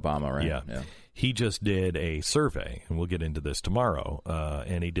speechwriter for Obama, right? Yeah. He just did a survey, and we'll get into this tomorrow,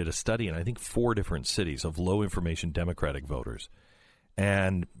 and he did a study in, I think, 4 different cities of low information Democratic voters.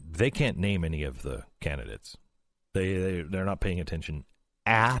 And they can't name any of the candidates. They're not paying attention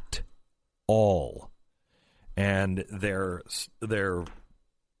at all. And they're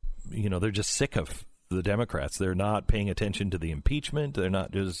just sick of the Democrats. They're not paying attention to the impeachment. They're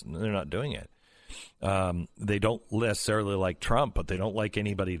not doing it. They don't necessarily like Trump, but they don't like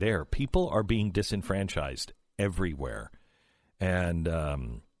anybody there. People are being disenfranchised everywhere, and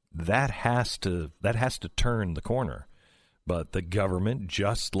that has to turn the corner. But the government,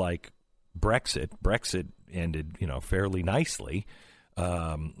 just like Brexit ended, fairly nicely.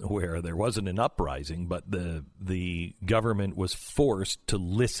 Where there wasn't an uprising, but the government was forced to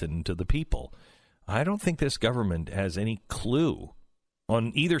listen to the people. I don't think this government has any clue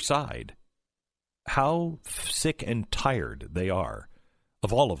on either side how sick and tired they are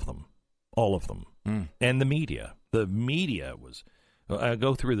of all of them. And the media. The media was. I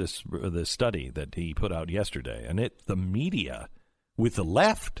go through this study that he put out yesterday, and the media with the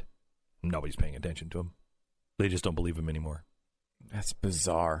left, nobody's paying attention to him. They just don't believe him anymore. That's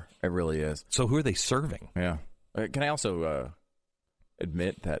bizarre. It really is. So who are they serving? Yeah. Can I also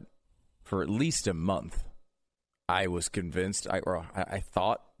admit that for at least a month, I was convinced, I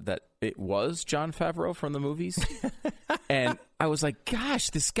thought that it was Jon Favreau from the movies. And I was like, gosh,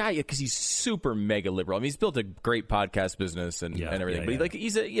 this guy, because he's super mega liberal. I mean, he's built a great podcast business and everything. But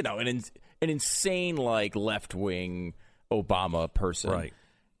he's a an insane like left wing Obama person. Right.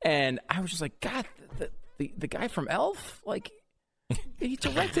 And I was just like, God, the guy from Elf, like. He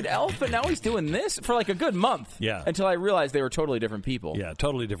directed Elf, and now he's doing this for like a good month. Yeah. Until I realized they were totally different people. Yeah,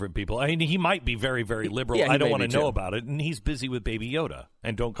 totally different people. I mean, he might be very, very liberal. Yeah, I don't want to know about it. And he's busy with Baby Yoda.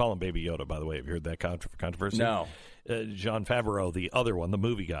 And don't call him Baby Yoda, by the way. Have you heard that controversy? No. Jon Favreau, the other one, the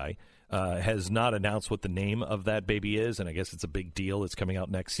movie guy, has not announced what the name of that baby is, and I guess it's a big deal. It's coming out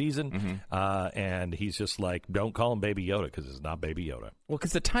next season, and he's just like, don't call him Baby Yoda because it's not Baby Yoda. Well,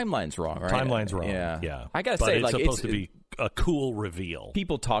 because the timeline's wrong, right? Timeline's wrong. Yeah. I gotta but say, it's like, supposed to be a cool reveal.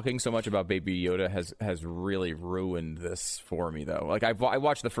 People talking so much about Baby Yoda has really ruined this for me, though. Like I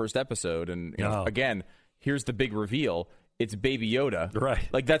watched the first episode, and again, here's the big reveal. It's Baby Yoda, right?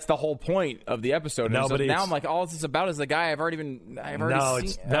 Like that's the whole point of the episode. No, so but now I'm like, all this is about is the guy I've already seen. You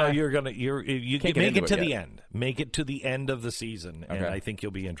can make it to the end. Make it to the end of the season, and I think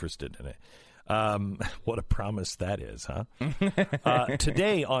you'll be interested in it. What a promise that is, huh?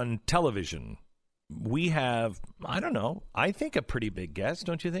 Today on television, we have, I don't know, I think a pretty big guest,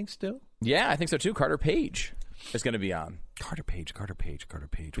 don't you think, Stu? Yeah, I think so too. Carter Page is going to be on. Carter Page.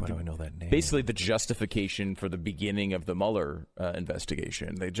 Why do I know that name? Basically, the justification for the beginning of the Mueller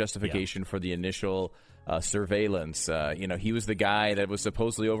investigation, the justification for the initial surveillance. He was the guy that was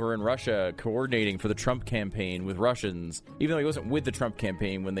supposedly over in Russia coordinating for the Trump campaign with Russians, even though he wasn't with the Trump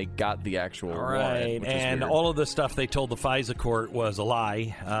campaign when they got the actual warrant. And all of the stuff they told the FISA court was a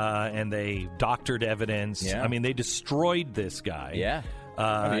lie, and they doctored evidence. Yeah. I mean, they destroyed this guy. Yeah.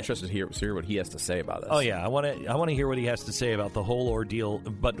 I'm interested to hear what he has to say about this. Oh yeah, I want to hear what he has to say about the whole ordeal.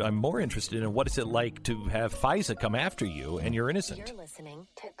 But I'm more interested in what is it like to have FISA come after you and you're innocent. You're listening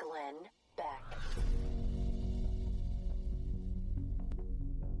to Glenn